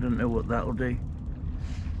 I don't know what that'll do.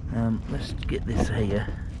 Let's get this here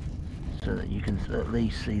so that you can at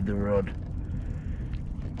least see the rod.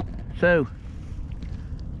 So,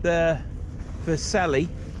 the Sally,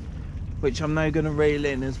 which I'm now going to reel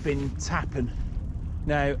in, has been tapping.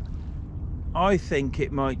 Now, I think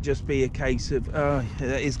it might just be a case of, oh,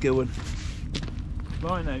 that is going.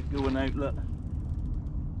 Line out, going out, look.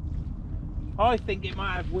 I think it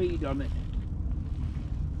might have weed on it.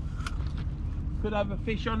 Could have a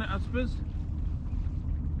fish on it, I suppose.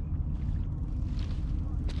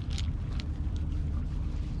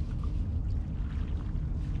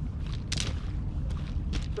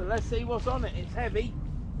 But let's see what's on it. It's heavy,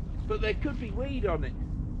 but there could be weed on it.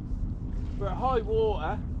 For at high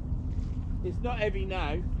water, it's not heavy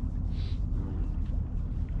now.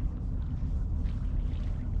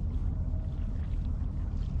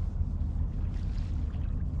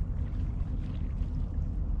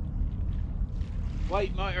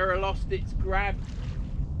 Weight might have lost its grab.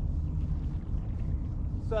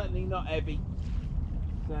 Certainly not heavy.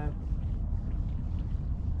 So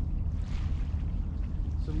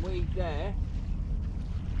some weed there.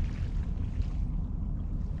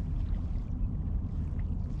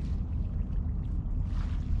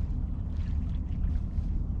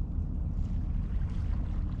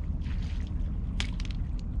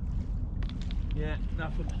 Yeah,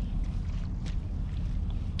 nothing.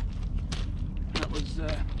 That was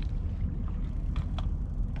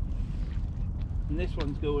and this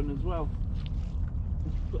one's going as well.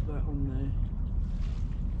 Let's put that on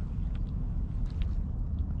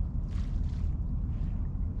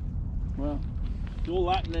there. Well, it's all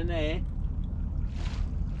happening there.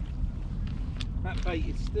 That bait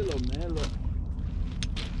is still on there, look.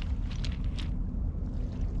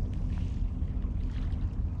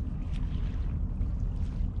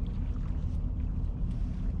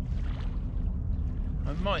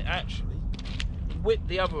 I might actually whip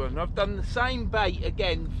the other one. I've done the same bait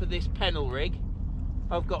again for this pennel rig.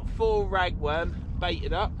 I've got 4 ragworm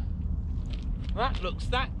baited up. That looks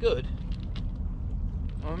that good.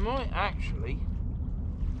 I might actually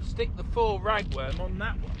stick the 4 ragworm on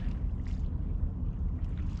that one.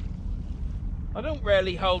 I don't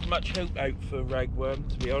really hold much hope out for ragworm,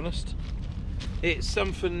 to be honest. It's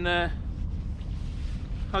something I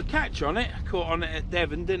catch on it. I caught on it at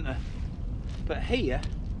Devon, didn't I? But here,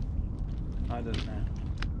 I don't know.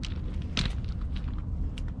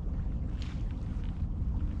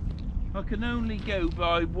 I can only go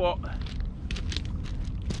by what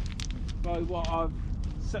I've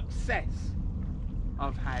success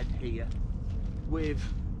I've had here with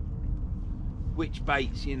which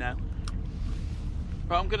baits, you know.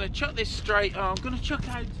 But I'm going to chuck this straight. Oh, I'm going to chuck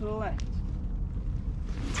out to the left.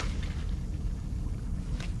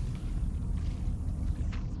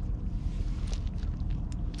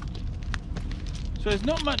 So there's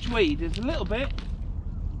not much weed, there's a little bit,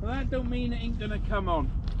 but that don't mean it ain't gonna come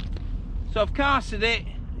on. So I've casted it,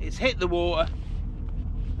 it's hit the water.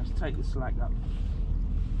 Let's take the slack up.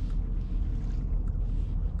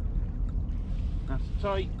 That's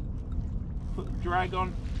tight. Put the drag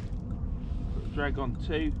on. Put the drag on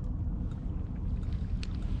too.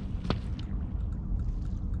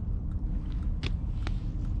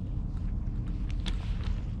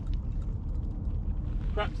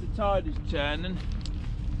 Perhaps the tide is turning.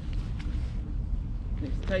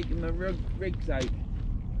 It's taking the rigs out.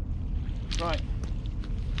 Right.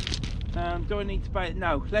 Do I need to bait it?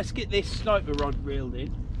 No. Let's get this sniper rod reeled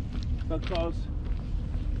in, because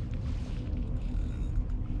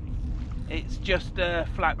it's just a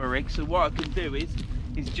flapper rig. So what I can do is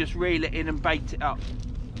just reel it in and bait it up.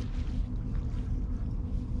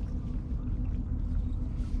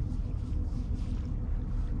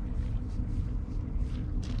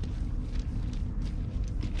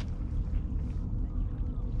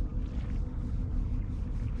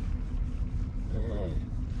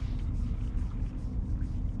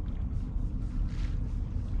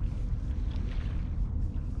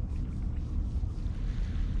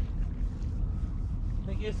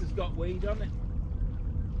 This has got weed on it.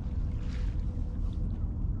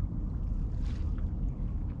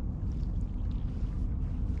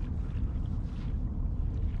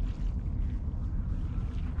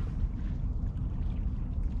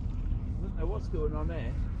 I don't know what's going on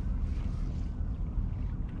there.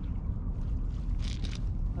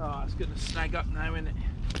 Oh, it's going to snag up now, isn't it?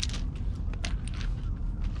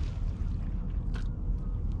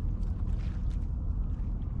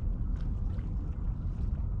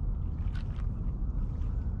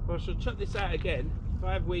 I shall chuck this out again. If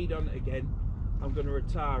I have weed on it again, I'm going to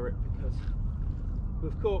retire it, because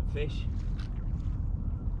we've caught fish.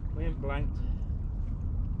 We ain't blanked.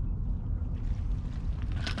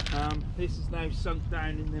 This is now sunk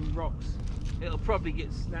down in them rocks. It'll probably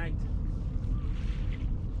get snagged.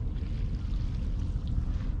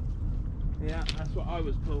 Yeah, that's what I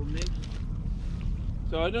was pulling in.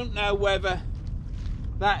 So I don't know whether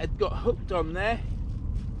that had got hooked on there.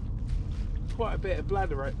 Quite a bit of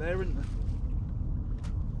bladder right there, isn't there?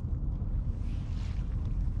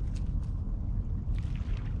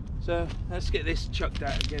 So let's get this chucked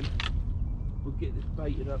out again. We'll get this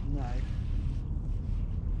baited up now.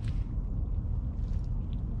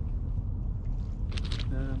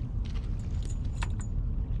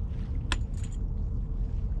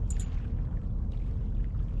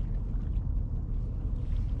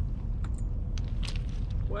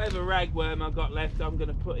 Whatever ragworm I've got left, I'm going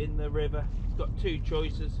to put in the river. It's got two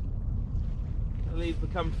choices. It'll either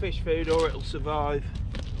become fish food or it'll survive.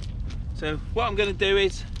 So what I'm going to do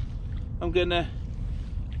is I'm going to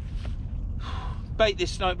bait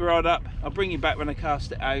this sniper rod up. I'll bring you back when I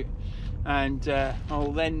cast it out, and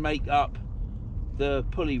I'll then make up the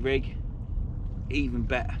pulley rig even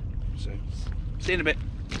better. So see you in a bit.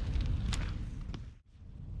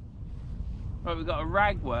 Right, we've got a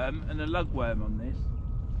ragworm and a lugworm on this,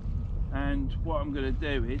 and what I'm going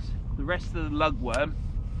to do is the rest of the lugworm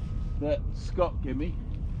that Scott gave me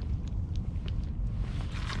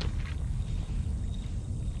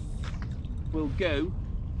will go.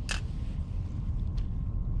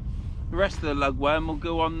 The rest of the lugworm will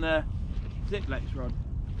go on the Ziplex rod.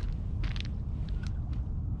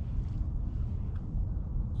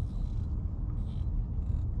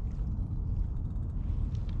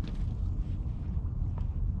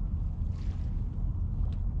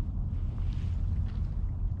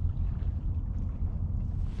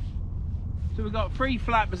 So we've got 3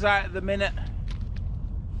 flappers out at the minute.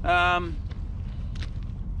 Got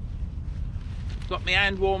my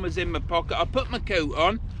hand warmers in my pocket. I put my coat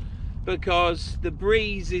on because the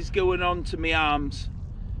breeze is going on to my arms.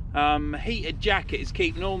 Heated jacket is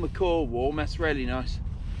keeping all my core warm. That's really nice.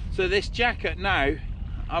 So this jacket now,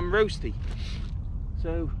 I'm roasty.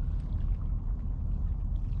 So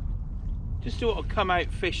just sort of come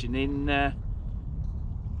out fishing in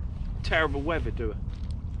terrible weather, do I?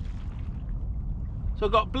 So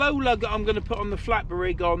I've got blow lug that I'm going to put on the flapper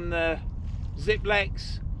rig on the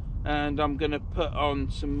Ziplex, and I'm going to put on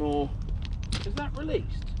some more. Is that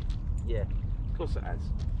released? Yeah, of course it has.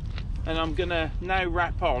 And I'm going to now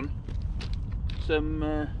wrap on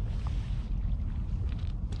some.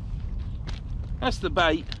 That's the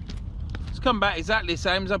bait. It's come back exactly the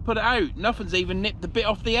same as I put it out. Nothing's even nipped the bit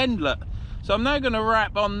off the end, look. So I'm now going to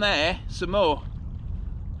wrap on there some more.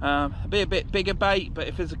 It'll be a bit bigger bait, but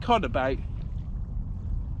if there's a cod about,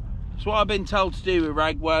 it's what I've been told to do with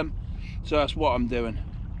ragworm, so that's what I'm doing.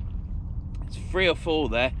 It's 3 or 4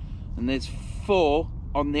 there, and there's 4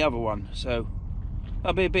 on the other one, so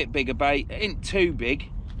that'll be a bit bigger bait. It ain't too big.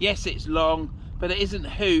 Yes, it's long, but it isn't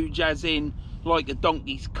huge as in like a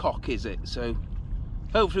donkey's cock, is it? So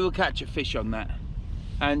hopefully we'll catch a fish on that.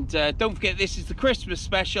 And don't forget, this is the Christmas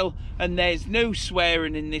special, and there's no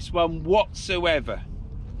swearing in this one whatsoever.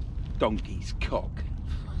 Donkey's cock.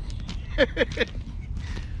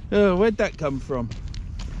 Oh, where'd that come from?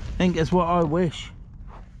 I think that's what I wish.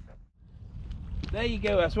 There you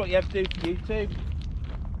go, that's what you have to do for YouTube.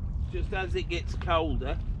 Just as it gets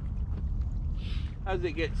colder. As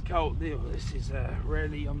it gets cold, oh, this is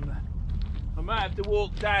really on the... I might have to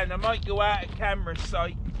walk down, I might go out of camera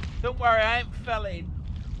sight. Don't worry, I ain't fell in.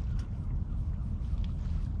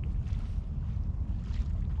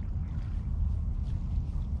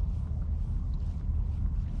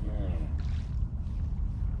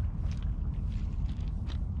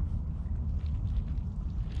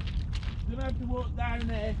 Gonna have to walk down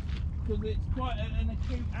there because it's quite an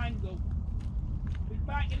acute angle. Be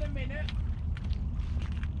back in a minute.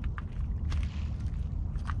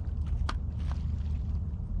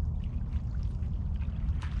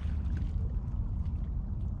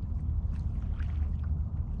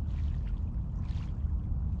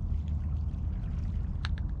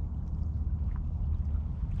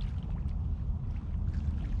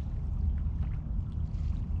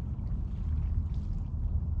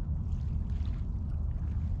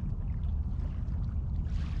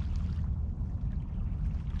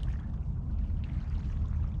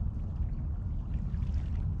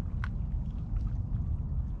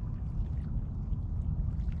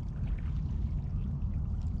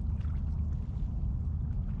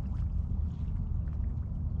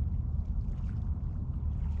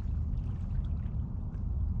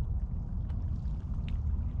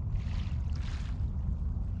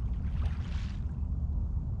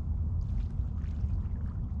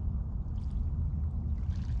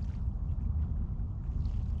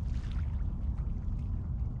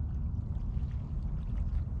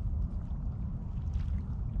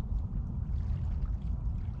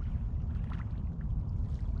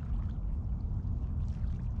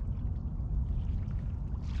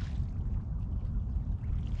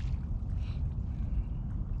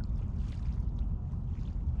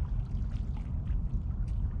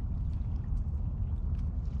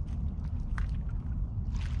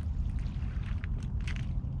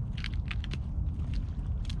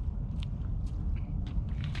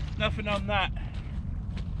 nothing on that.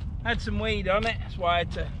 Had some weed on it, that's why I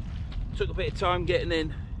had to, took a bit of time getting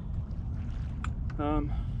in.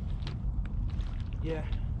 Yeah,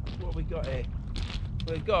 what have we got here?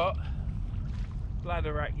 We've got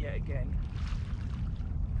bladder rack yet again.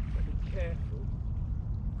 Gotta be careful.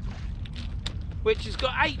 Which has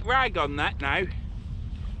got 8 rag on that now,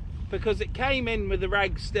 because it came in with the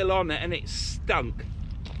rag still on it and it stunk.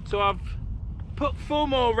 So I've put 4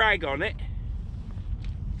 more rag on it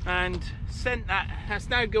and sent that. That's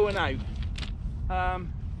now going out.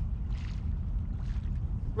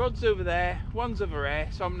 Rod's over there, one's over there,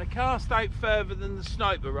 so I'm going to cast out further than the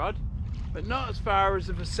sniper rod, but not as far as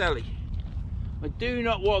the Vasselli. I do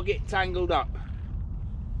not want to get tangled up.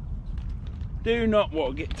 Do not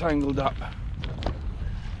want to get tangled up.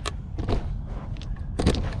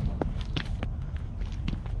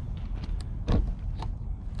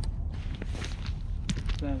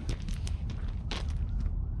 So.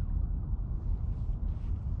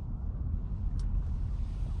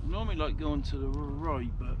 I normally like going to the right,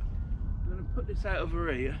 but I'm going to put this out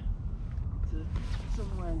over here to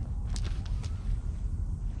somewhere.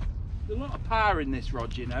 There's a lot of power in this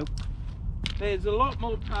rod, you know. There's a lot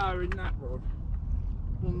more power in that rod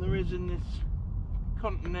than there is in this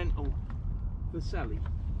Continental Vasselli.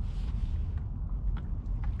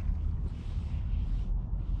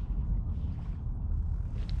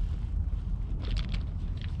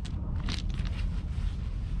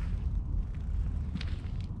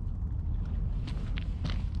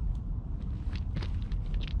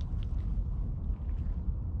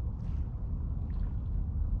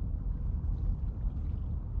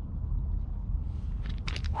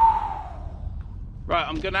 Right,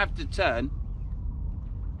 I'm going to have to turn.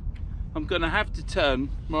 I'm going to have to turn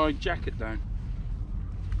my jacket down.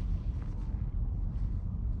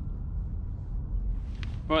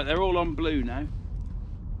 Right, they're all on blue now.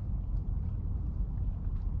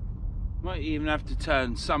 Might even have to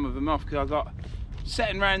turn some of them off because I've got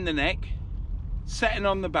setting round the neck, setting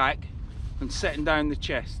on the back and setting down the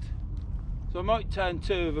chest. So I might turn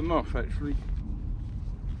 2 of them off actually.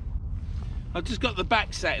 I've just got the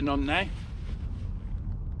back setting on now,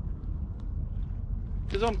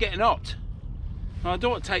 because I'm getting hot. I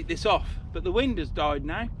don't want to take this off, but the wind has died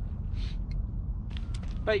now.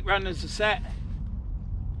 Bait runners are set,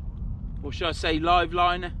 or should I say live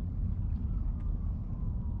liner.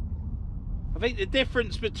 I think the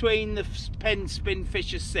difference between the Penn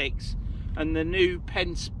Spinfisher 6 and the new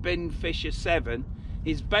Penn Spinfisher 7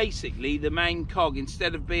 is basically the main cog,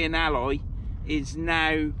 instead of being alloy, is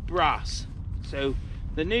now brass. So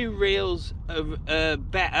the new reels are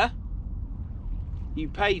better. You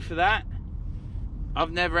pay for that.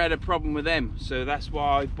 I've never had a problem with them, so that's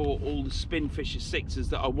why I bought all the Spinfisher 6s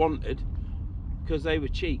that I wanted, because they were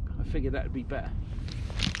cheap. I figured that would be better.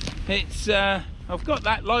 It's I've got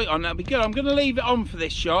that light on, that'll be good. I'm going to leave it on for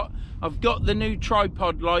this shot. I've got the new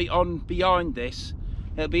tripod light on behind this.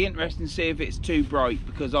 It'll be interesting to see if it's too bright,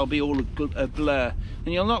 because I'll be all a blur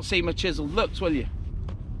and you'll not see my chiseled looks, will you?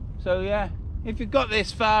 So yeah, if you've got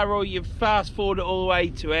this far or you've fast forwarded all the way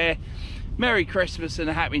to here, Merry Christmas and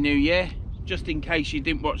a Happy New Year. Just in case you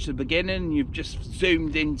didn't watch the beginning, you've just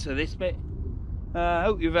zoomed into this bit.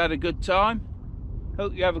 Hope you've had a good time.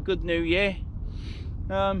 Hope you have a good New Year.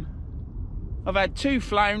 I've had 2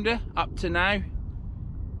 flounder up to now.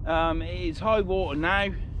 It is high water now.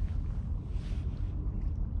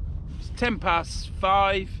 It's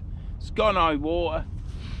 5:10. It's gone high water.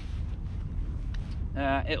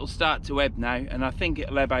 It'll start to ebb now, and I think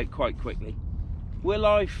it'll ebb out quite quickly. Will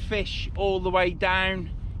I fish all the way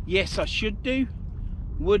down? Yes, I should do.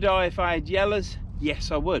 Would I if I had yellers?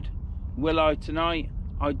 Yes, I would. Will I tonight?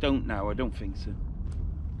 I don't know. I don't think so.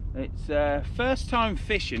 It's first time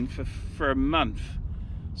fishing for a month,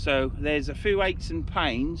 so there's a few aches and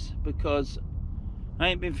pains because I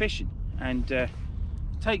ain't been fishing, and it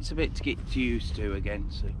takes a bit to get used to again.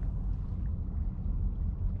 So,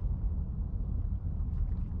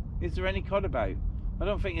 is there any cod about? I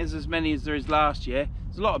don't think there's as many as there is last year.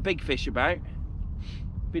 There's a lot of big fish about.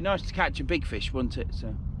 Be nice to catch a big fish, wouldn't it?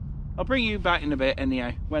 So I'll bring you back in a bit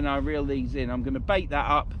anyhow. When I reel these in, I'm going to bait that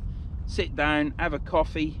up, sit down, have a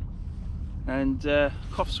coffee, and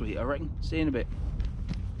cough sweet, I reckon. See you in a bit.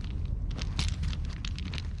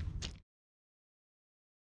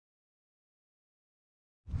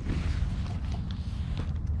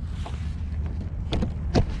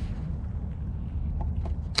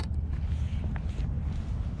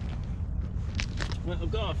 Well,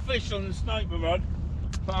 I've got a fish on the sniper rod,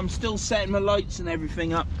 but I'm still setting my lights and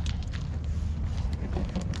everything up.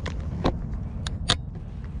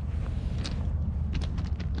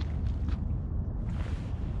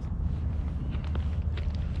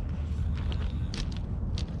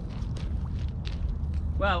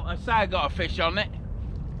 Well, I say I got a fish on it.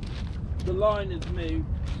 The line has moved,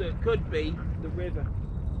 so it could be the river.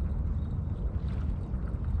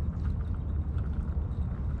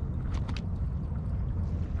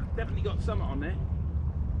 Definitely got something on there.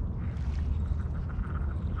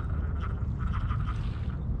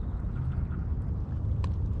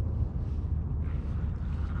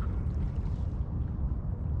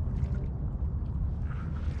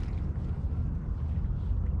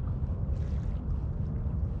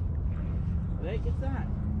 Look at that.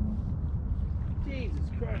 Jesus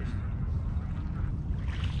Christ.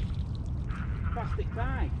 Plastic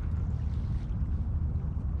bag.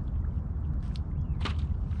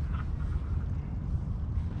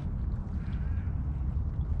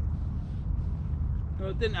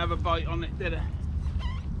 Well, it didn't have a bite on it, did it?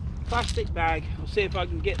 Plastic bag. I'll see if I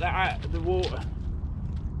can get that out of the water.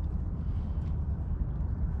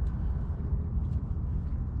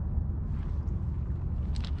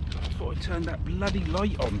 I thought I turned that bloody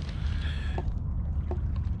light on.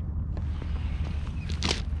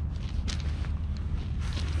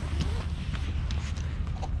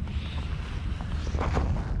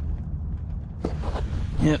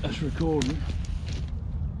 Yeah, that's recording.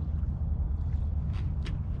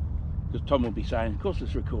 Because Tom will be saying, of course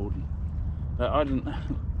it's recording. But I didn't know.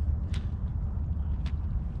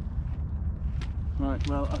 Right,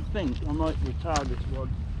 well, I think I might retard this rod.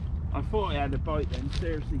 I thought I had a bite then,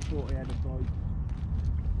 seriously thought I had a bite.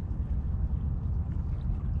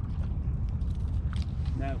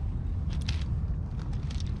 No.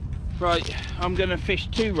 Right, I'm going to fish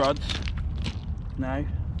 2 rods now.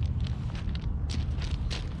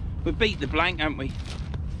 We beat the blank, haven't we?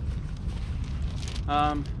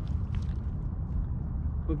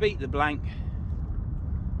 We beat the blank.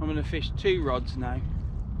 I'm going to fish 2 rods now,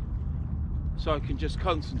 so I can just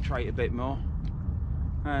concentrate a bit more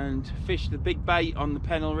and fish the big bait on the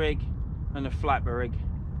pennel rig and a flapper rig.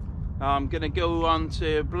 I'm going to go on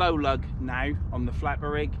to blow lug now on the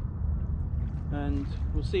flapper rig, and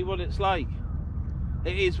we'll see what it's like.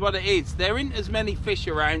 It is what it is. There ain't as many fish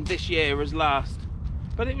around this year as last,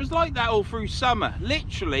 but it was like that all through summer.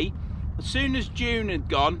 Literally, as soon as June had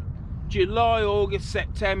gone, July, August,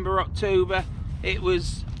 September, October, it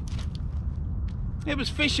was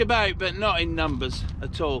fish about, but not in numbers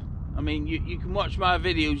at all. I mean, you can watch my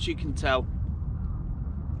videos, you can tell.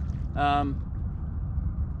 And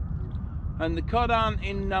the cod aren't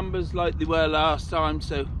in numbers like they were last time,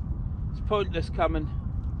 so it's pointless coming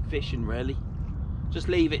fishing, really. Just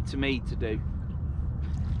leave it to me to do.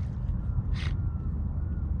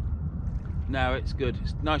 No, it's good.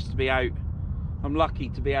 It's nice to be out. I'm lucky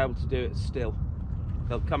to be able to do it still.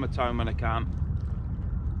 There'll come a time when I can't,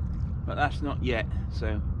 but that's not yet.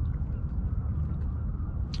 So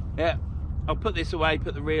yeah, I'll put this away,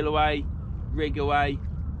 put the reel away, rig away,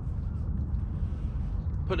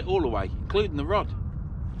 put it all away, including the rod.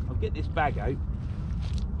 I'll get this bag out.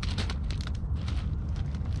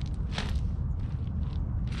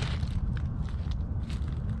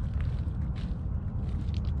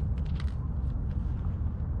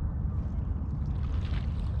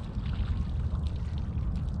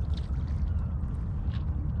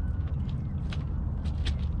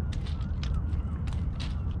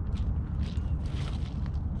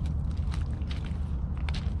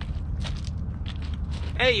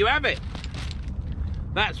 There you have it.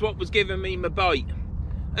 That's what was giving me my bite.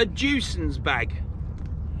 A Juicens bag.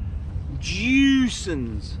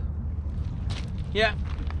 Juicens. Yeah.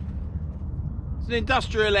 It's an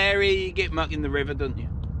industrial area. You get muck in the river, don't you?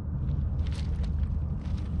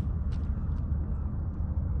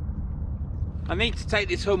 I need to take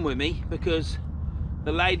this home with me because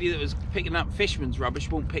the lady that was picking up fisherman's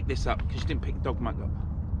rubbish won't pick this up because she didn't pick dog muck up.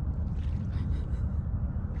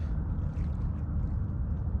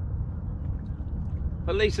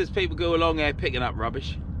 At least there's people go along here picking up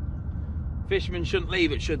rubbish. Fishermen shouldn't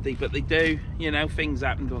leave it, should they? But they do. You know, things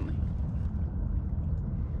happen, don't they?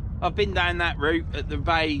 I've been down that route at the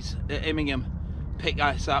bays at Immingham. Pick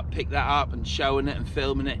that up and showing it and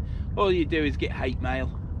filming it. All you do is get hate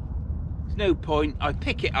mail. There's no point. I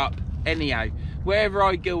pick it up anyhow. Wherever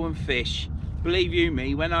I go and fish, believe you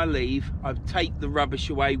me, when I leave, I take the rubbish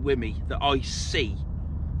away with me that I see.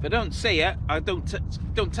 If I don't see it, I don't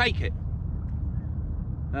take it.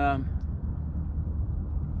 If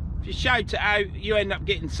you shout it out, you end up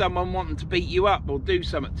getting someone wanting to beat you up or do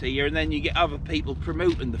something to you, and then you get other people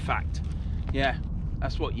promoting the fact. Yeah,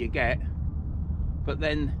 that's what you get. But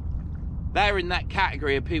then they're in that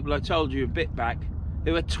category of people I told you a bit back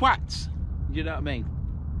who are twats. Do you know what I mean?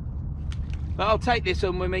 But I'll take this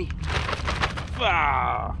on with me.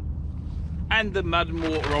 Ah, and the mud and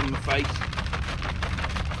water on the face.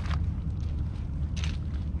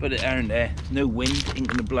 Put it down there. There's no wind, ain't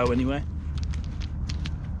gonna blow anywhere.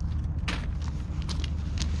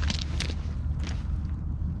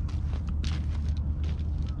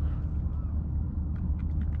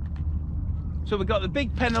 So we've got the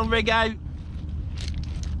big pennel rig out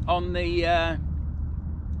on the I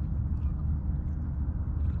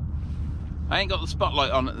ain't got the spotlight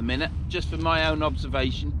on at the minute, just for my own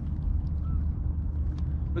observation.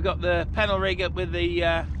 We've got the pennel rig up with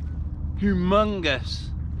the humongous,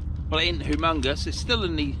 well it ain't humongous, it's still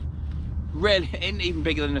only really, it ain't even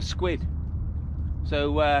bigger than a squid.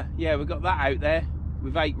 So yeah, we've got that out there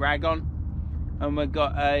with 8 rag on, and we've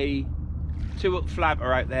got a 2-hook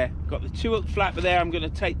flapper out there. Got the 2-hook flapper there. I'm going to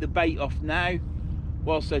take the bait off now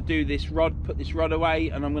whilst I do this rod, put this rod away,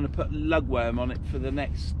 and I'm going to put lugworm on it for the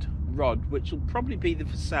next rod, which will probably be the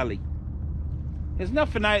Vasselli. There's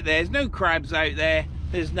nothing out there, there's no crabs out there,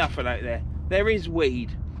 there's nothing out there. There is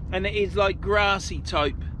weed, and it is like grassy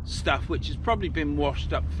type stuff which has probably been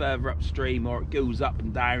washed up further upstream, or it goes up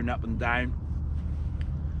and down, up and down.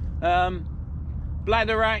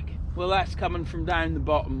 Bladderwrack, well that's coming from down the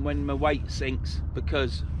bottom when my weight sinks,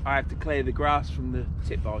 because I have to clear the grass from the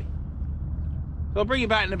tip eye. So I'll bring you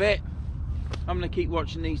back in a bit. I'm going to keep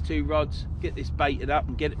watching these 2 rods, get this baited up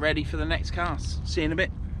and get it ready for the next cast. See you in a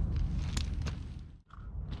bit.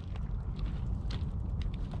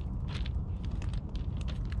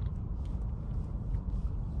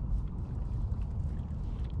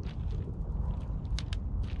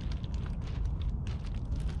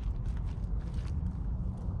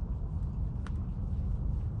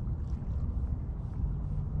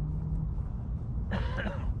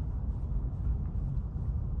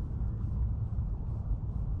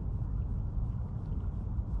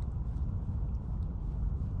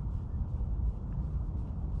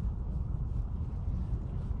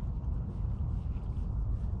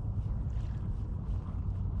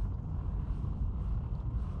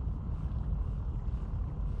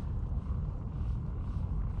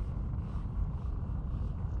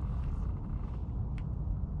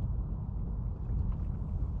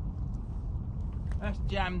 That's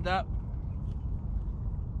jammed up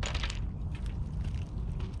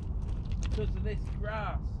because of this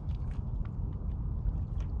grass.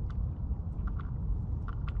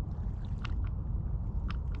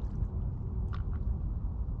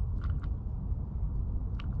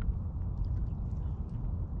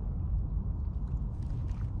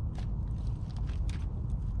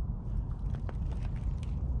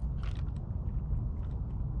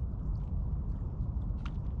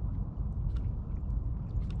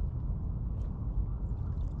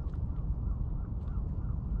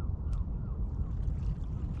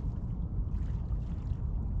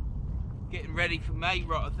 Getting ready for May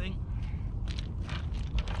rot, I think.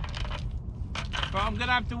 But I'm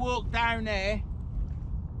gonna have to walk down there.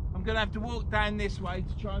 I'm gonna have to walk down this way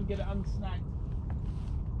to try and get it unsnagged.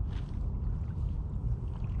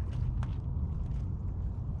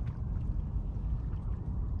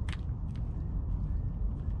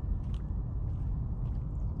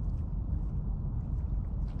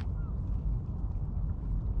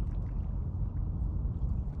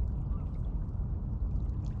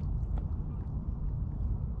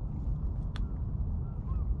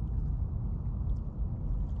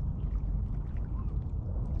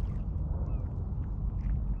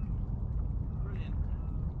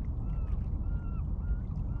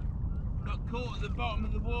 Caught at the bottom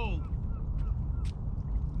of the wall.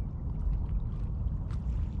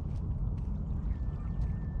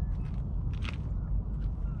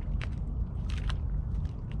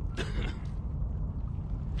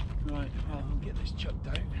 Right, well, I'll get this chucked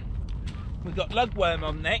out. We've got lugworm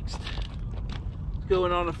on next. It's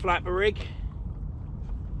going on a flapper rig.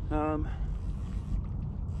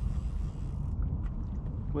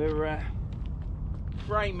 We're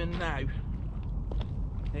framing now.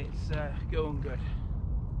 It's going good.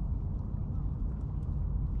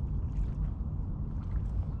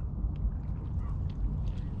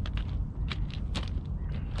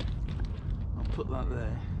 I'll put that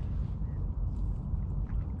there.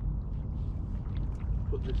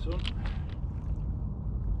 Put this on.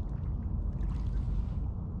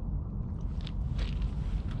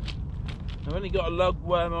 I've only got a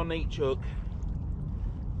lugworm on each hook.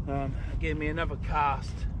 Give me another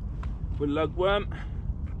cast with lugworm.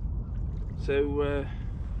 So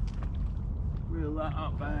reel that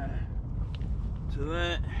up to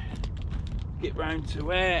there, get round to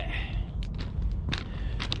where.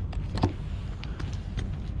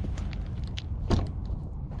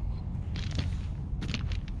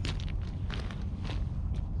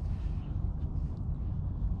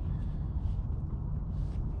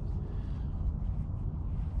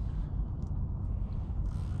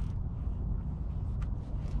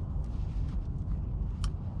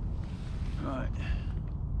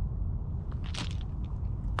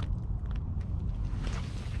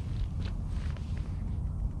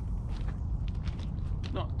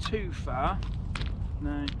 too far.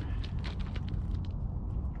 No.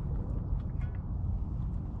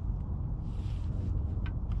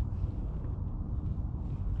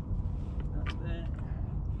 Up there.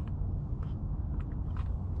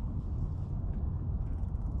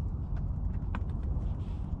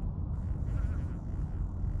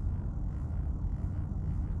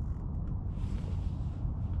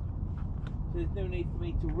 There's no need for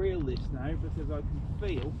me to reel this now because I can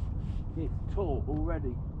feel it's taut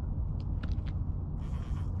already.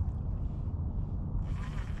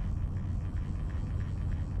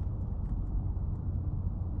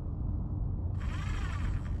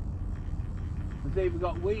 I've either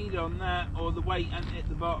got weed on that or the weight ain't hit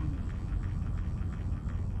the bottom.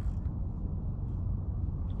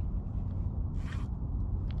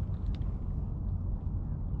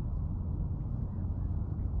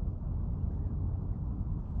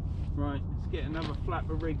 Right, let's get another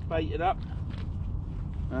flapper rig baited up.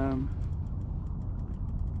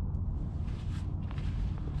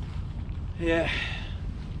 Yeah,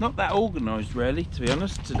 not that organised really, to be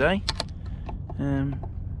honest, today.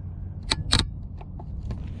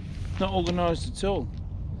 Not organised at all.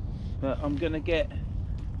 But I'm going to get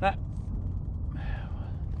that.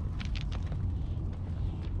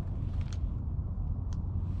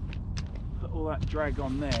 Put all that drag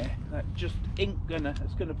on there. That just ain't gonna.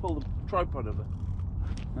 It's gonna pull the tripod over.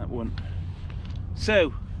 That one.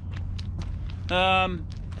 So, where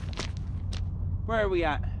are we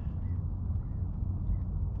at?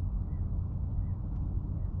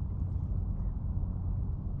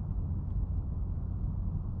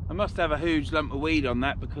 I must have a huge lump of weed on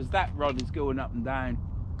that because that rod is going up and down.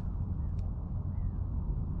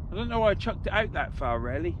 I don't know why I chucked it out that far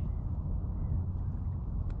really.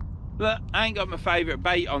 Look, I ain't got my favourite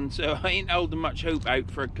bait on, so I ain't holding much hope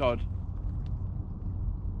out for a cod.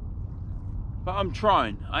 But I'm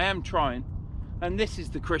trying, I am trying. And this is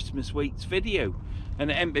the Christmas week's video.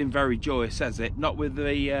 And it ain't been very joyous, has it? Not with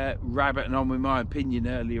the rabbiting on with my opinion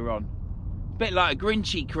earlier on. Bit like a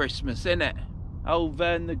Grinchy Christmas, innit? Old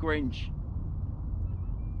Vern the Grinch.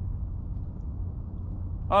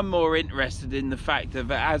 I'm more interested in the fact that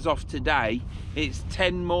as of today, it's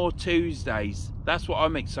 10 more Tuesdays. That's what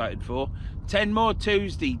I'm excited for. 10 more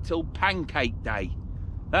Tuesday till Pancake Day.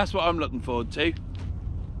 That's what I'm looking forward to.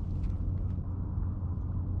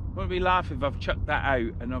 Won't be laughing if I've chucked that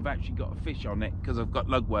out and I've actually got a fish on it because I've got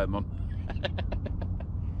lugworm on.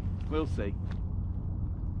 We'll see.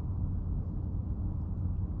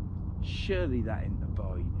 Surely that ain't a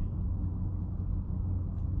bite.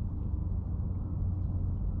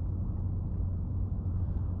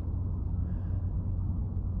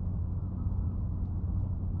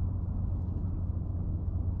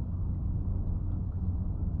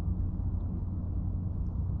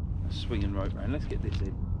 Swinging right round. Let's get this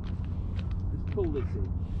in. Let's pull this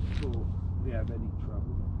in before we have any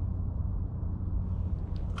trouble.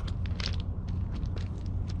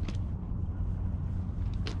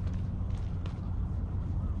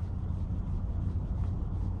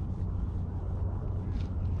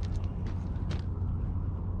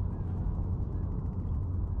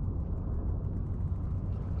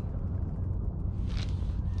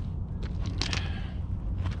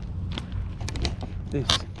 This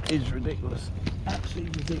is ridiculous,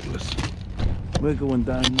 absolutely ridiculous. We're going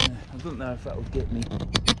down there. I don't know if that'll get me,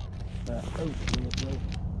 but hopefully it will.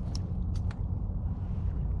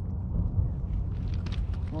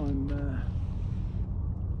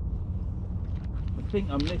 I think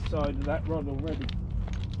I'm this side of that rod already.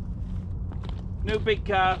 No big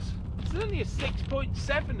cast. It's only a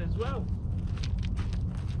 6.7 as well.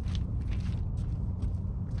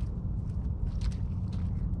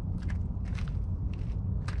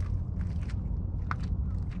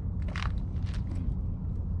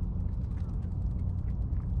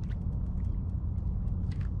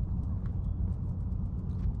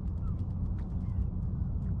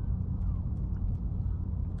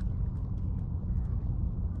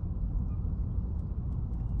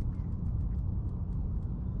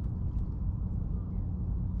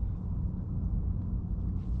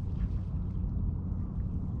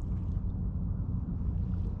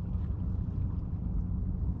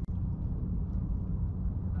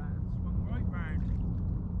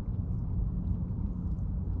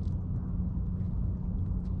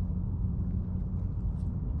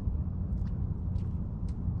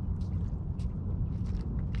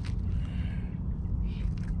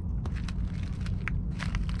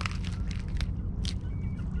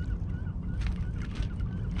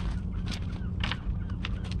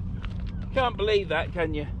 Can't believe that,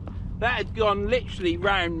 can you? That had gone literally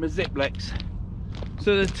round my Ziplex.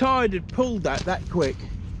 So the tide had pulled that quick.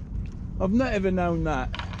 I've not ever known that.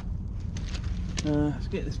 Let's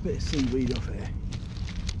get this bit of seaweed off here.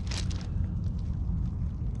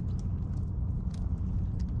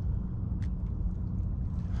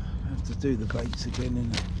 I have to do the baits again,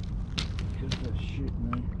 innit? Because they're shit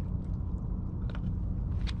now.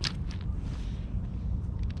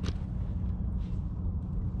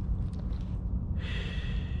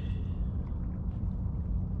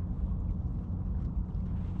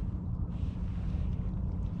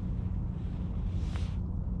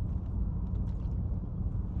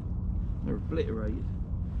 They're obliterated.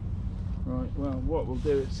 Right, well, what we'll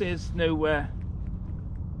do, it says no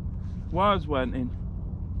wires weren't in.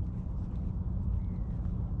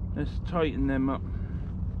 Let's tighten them up.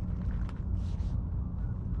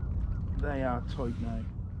 They are tight now.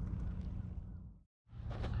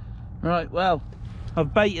 Right, well,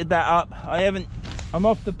 I've baited that up. I'm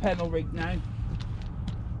off the pedal rig now.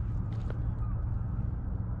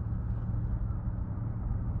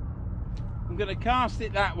 I'm going to cast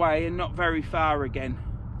it that way and not very far again.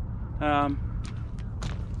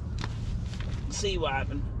 See what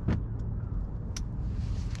happens.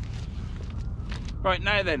 Right,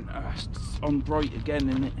 now then, it's on bright again,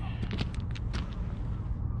 isn't it?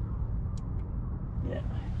 Yeah.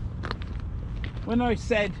 When I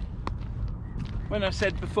said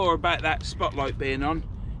before about that spotlight being on,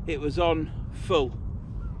 it was on full.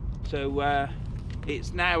 So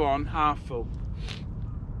it's now on half full.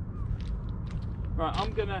 Right,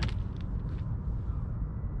 I'm gonna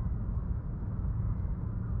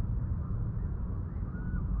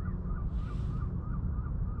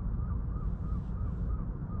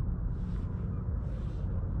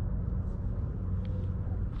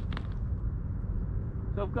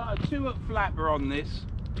so I've got a 2-up flapper on this.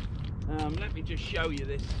 Let me just show you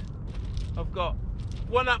this. I've got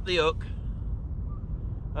one up the hook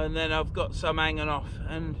and then I've got some hanging off,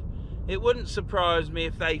 and it wouldn't surprise me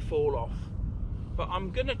if they fall off. But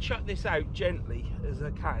I'm going to chuck this out gently as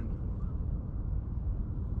I can.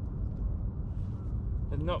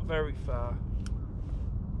 And not very far.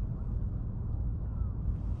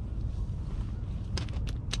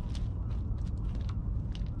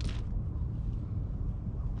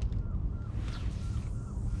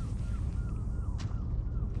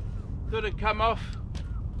 Could it come off?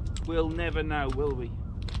 We'll never know, will we?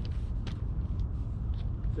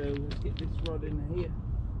 So let's get this rod in here.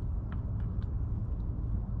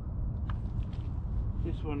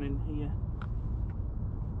 This one in here.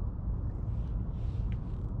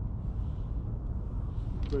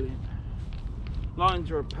 Brilliant. Lines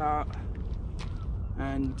are apart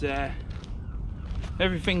and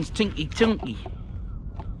everything's tinky-tinky,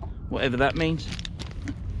 whatever that means.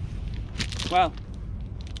 Well,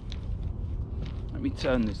 let me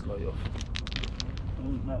turn this light off. I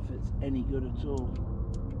don't know if it's any good at all.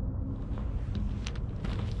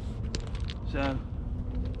 So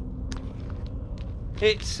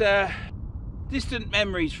it's distant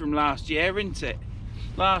memories from last year, isn't it?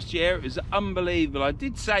 Last year it was unbelievable. I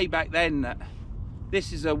did say back then that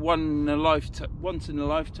this is a once in a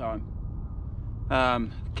lifetime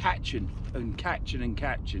catching and catching and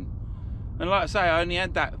catching. And like I say, I only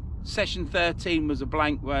had that. Session 13 was a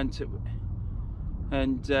blank, weren't it?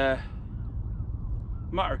 And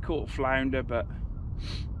might have caught a flounder, but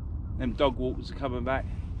them dog walkers are coming back.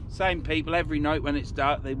 Same people every night when it's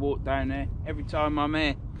dark, they walk down there. Every time I'm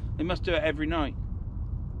here, they must do it every night.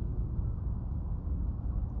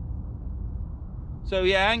 So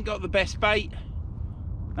yeah, I ain't got the best bait,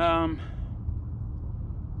 but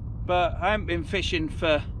I haven't been fishing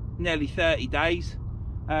for nearly 30 days,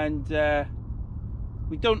 and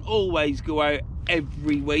we don't always go out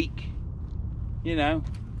every week, you know.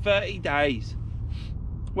 30 days,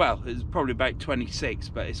 well, it's probably about 26,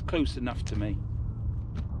 but it's close enough to me.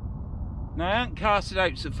 Now I haven't cast it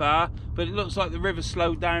out so far, but it looks like the river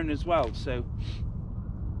slowed down as well, so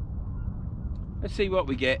let's see what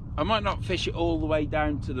we get. I might not fish it all the way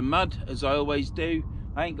down to the mud as I always do.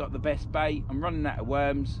 I ain't got the best bait. I'm running out of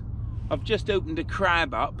worms. I've just opened a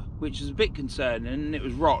crab up, which is a bit concerning, and it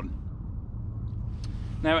was rotten.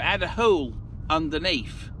 Now it had a hole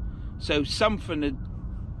underneath, so something had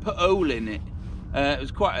put a hole in it. It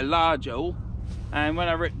was quite a large hole, and when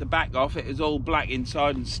I ripped the back off, it was all black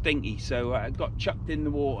inside and stinky, so it got chucked in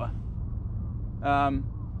the water. I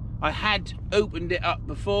had opened it up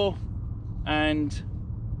before and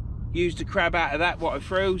used a crab out of that, what I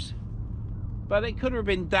froze, but it could have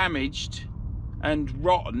been damaged and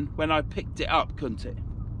rotten when I picked it up, couldn't it?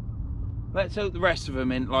 Let's hope the rest of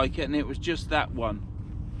them ain't like it, and it was just that one.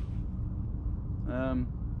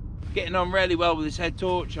 Getting on really well with this head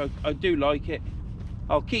torch. I do like it.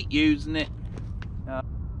 I'll keep using it.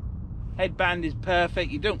 Headband is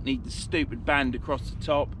perfect. You don't need the stupid band across the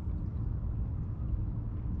top.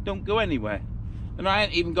 Don't go anywhere. And I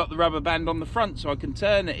ain't even got the rubber band on the front so I can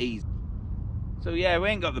turn it easy. So yeah, we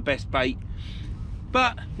ain't got the best bait.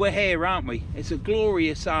 But we're here, aren't we? It's a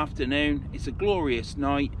glorious afternoon. It's a glorious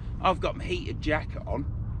night. I've got my heated jacket on.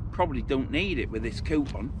 Probably don't need it with this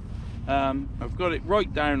coat on. I've got it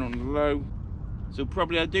right down on the low. So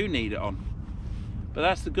probably I do need it on. But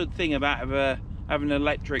that's the good thing about having an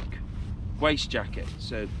electric waist jacket.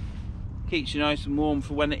 So keeps you nice and warm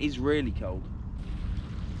for when it is really cold.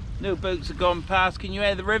 No boats have gone past. Can you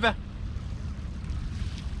hear the river?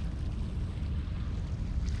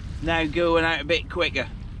 Now going out a bit quicker.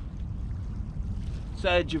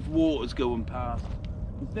 Surge of water's going past.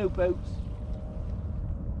 There's no boats.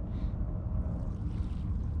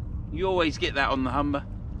 You always get that on the Humber.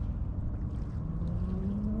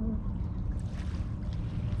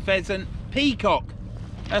 Pheasant, peacock.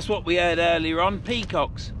 That's what we heard earlier on,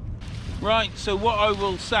 peacocks. Right, so what I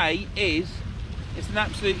will say is it's an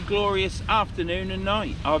absolutely glorious afternoon and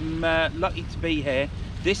night. I'm lucky to be here.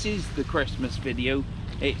 This is the Christmas video.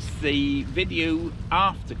 It's the video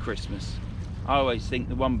after Christmas. I always think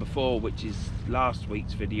the one before, which is last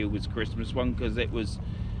week's video, was Christmas one because it was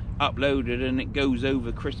uploaded and it goes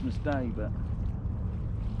over Christmas Day. But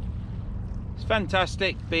it's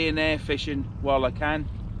fantastic being there fishing while I can.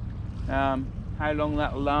 How long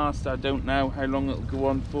that'll last, I don't know. How long it'll go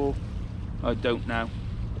on for, I don't know.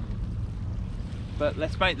 But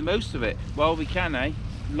let's make the most of it while we can, eh?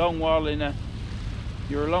 Long while in a...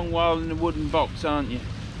 You're a long while in a wooden box, aren't you?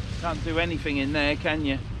 Can't do anything in there, can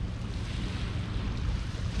you?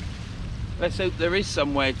 Let's hope there is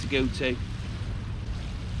somewhere to go to.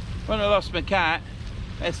 When I lost my cat,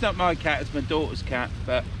 it's not my cat, it's my daughter's cat,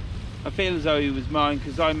 but I feel as though he was mine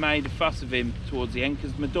because I made a fuss of him towards the end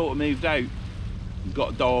because my daughter moved out and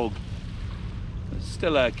got a dog. It's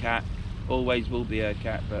still her cat, always will be her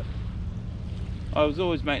cat, but I was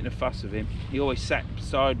always making a fuss of him. He always sat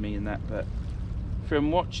beside me and that, but from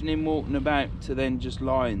watching him walking about to then just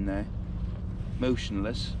lying there,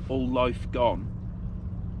 motionless, all life gone,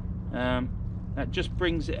 that just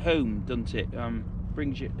brings it home, doesn't it?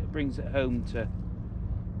 Brings it home to...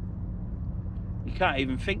 You can't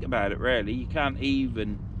even think about it, really. You can't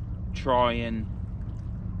even try and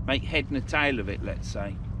make head and a tail of it, let's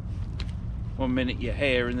say. One minute you're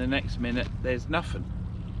here and the next minute there's nothing.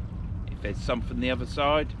 If there's something the other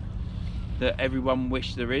side that everyone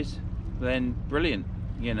wish there is, then brilliant,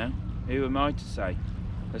 you know. Who am I to say?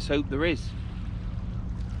 Let's hope there is.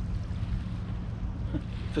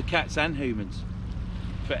 For cats and humans.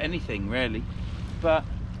 For anything, really. But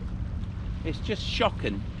it's just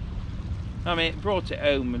shocking. I mean, it brought it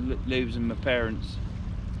home and losing my parents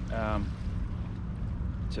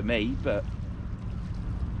to me, but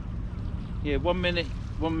yeah, one minute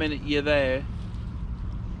you're there,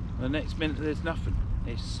 the next minute there's nothing.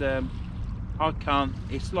 It's I can't.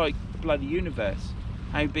 It's like the bloody universe.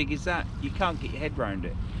 How big is that? You can't get your head round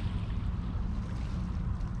it.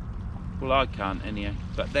 Well, I can't anyhow.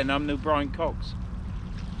 But then I'm no Brian Cox.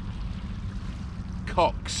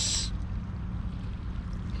 Cox.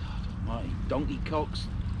 God almighty, Donkey Cox.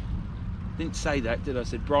 Didn't say that, did I? I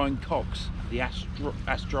said Brian Cox, the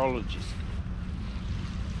astrologist.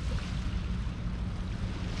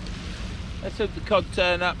 Let's hope the cod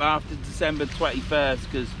turn up after December 21st,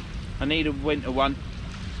 because I need a winter one.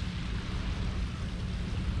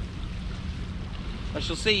 I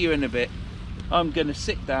shall see you in a bit. I'm going to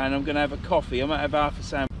sit down, I'm going to have a coffee, I might have half a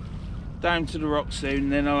sandwich. Down to the rock soon,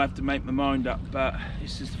 then I'll have to make my mind up. But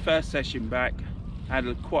this is the first session back. I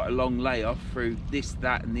had quite a long layoff through this,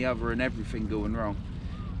 that and the other and everything going wrong.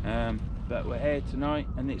 But we're here tonight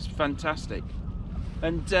and it's fantastic.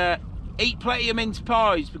 And eat plenty of mince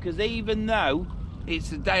pies, because even though it's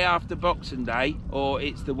the day after Boxing Day, or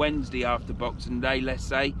it's the Wednesday after Boxing Day, let's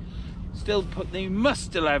say, you must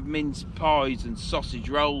still have mince pies and sausage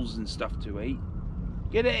rolls and stuff to eat.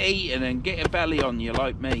 Get it eaten and get a belly on you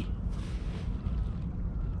like me.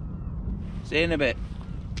 See you in a bit.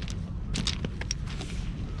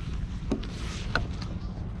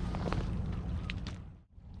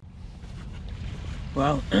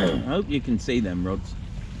 Well, I hope you can see them rods.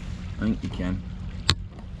 I think you can.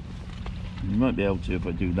 You might be able to if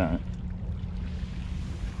I do that.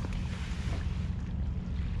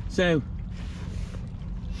 So,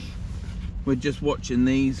 we're just watching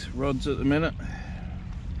these rods at the minute.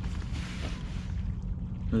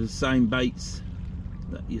 They're the same baits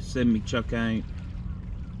that you send me chuck out.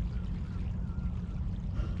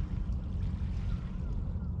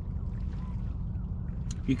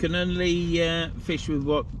 You can only fish with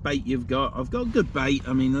what bait you've got. I've got good bait.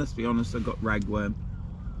 I mean, let's be honest, I've got ragworm,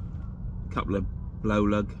 a couple of blow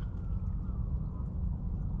lug.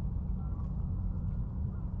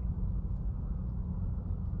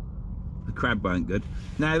 The crab weren't good.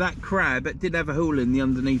 Now that crab, it did have a hole in the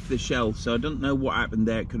underneath the shell, so I don't know what happened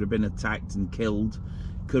there. It could have been attacked and killed.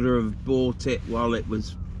 Could have bought it while it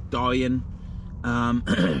was dying.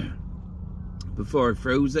 Before I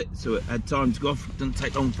froze it, so it had time to go off. It doesn't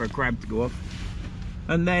take long for a crab to go off.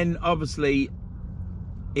 And then obviously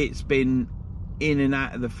it's been in and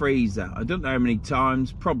out of the freezer. I don't know how many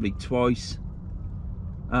times, probably twice.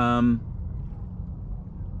 So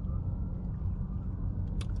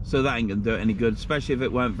that ain't gonna do it any good, especially if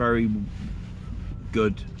it weren't very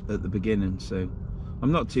good at the beginning. So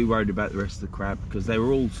I'm not too worried about the rest of the crab, because they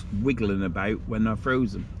were all wiggling about when I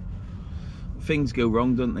froze them. Things go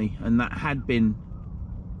wrong, don't they? And that had been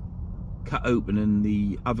cut open and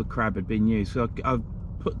the other crab had been used. So I've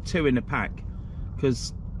put 2 in a pack,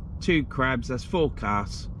 because 2 crabs, that's 4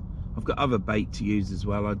 casts. I've got other bait to use as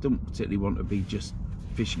well. I don't particularly want to be just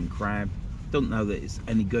fishing crab. Don't know that it's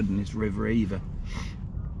any good in this river either.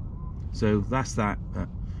 So that's that. But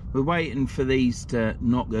we're waiting for these to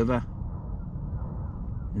knock over.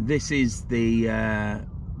 And this is the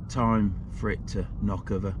time for it to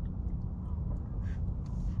knock over.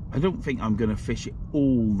 I don't think I'm going to fish it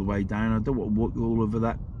all the way down. I don't want to walk all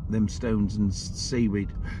over them stones and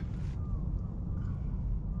seaweed.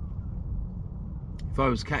 If I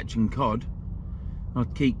was catching cod,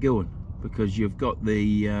 I'd keep going, because you've got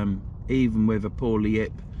the even with a poorly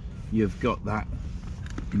hip, you've got that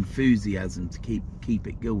enthusiasm to keep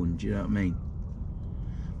it going. Do you know what I mean?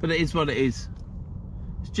 But it is what it is.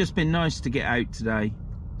 It's just been nice to get out today.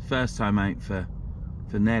 First time out for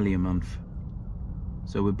nearly a month.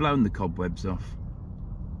 So we're blowing the cobwebs off.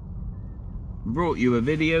 Brought you a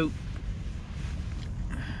video,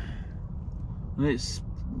 and it's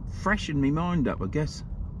freshened my mind up, I guess.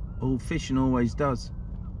 All fishing always does.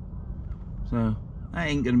 So that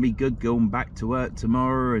ain't gonna be good going back to work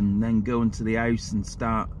tomorrow and then going to the house and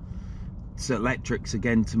start electrics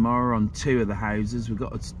again tomorrow on 2 of the houses. We've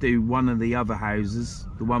got to do one of the other houses,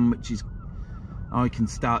 the one which is I can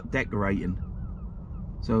start decorating.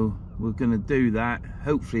 So we're going to do that.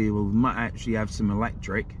 Hopefully we might actually have some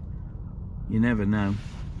electric. You never know.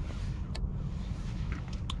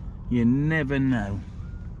 You never know.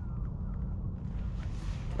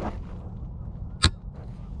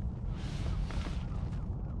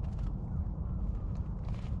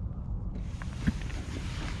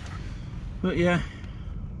 But yeah,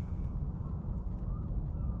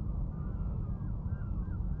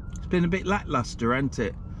 it's been a bit lackluster, hasn't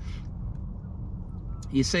it?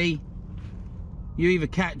 You see, you either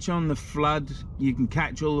catch on the flood, you can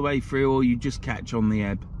catch all the way through, or you just catch on the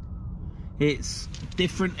ebb. It's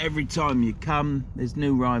different every time you come. There's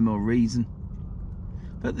no rhyme or reason.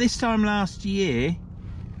 But this time last year,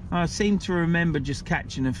 I seem to remember just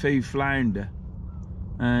catching a few flounder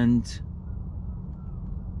and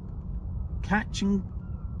catching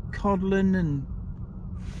codlin, and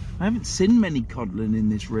I haven't seen many codlin in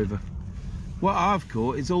this river. What I've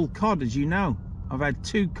caught is all cod, as you know. I've had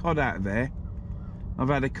 2 cod out of there. I've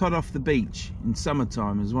had a cod off the beach in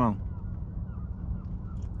summertime as well.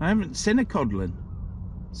 I haven't seen a codlin,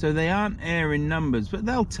 so they aren't here in numbers, but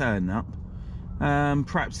they'll turn up.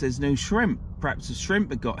 Perhaps there's no shrimp. Perhaps the shrimp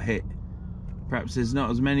have got hit. Perhaps there's not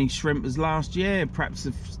as many shrimp as last year. Perhaps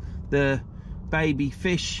the baby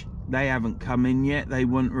fish, they haven't come in yet. They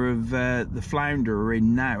want to have the flounder are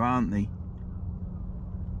in now, aren't they?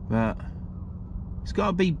 But it's got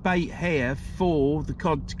to be bait here for the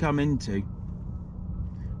cod to come into.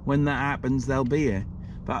 When that happens, they'll be here.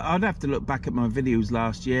 But I'd have to look back at my videos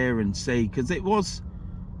last year and see, because it was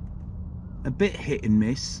a bit hit and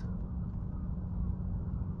miss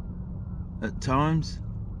at times.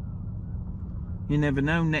 You never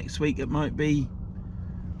know. Next week it might be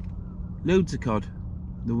loads of cod.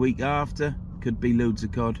 The week after could be loads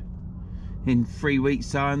of cod. In 3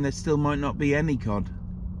 weeks' time there still might not be any cod.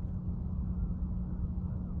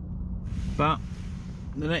 But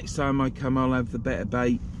the next time I come, I'll have the better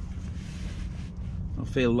bait. I'll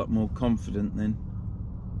feel a lot more confident then.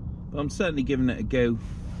 But I'm certainly giving it a go.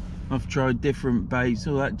 I've tried different baits.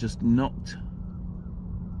 Oh, that just knocked.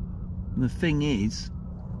 And the thing is,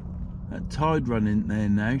 that tide run in there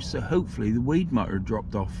now, so hopefully the weed might have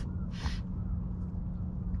dropped off.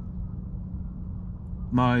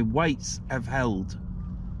 My weights have held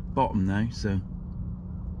bottom now, so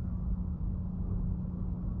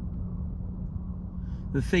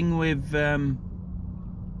the thing with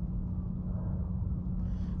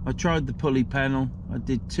I I tried the pulley panel. I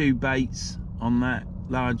did 2 baits on that,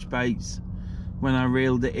 large baits. When I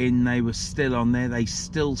reeled it in, they were still on there. They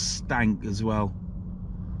still stank as well.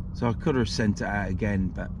 So I could have sent it out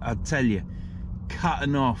again, but I'll tell you,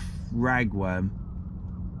 cutting off ragworm,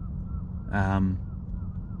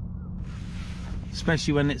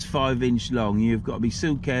 especially when it's 5-inch long, you've got to be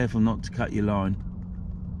so careful not to cut your line.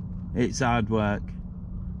 It's hard work.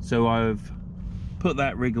 So I've put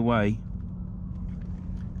that rig away,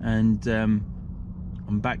 and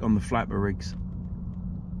I'm back on the flapper rigs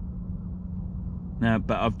now.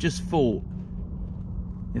 But I've just thought,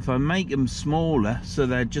 if I make them smaller so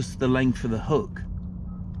they're just the length of the hook,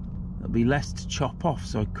 there'll be less to chop off.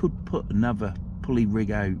 So I could put another pulley rig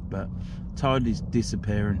out, but tide is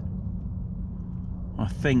disappearing. I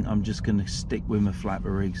think I'm just going to stick with my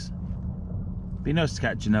flapper rigs. Be nice to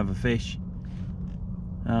catch another fish.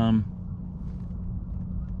 We'll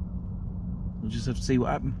just have to see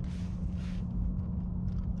what happens.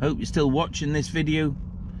 Hope you're still watching this video.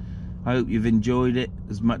 I hope you've enjoyed it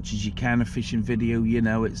as much as you can. A fishing video, you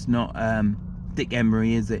know, it's not Dick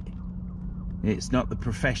Emery, is it? It's not the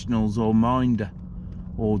Professionals or Minder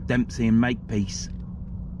or Dempsey and Makepeace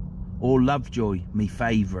or Lovejoy, me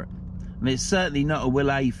favourite. And it's certainly not a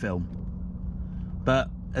Will A film.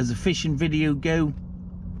 But as a fishing video go,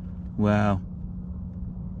 well,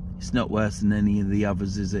 it's not worse than any of the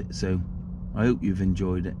others, is it? So I hope you've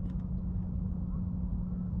enjoyed it.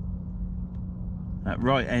 That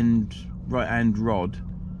right hand rod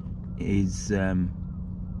is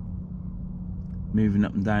moving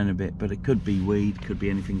up and down a bit, but it could be weed, could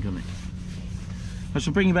be anything on it. I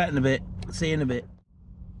shall bring you back in a bit. See you in a bit.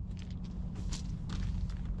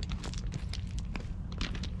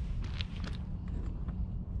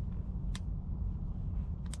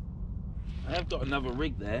 I have got another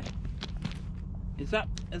rig there. Is that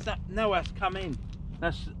no, that's come in.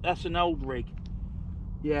 That's an old rig.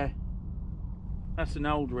 Yeah. That's an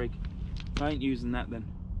old rig. I ain't using that then.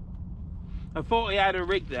 I thought he had a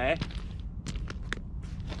rig there.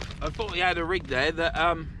 That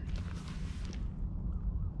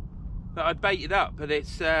I'd baited up, but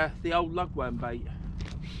it's the old lugworm bait.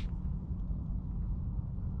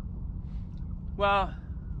 Well,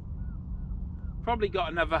 probably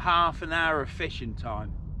got another half an hour of fishing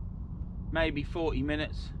time. Maybe 40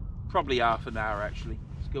 minutes. Probably half an hour actually.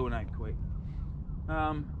 It's going out quick.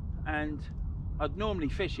 And I'd normally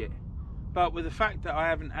fish it, but with the fact that I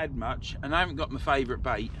haven't had much and I haven't got my favourite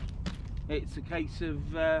bait, it's a case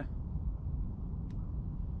of I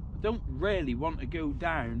don't really want to go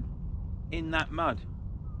down in that mud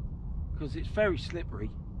because it's very slippery.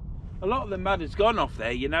 A lot of the mud has gone off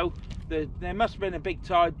there, you know. There must have been a big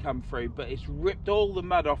tide come through, but it's ripped all the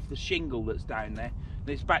mud off the shingle that's down there, and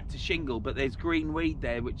it's back to shingle, but there's green weed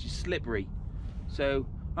there which is slippery. So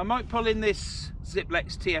I might pull in this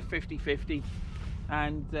Ziplex TF5050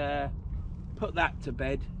 and put that to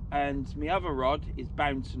bed, and my other rod is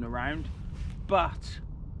bouncing around, but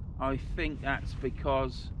I think that's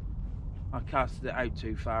because I casted it out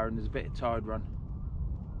too far and there's a bit of tide run.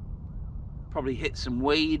 Probably hit some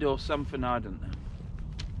weed or something, I don't know.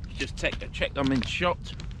 Just take a check I'm in shot.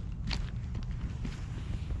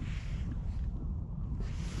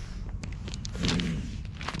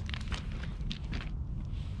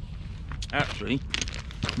 Actually,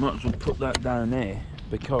 might as well put that down there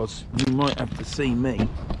because you might have to see me.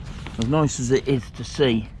 As nice as it is to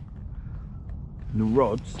see the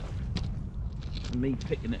rods and me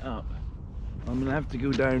picking it up, I'm going to have to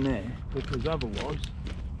go down there because otherwise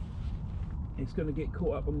it's going to get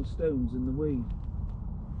caught up on the stones and the weed.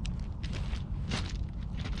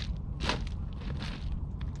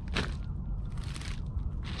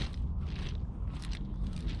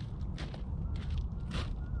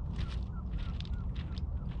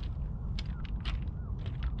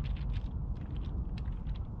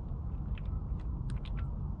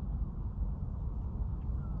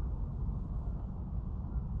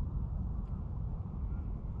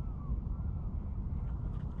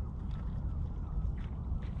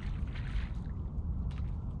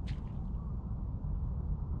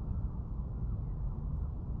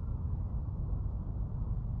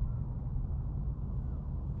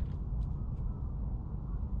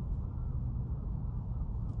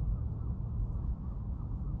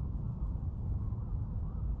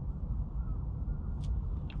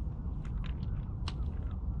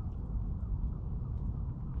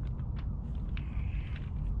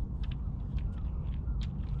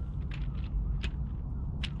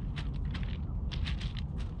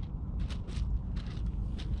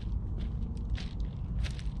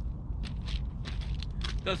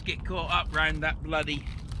 Does get caught up round that bloody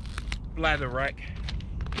bladder rack.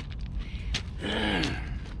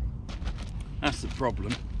 That's the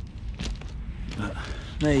problem. But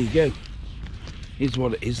there you go. Is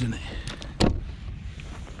what it is, isn't it?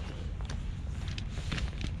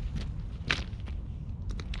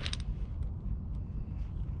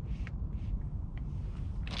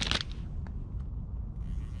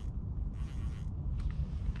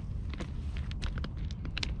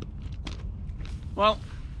 Well,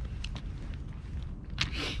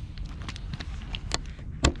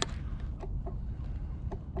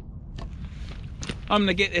 I'm going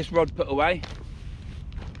to get this rod put away.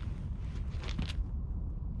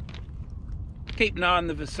 Keep an eye on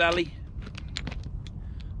the Vercelli.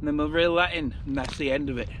 And then we'll reel that in. And that's the end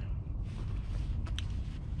of it.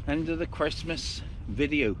 End of the Christmas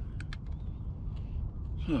video.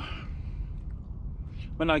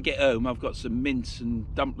 When I get home, I've got some mince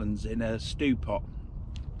and dumplings in a stew pot.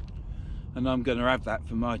 And I'm going to have that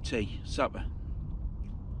for my tea, supper.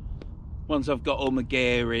 Once I've got all my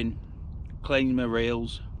gear in, clean my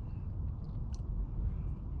reels.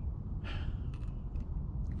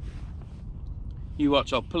 You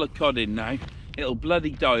watch, I'll pull a cod in now. It'll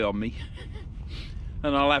bloody die on me.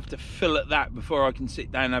 And I'll have to fillet that before I can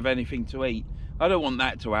sit down and have anything to eat. I don't want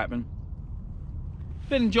that to happen. It's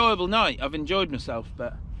been an enjoyable night. I've enjoyed myself,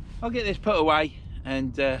 but I'll get this put away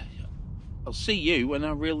and I'll see you when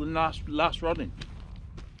I reel the last rod in.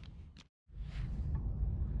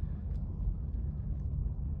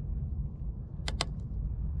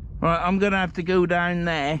 Right, I'm gonna have to go down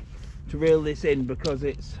there to reel this in because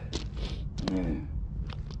it's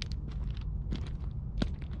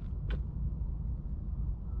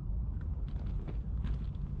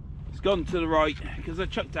gone to the right because I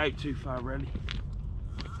chucked out too far really.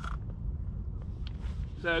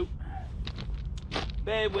 So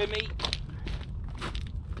bear with me.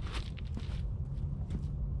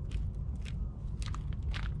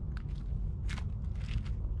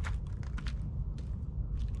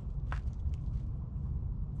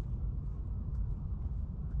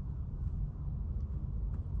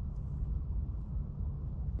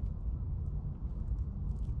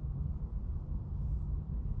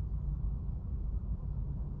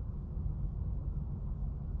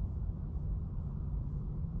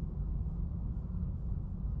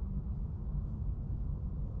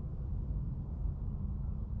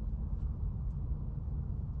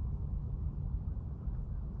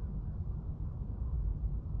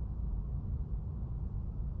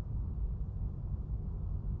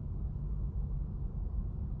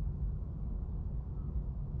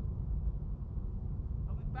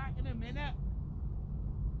 In a minute.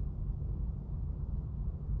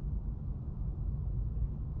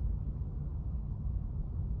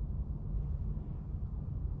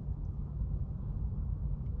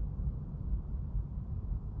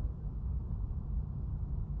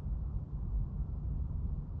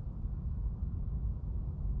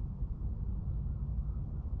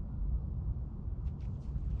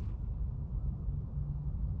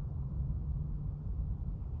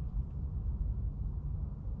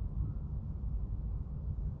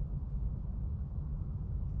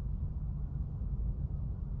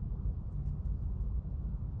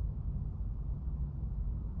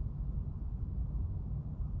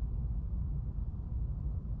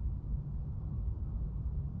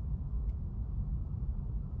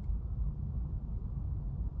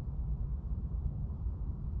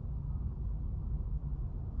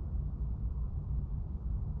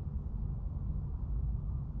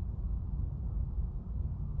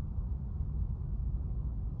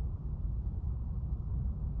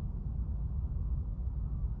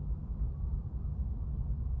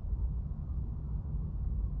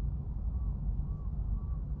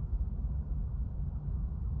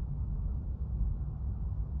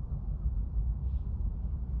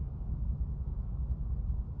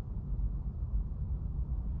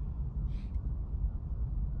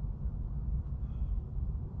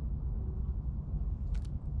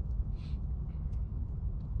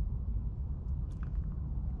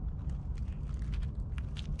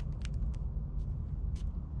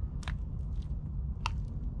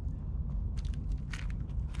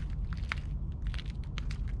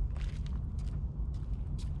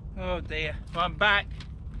 Oh dear, I'm back.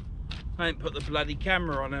 I ain't put the bloody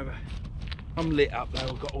camera on ever. I'm lit up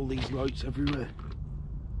though, I've got all these lights everywhere.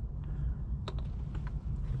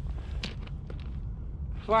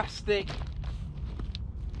 Plastic.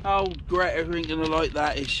 Oh, Greta ain't gonna like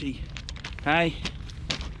that, is she? Hey?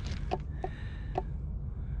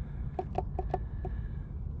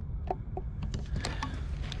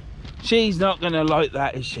 She's not gonna like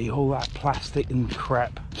that, is she? All that plastic and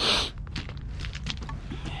crap.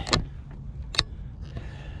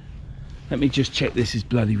 Let me just check this is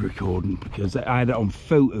bloody recording, because I had it on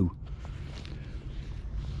photo.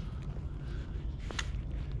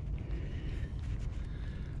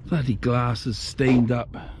 Bloody glass is stained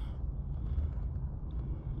up.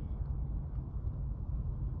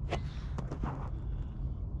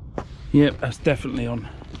 Yep, that's definitely on.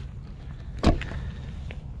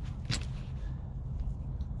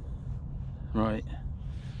 Right,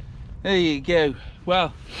 there you go.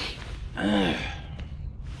 Well,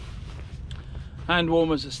 hand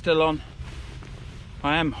warmers are still on.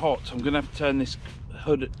 I am hot. I'm gonna have to turn this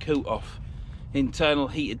hooded coat off, internal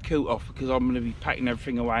heated coat off, because I'm gonna be packing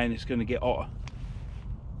everything away and it's gonna get hotter.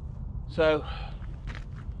 So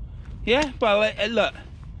yeah, well, look,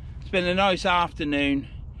 it's been a nice afternoon.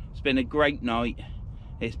 It's been a great night.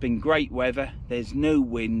 It's been great weather. There's no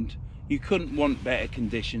wind. You couldn't want better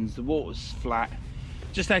conditions. The water's flat.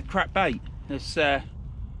 Just had crap bait. It's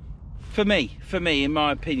for me, in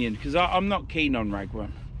my opinion, because I'm not keen on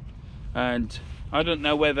ragworm, and I don't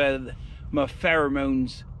know whether my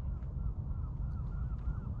pheromones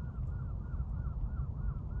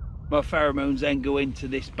then go into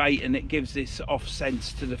this bait and it gives this off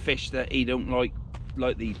sense to the fish that he don't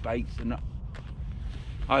like these baits. And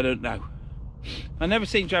I don't know. I never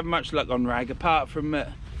seem to have much luck on rag, apart from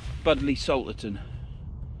Budley Salterton,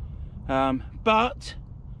 but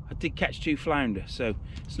I did catch 2 flounder, so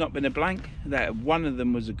it's not been a blank. That one of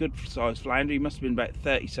them was a good sized flounder. He must have been about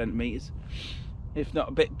 30 centimeters, if not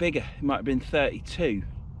a bit bigger. It might have been 32,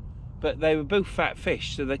 but they were both fat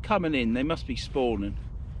fish, so they're coming in. They must be spawning,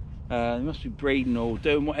 they must be breeding or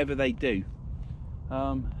doing whatever they do.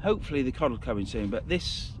 Hopefully the cod will come in soon, but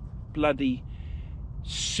this bloody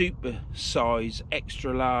super size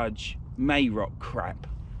extra large mayrock crap,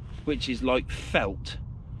 which is like felt,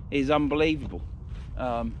 is unbelievable.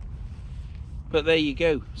 But there you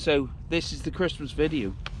go. So this is the Christmas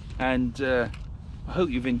video, and I hope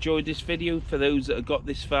you've enjoyed this video. For those that have got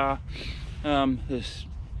this far, the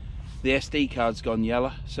SD card's gone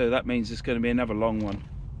yellow, so that means it's going to be another long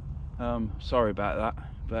one. Sorry about that,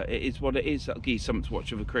 but it is what it is. That'll give you something to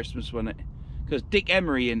watch over Christmas, won't it? Because Dick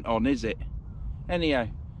Emery ain't on, is it? Anyhow,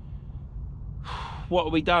 what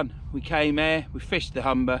have we done? We came here, we fished the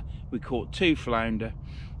Humber, we caught 2 flounder,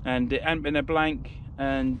 and it hasn't been a blank,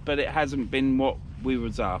 but it hasn't been what we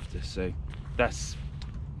was after. So that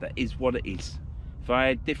is what it is. If I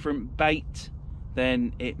had different bait,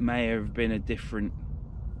 then it may have been a different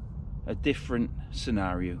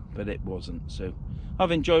scenario, but it wasn't. So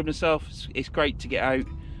I've enjoyed myself. It's great to get out.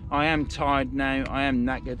 I am tired now. I am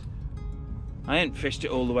knackered. I ain't fished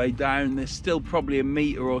it all the way down. There's still probably a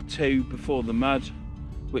metre or 2 before the mud,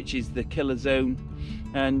 which is the killer zone,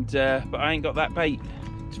 and but I ain't got that bait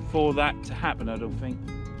for that to happen, I don't think.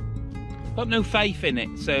 Got no faith in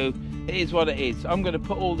it, so it is what it is. I'm going to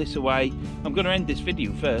put all this away. I'm going to end this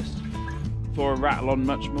video first before I rattle on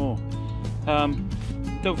much more.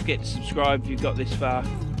 Don't forget to subscribe if you've got this far,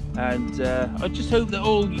 and I just hope that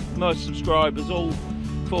all my subscribers, all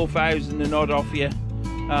 4,000 and odd off you,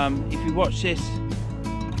 if you watch this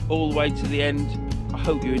all the way to the end, I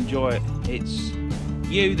hope you enjoy it. It's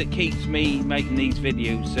you that keeps me making these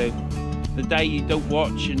videos, so the day you don't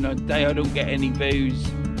watch and the day I don't get any views,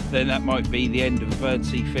 then that might be the end of Verns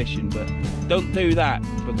sea fishing. But don't do that,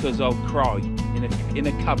 because I'll cry in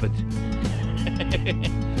a cupboard.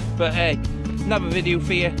 But hey, another video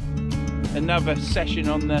for you, another session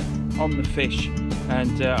on the fish,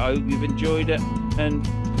 and I hope you've enjoyed it, and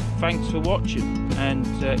thanks for watching and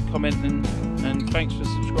commenting, and thanks for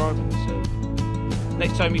subscribing. So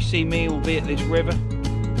next time you see me, we'll be at this river.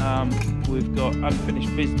 We've got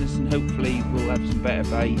unfinished business, and hopefully we'll have some better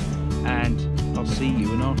bait, and I'll see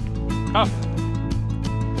you and on. Oh,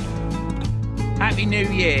 Happy New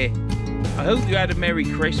Year. I hope you had a Merry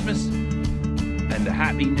Christmas and a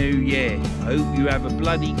Happy New Year. I hope you have a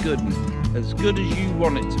bloody good one, as good as you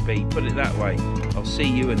want it to be, put it that way. I'll see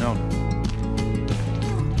you and on.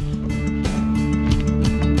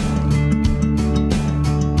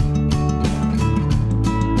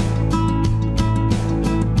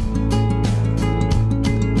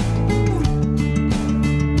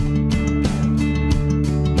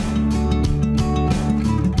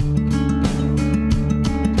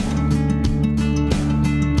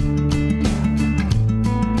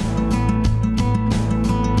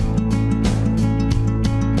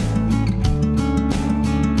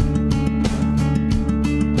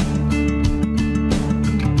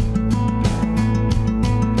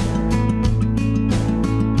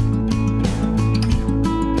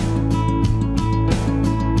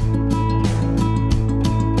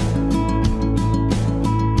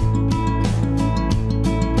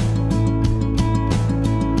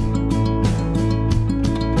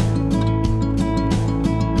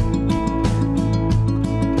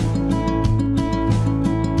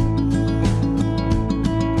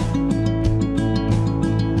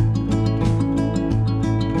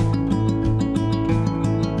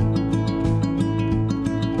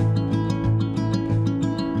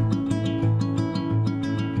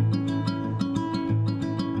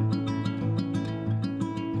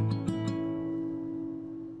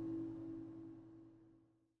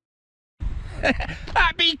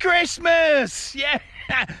 Happy Christmas! Yeah,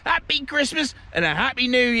 Happy Christmas and a Happy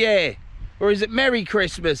New Year. Or is it Merry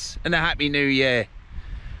Christmas and a Happy New Year?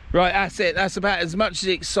 Right, that's it. That's about as much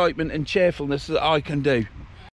excitement and cheerfulness that I can do.